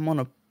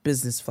a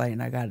business flight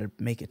and I got to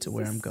make it to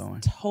where I'm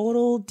going.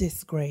 Total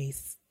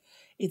disgrace.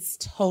 It's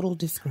total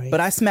disgrace. But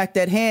I smacked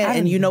that hand,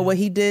 and you know what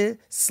he did?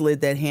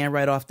 Slid that hand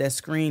right off that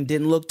screen.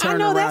 Didn't turn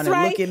around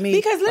and look at me.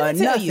 Because let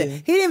me tell nothing. you,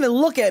 he didn't even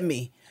look at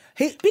me.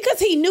 Because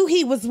he knew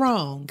he was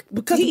wrong.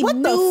 Because he what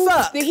knew the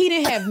fuck? that he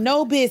didn't have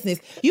no business.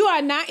 You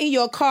are not in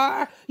your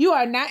car. You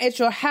are not at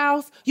your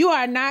house. You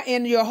are not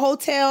in your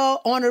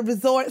hotel on a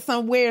resort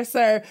somewhere,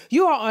 sir.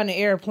 You are on an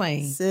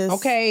airplane. Sis,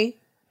 okay?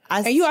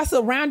 And you are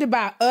surrounded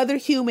by other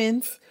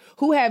humans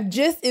who have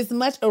just as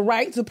much a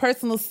right to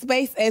personal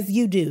space as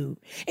you do.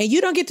 And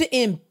you don't get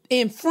to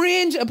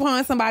infringe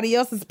upon somebody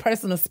else's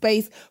personal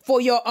space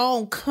for your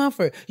own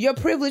comfort. Your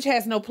privilege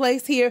has no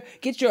place here.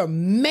 Get your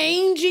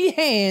mangy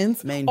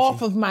hands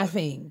off of my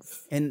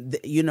things. And,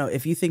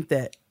 if you think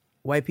that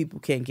white people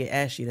can't get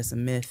ashy, that's a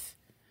myth.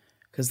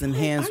 Because them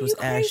hands was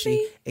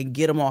ashy. And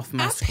get them off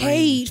my screen. I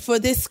paid for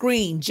this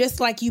screen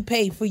just like you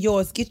paid for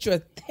yours. Get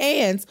your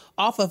hands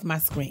off of my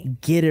screen.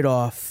 Get it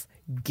off.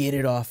 Get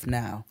it off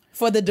now.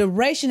 For the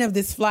duration of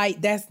this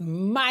flight, that's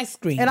my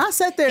screen. And I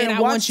sat there and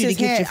watched his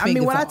hand.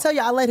 When off. I tell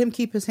you, I let him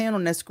keep his hand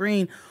on that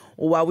screen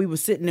while we were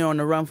sitting there on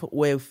the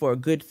runway for a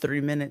good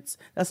 3 minutes.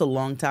 That's a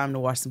long time to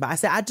watch somebody. I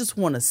said, I just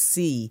want to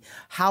see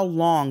how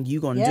long you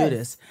going to do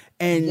this.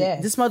 And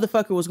this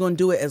motherfucker was going to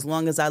do it as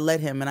long as I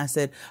let him. And I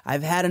said,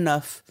 I've had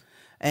enough,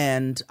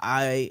 and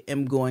I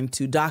am going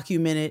to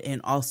document it, and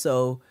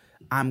also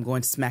I'm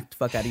going to smack the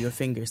fuck out of your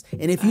fingers.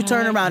 And if you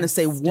turn around and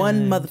say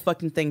one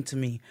motherfucking thing to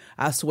me,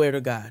 I swear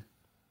to God.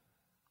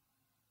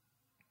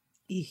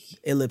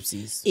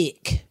 Ellipses.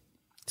 Ick.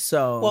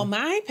 So. Well,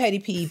 my petty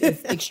peeve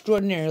is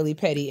extraordinarily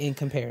petty in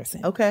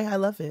comparison. Okay, I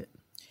love it.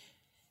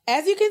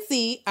 As you can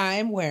see,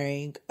 I'm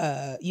wearing,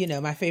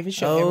 my favorite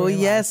shirt. Oh,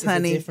 yes,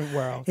 honey. It's a different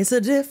world. It's a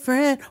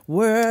different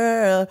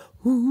world.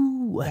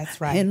 Ooh,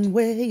 that's right. And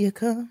where you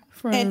come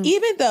from. And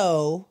even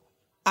though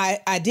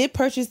I did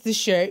purchase this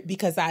shirt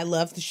because I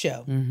love the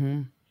show,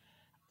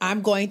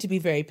 I'm going to be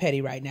very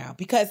petty right now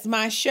because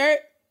my shirt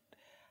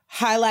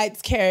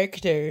highlights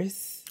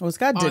characters. Well, it's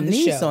got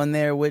Denise on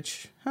there,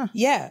 which,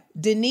 Yeah,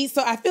 Denise.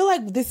 So I feel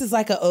like this is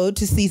like an ode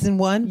to season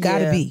 1.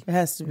 Gotta be. It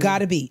has to be.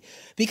 Gotta be.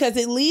 Because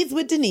it leads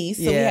with Denise.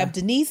 So we have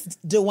Denise,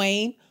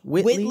 Dwayne,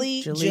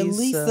 Whitley,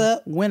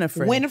 Jaleesa,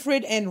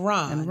 Winifred, and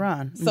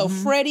Ron. So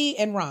Freddie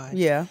and Ron.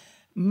 Yeah.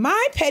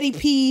 My petty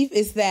peeve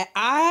is that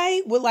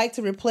I would like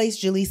to replace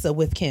Jaleesa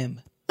with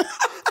Kim.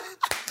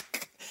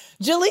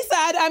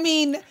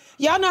 Jaleesa,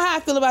 y'all know how I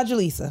feel about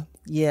Jaleesa.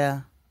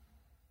 Yeah.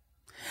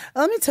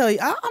 Let me tell you,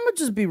 I'm going to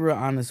just be real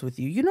honest with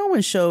you. You know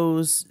when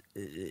shows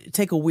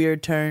take a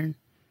weird turn?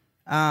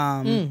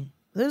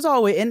 There's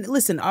always, and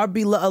listen,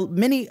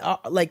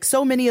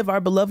 so many of our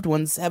beloved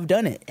ones have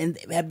done it and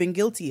have been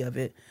guilty of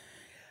it.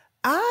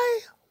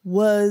 I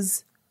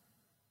was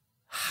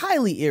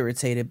highly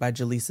irritated by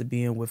Jaleesa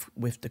being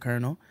with the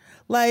Colonel.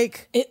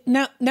 Like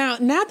now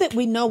that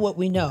we know what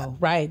we know,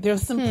 right?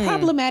 There's some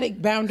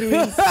problematic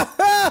boundaries.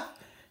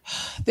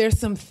 There's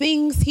some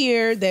things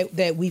here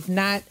that we've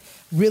not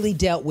really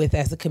dealt with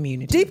as a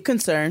community. Deep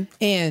concern.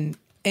 And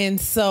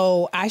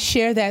so I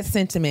share that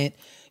sentiment.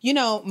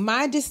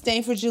 My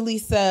disdain for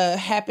Jaleesa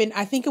happened,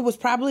 I think it was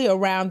probably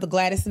around the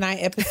Gladys Knight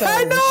episode.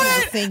 I know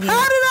it! Singing.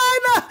 How did I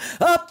know?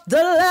 Up the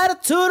ladder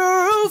to the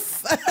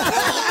roof.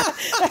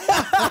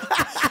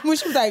 When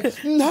she was like,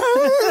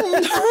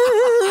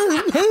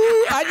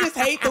 I just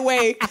hate the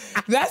way.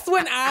 That's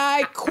when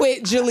I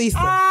quit Jaleesa.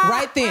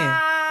 Right then.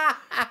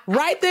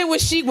 Right then when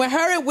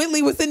her and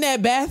Whitley was in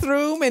that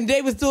bathroom and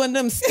they was doing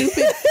them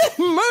stupid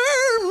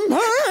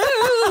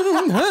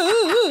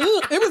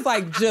it was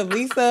like,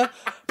 Jaleesa,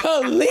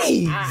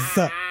 please.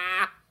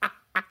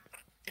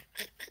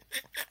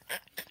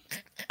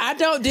 I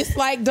don't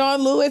dislike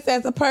Dawn Lewis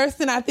as a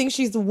person. I think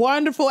she's a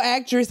wonderful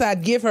actress.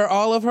 I'd give her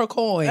all of her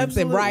coins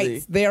and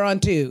rights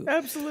thereunto.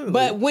 Absolutely.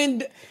 But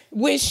when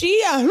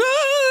she,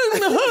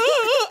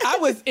 I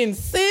was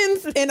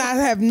incensed, and I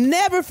have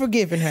never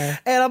forgiven her.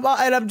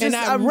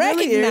 I'm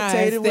really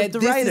irritated with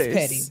the writers. This is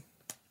petty.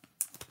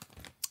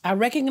 I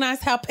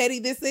recognize how petty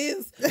this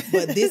is,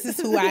 but this is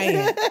who I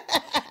am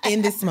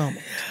in this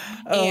moment.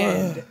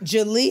 And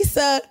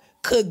Jaleesa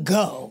could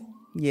go.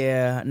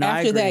 Yeah. No,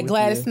 after that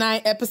Gladys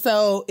Knight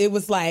episode, it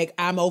was like,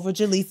 I'm over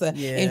Jaleesa.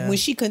 Yeah. And when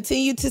she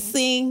continued to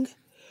sing,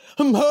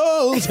 she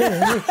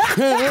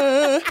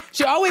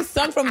always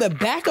sung from the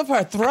back of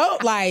her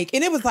throat,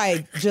 and it was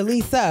like,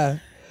 Jaleesa.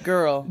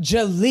 Girl.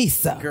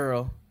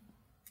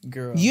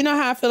 You know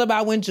how I feel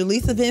about when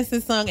Jaleesa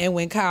Vincent sung and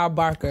when Kyle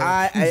Barker.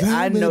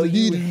 I know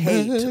you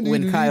hate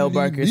when Kyle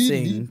Barker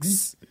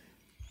sings.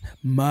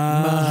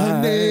 My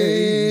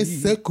honey,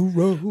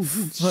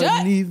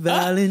 funny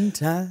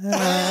Valentine.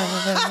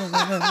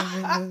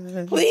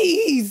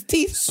 Please,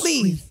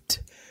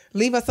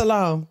 leave us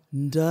alone.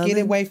 Darling, get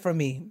away from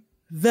me.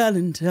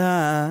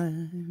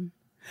 Valentine.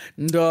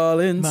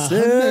 Darling,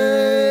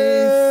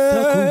 say.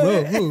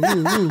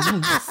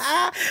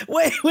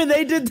 Wait, when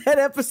they did that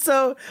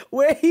episode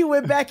where he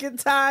went back in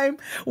time,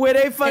 where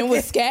they fucking and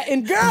was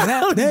scatting,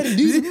 girl.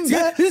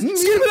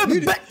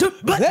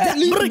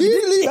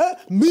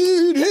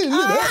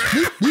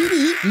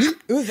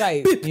 It was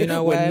like, you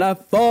know what? When I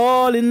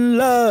fall in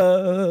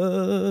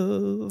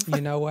love.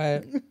 You know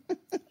what,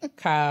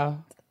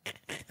 Kyle?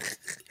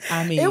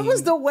 I mean, it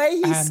was the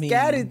way he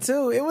scattered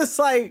too. It was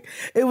like,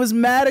 it was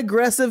mad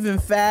aggressive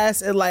and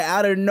fast and like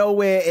out of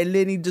nowhere. And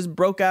then he just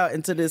broke out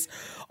into this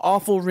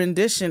awful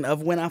rendition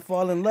of When I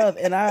Fall in Love.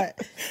 And I'll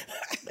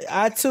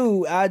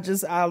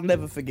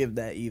never forgive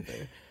that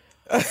either.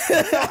 So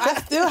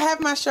I still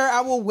have my shirt.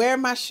 I will wear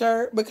my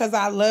shirt because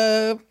I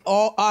love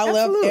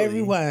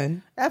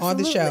everyone on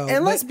the show.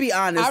 And let's be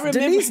honest,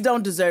 Denise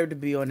don't deserve to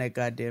be on that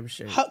goddamn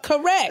shirt.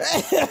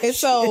 Correct. And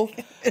so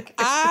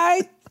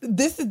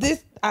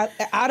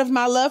out of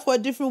my love for a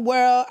different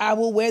world, I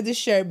will wear this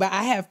shirt, but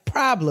I have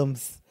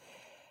problems.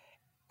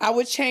 I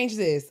would change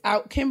this.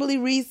 Kimberly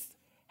Reese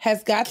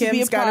has got to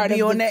be a part of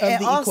the equation.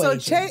 And also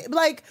change.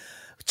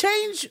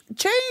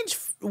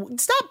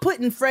 Stop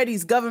putting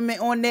Freddie's government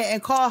on there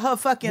and call her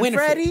fucking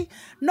Winifred. Freddie.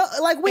 No,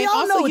 like we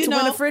all know it's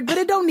Winifred, but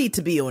it don't need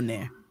to be on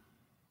there.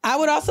 I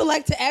would also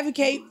like to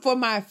advocate for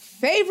my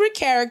favorite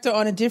character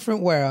on A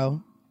Different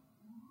World,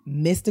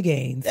 Mr.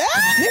 Gaines.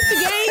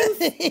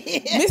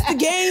 Mr.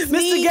 Gaines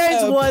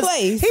was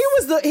place. He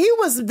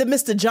was the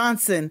Mr.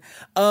 Johnson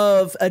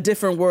of A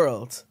Different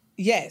World.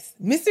 Yes,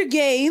 Mr.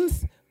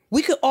 Gaines.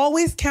 We could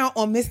always count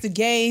on Mr.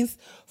 Gaines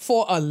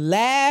for a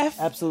laugh.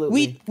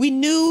 Absolutely. We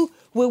knew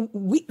when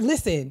we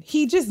listen.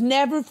 He just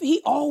never.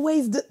 He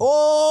always.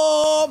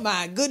 Oh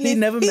my goodness. He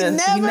never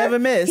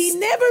missed.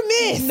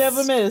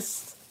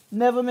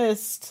 Never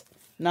missed.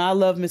 No, I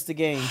love Mr.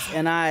 Gaines,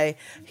 and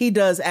he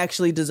does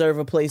actually deserve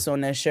a place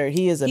on that shirt.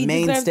 He is a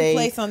mainstay. Deserves a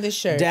place on this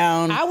shirt.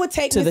 Down I would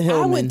take to the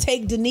Hillman. I would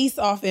take Denise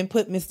off and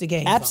put Mr.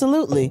 Gaines.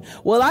 Absolutely. On.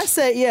 Well, I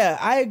said, yeah,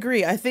 I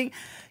agree. I think,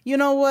 you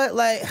know what?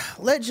 Like,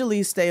 let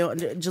Jalisa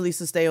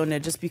stay on there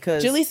just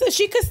because. Jalisa,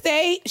 she could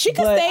stay. She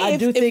could stay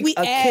if we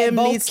add Kim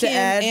both needs Kim to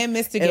add and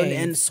Mr. Gaines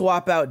and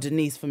swap out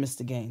Denise for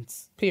Mr.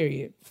 Gaines.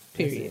 Period.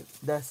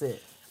 That's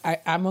it.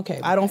 I'm okay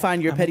with I don't that.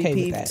 find your I'm petty okay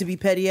peeve to be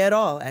petty at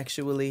all,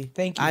 actually.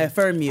 Thank you. I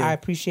affirm you. I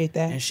appreciate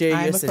that. And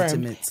share your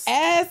sentiments.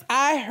 As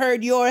I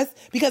heard yours,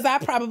 because I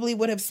probably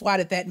would have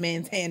swatted that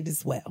man's hand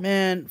as well.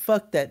 Man,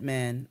 fuck that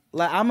man.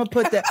 Like, I'm gonna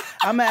put that.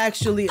 I'm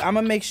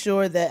gonna make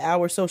sure that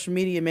our social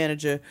media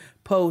manager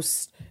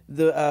posts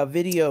the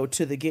video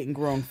to the Getting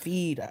Grown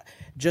feed,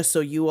 just so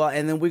you all,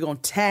 and then we're gonna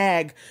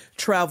tag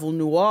Travel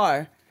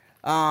Noir.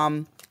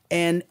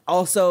 And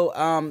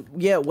also,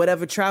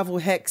 whatever travel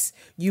hex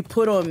you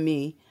put on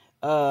me,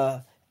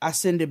 I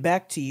send it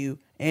back to you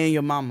and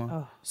your mama.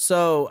 Oh,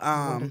 so,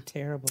 what a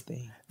terrible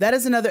thing. That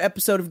is another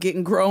episode of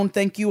Getting Grown.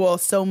 Thank you all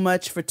so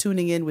much for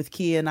tuning in with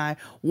Kia and I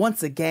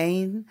once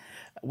again.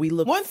 We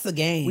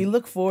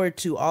look forward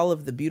to all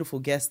of the beautiful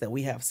guests that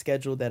we have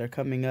scheduled that are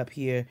coming up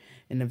here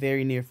in the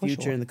very near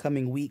future, in the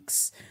coming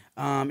weeks.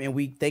 And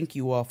we thank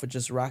you all for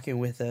just rocking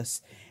with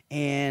us.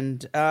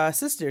 And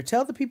sister,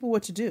 tell the people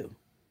what to do.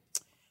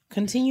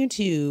 Continue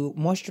to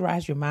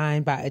moisturize your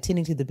mind by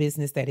attending to the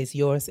business that is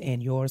yours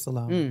and yours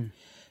alone.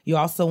 You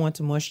also want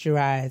to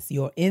moisturize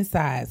your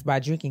insides by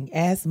drinking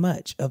as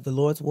much of the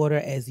Lord's water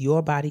as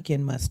your body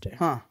can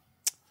muster.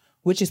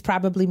 Which is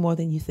probably more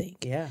than you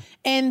think. Yeah.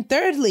 And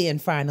thirdly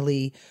and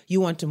finally,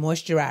 you want to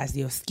moisturize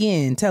your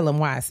skin. Tell them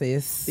why,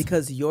 sis.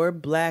 Because your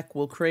black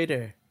will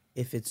crater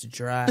if it's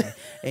dry.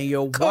 And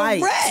your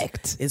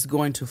white is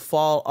going to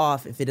fall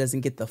off if it doesn't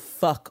get the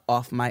fuck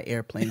off my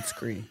airplane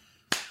screen.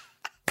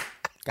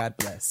 God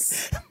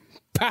bless.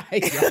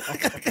 Bye, y'all.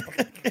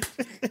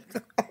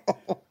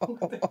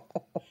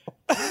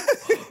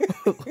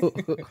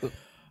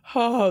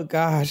 Oh,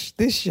 gosh.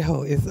 This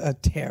show is a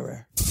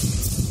terror.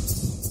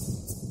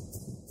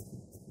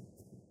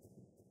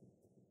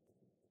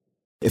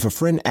 If a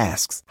friend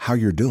asks how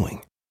you're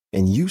doing,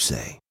 and you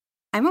say,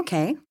 I'm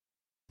okay.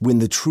 When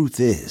the truth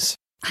is,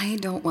 I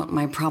don't want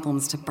my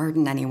problems to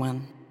burden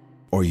anyone.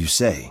 Or you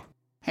say,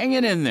 Hang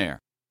it in there.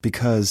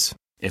 Because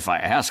if I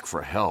ask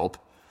for help,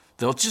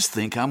 they'll just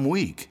think I'm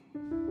weak.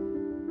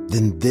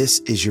 Then this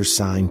is your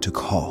sign to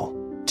call,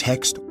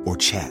 text, or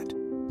chat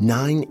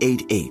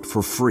 988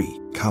 for free,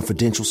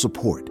 confidential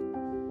support.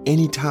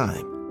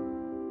 Anytime.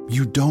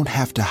 You don't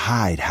have to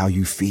hide how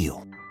you feel.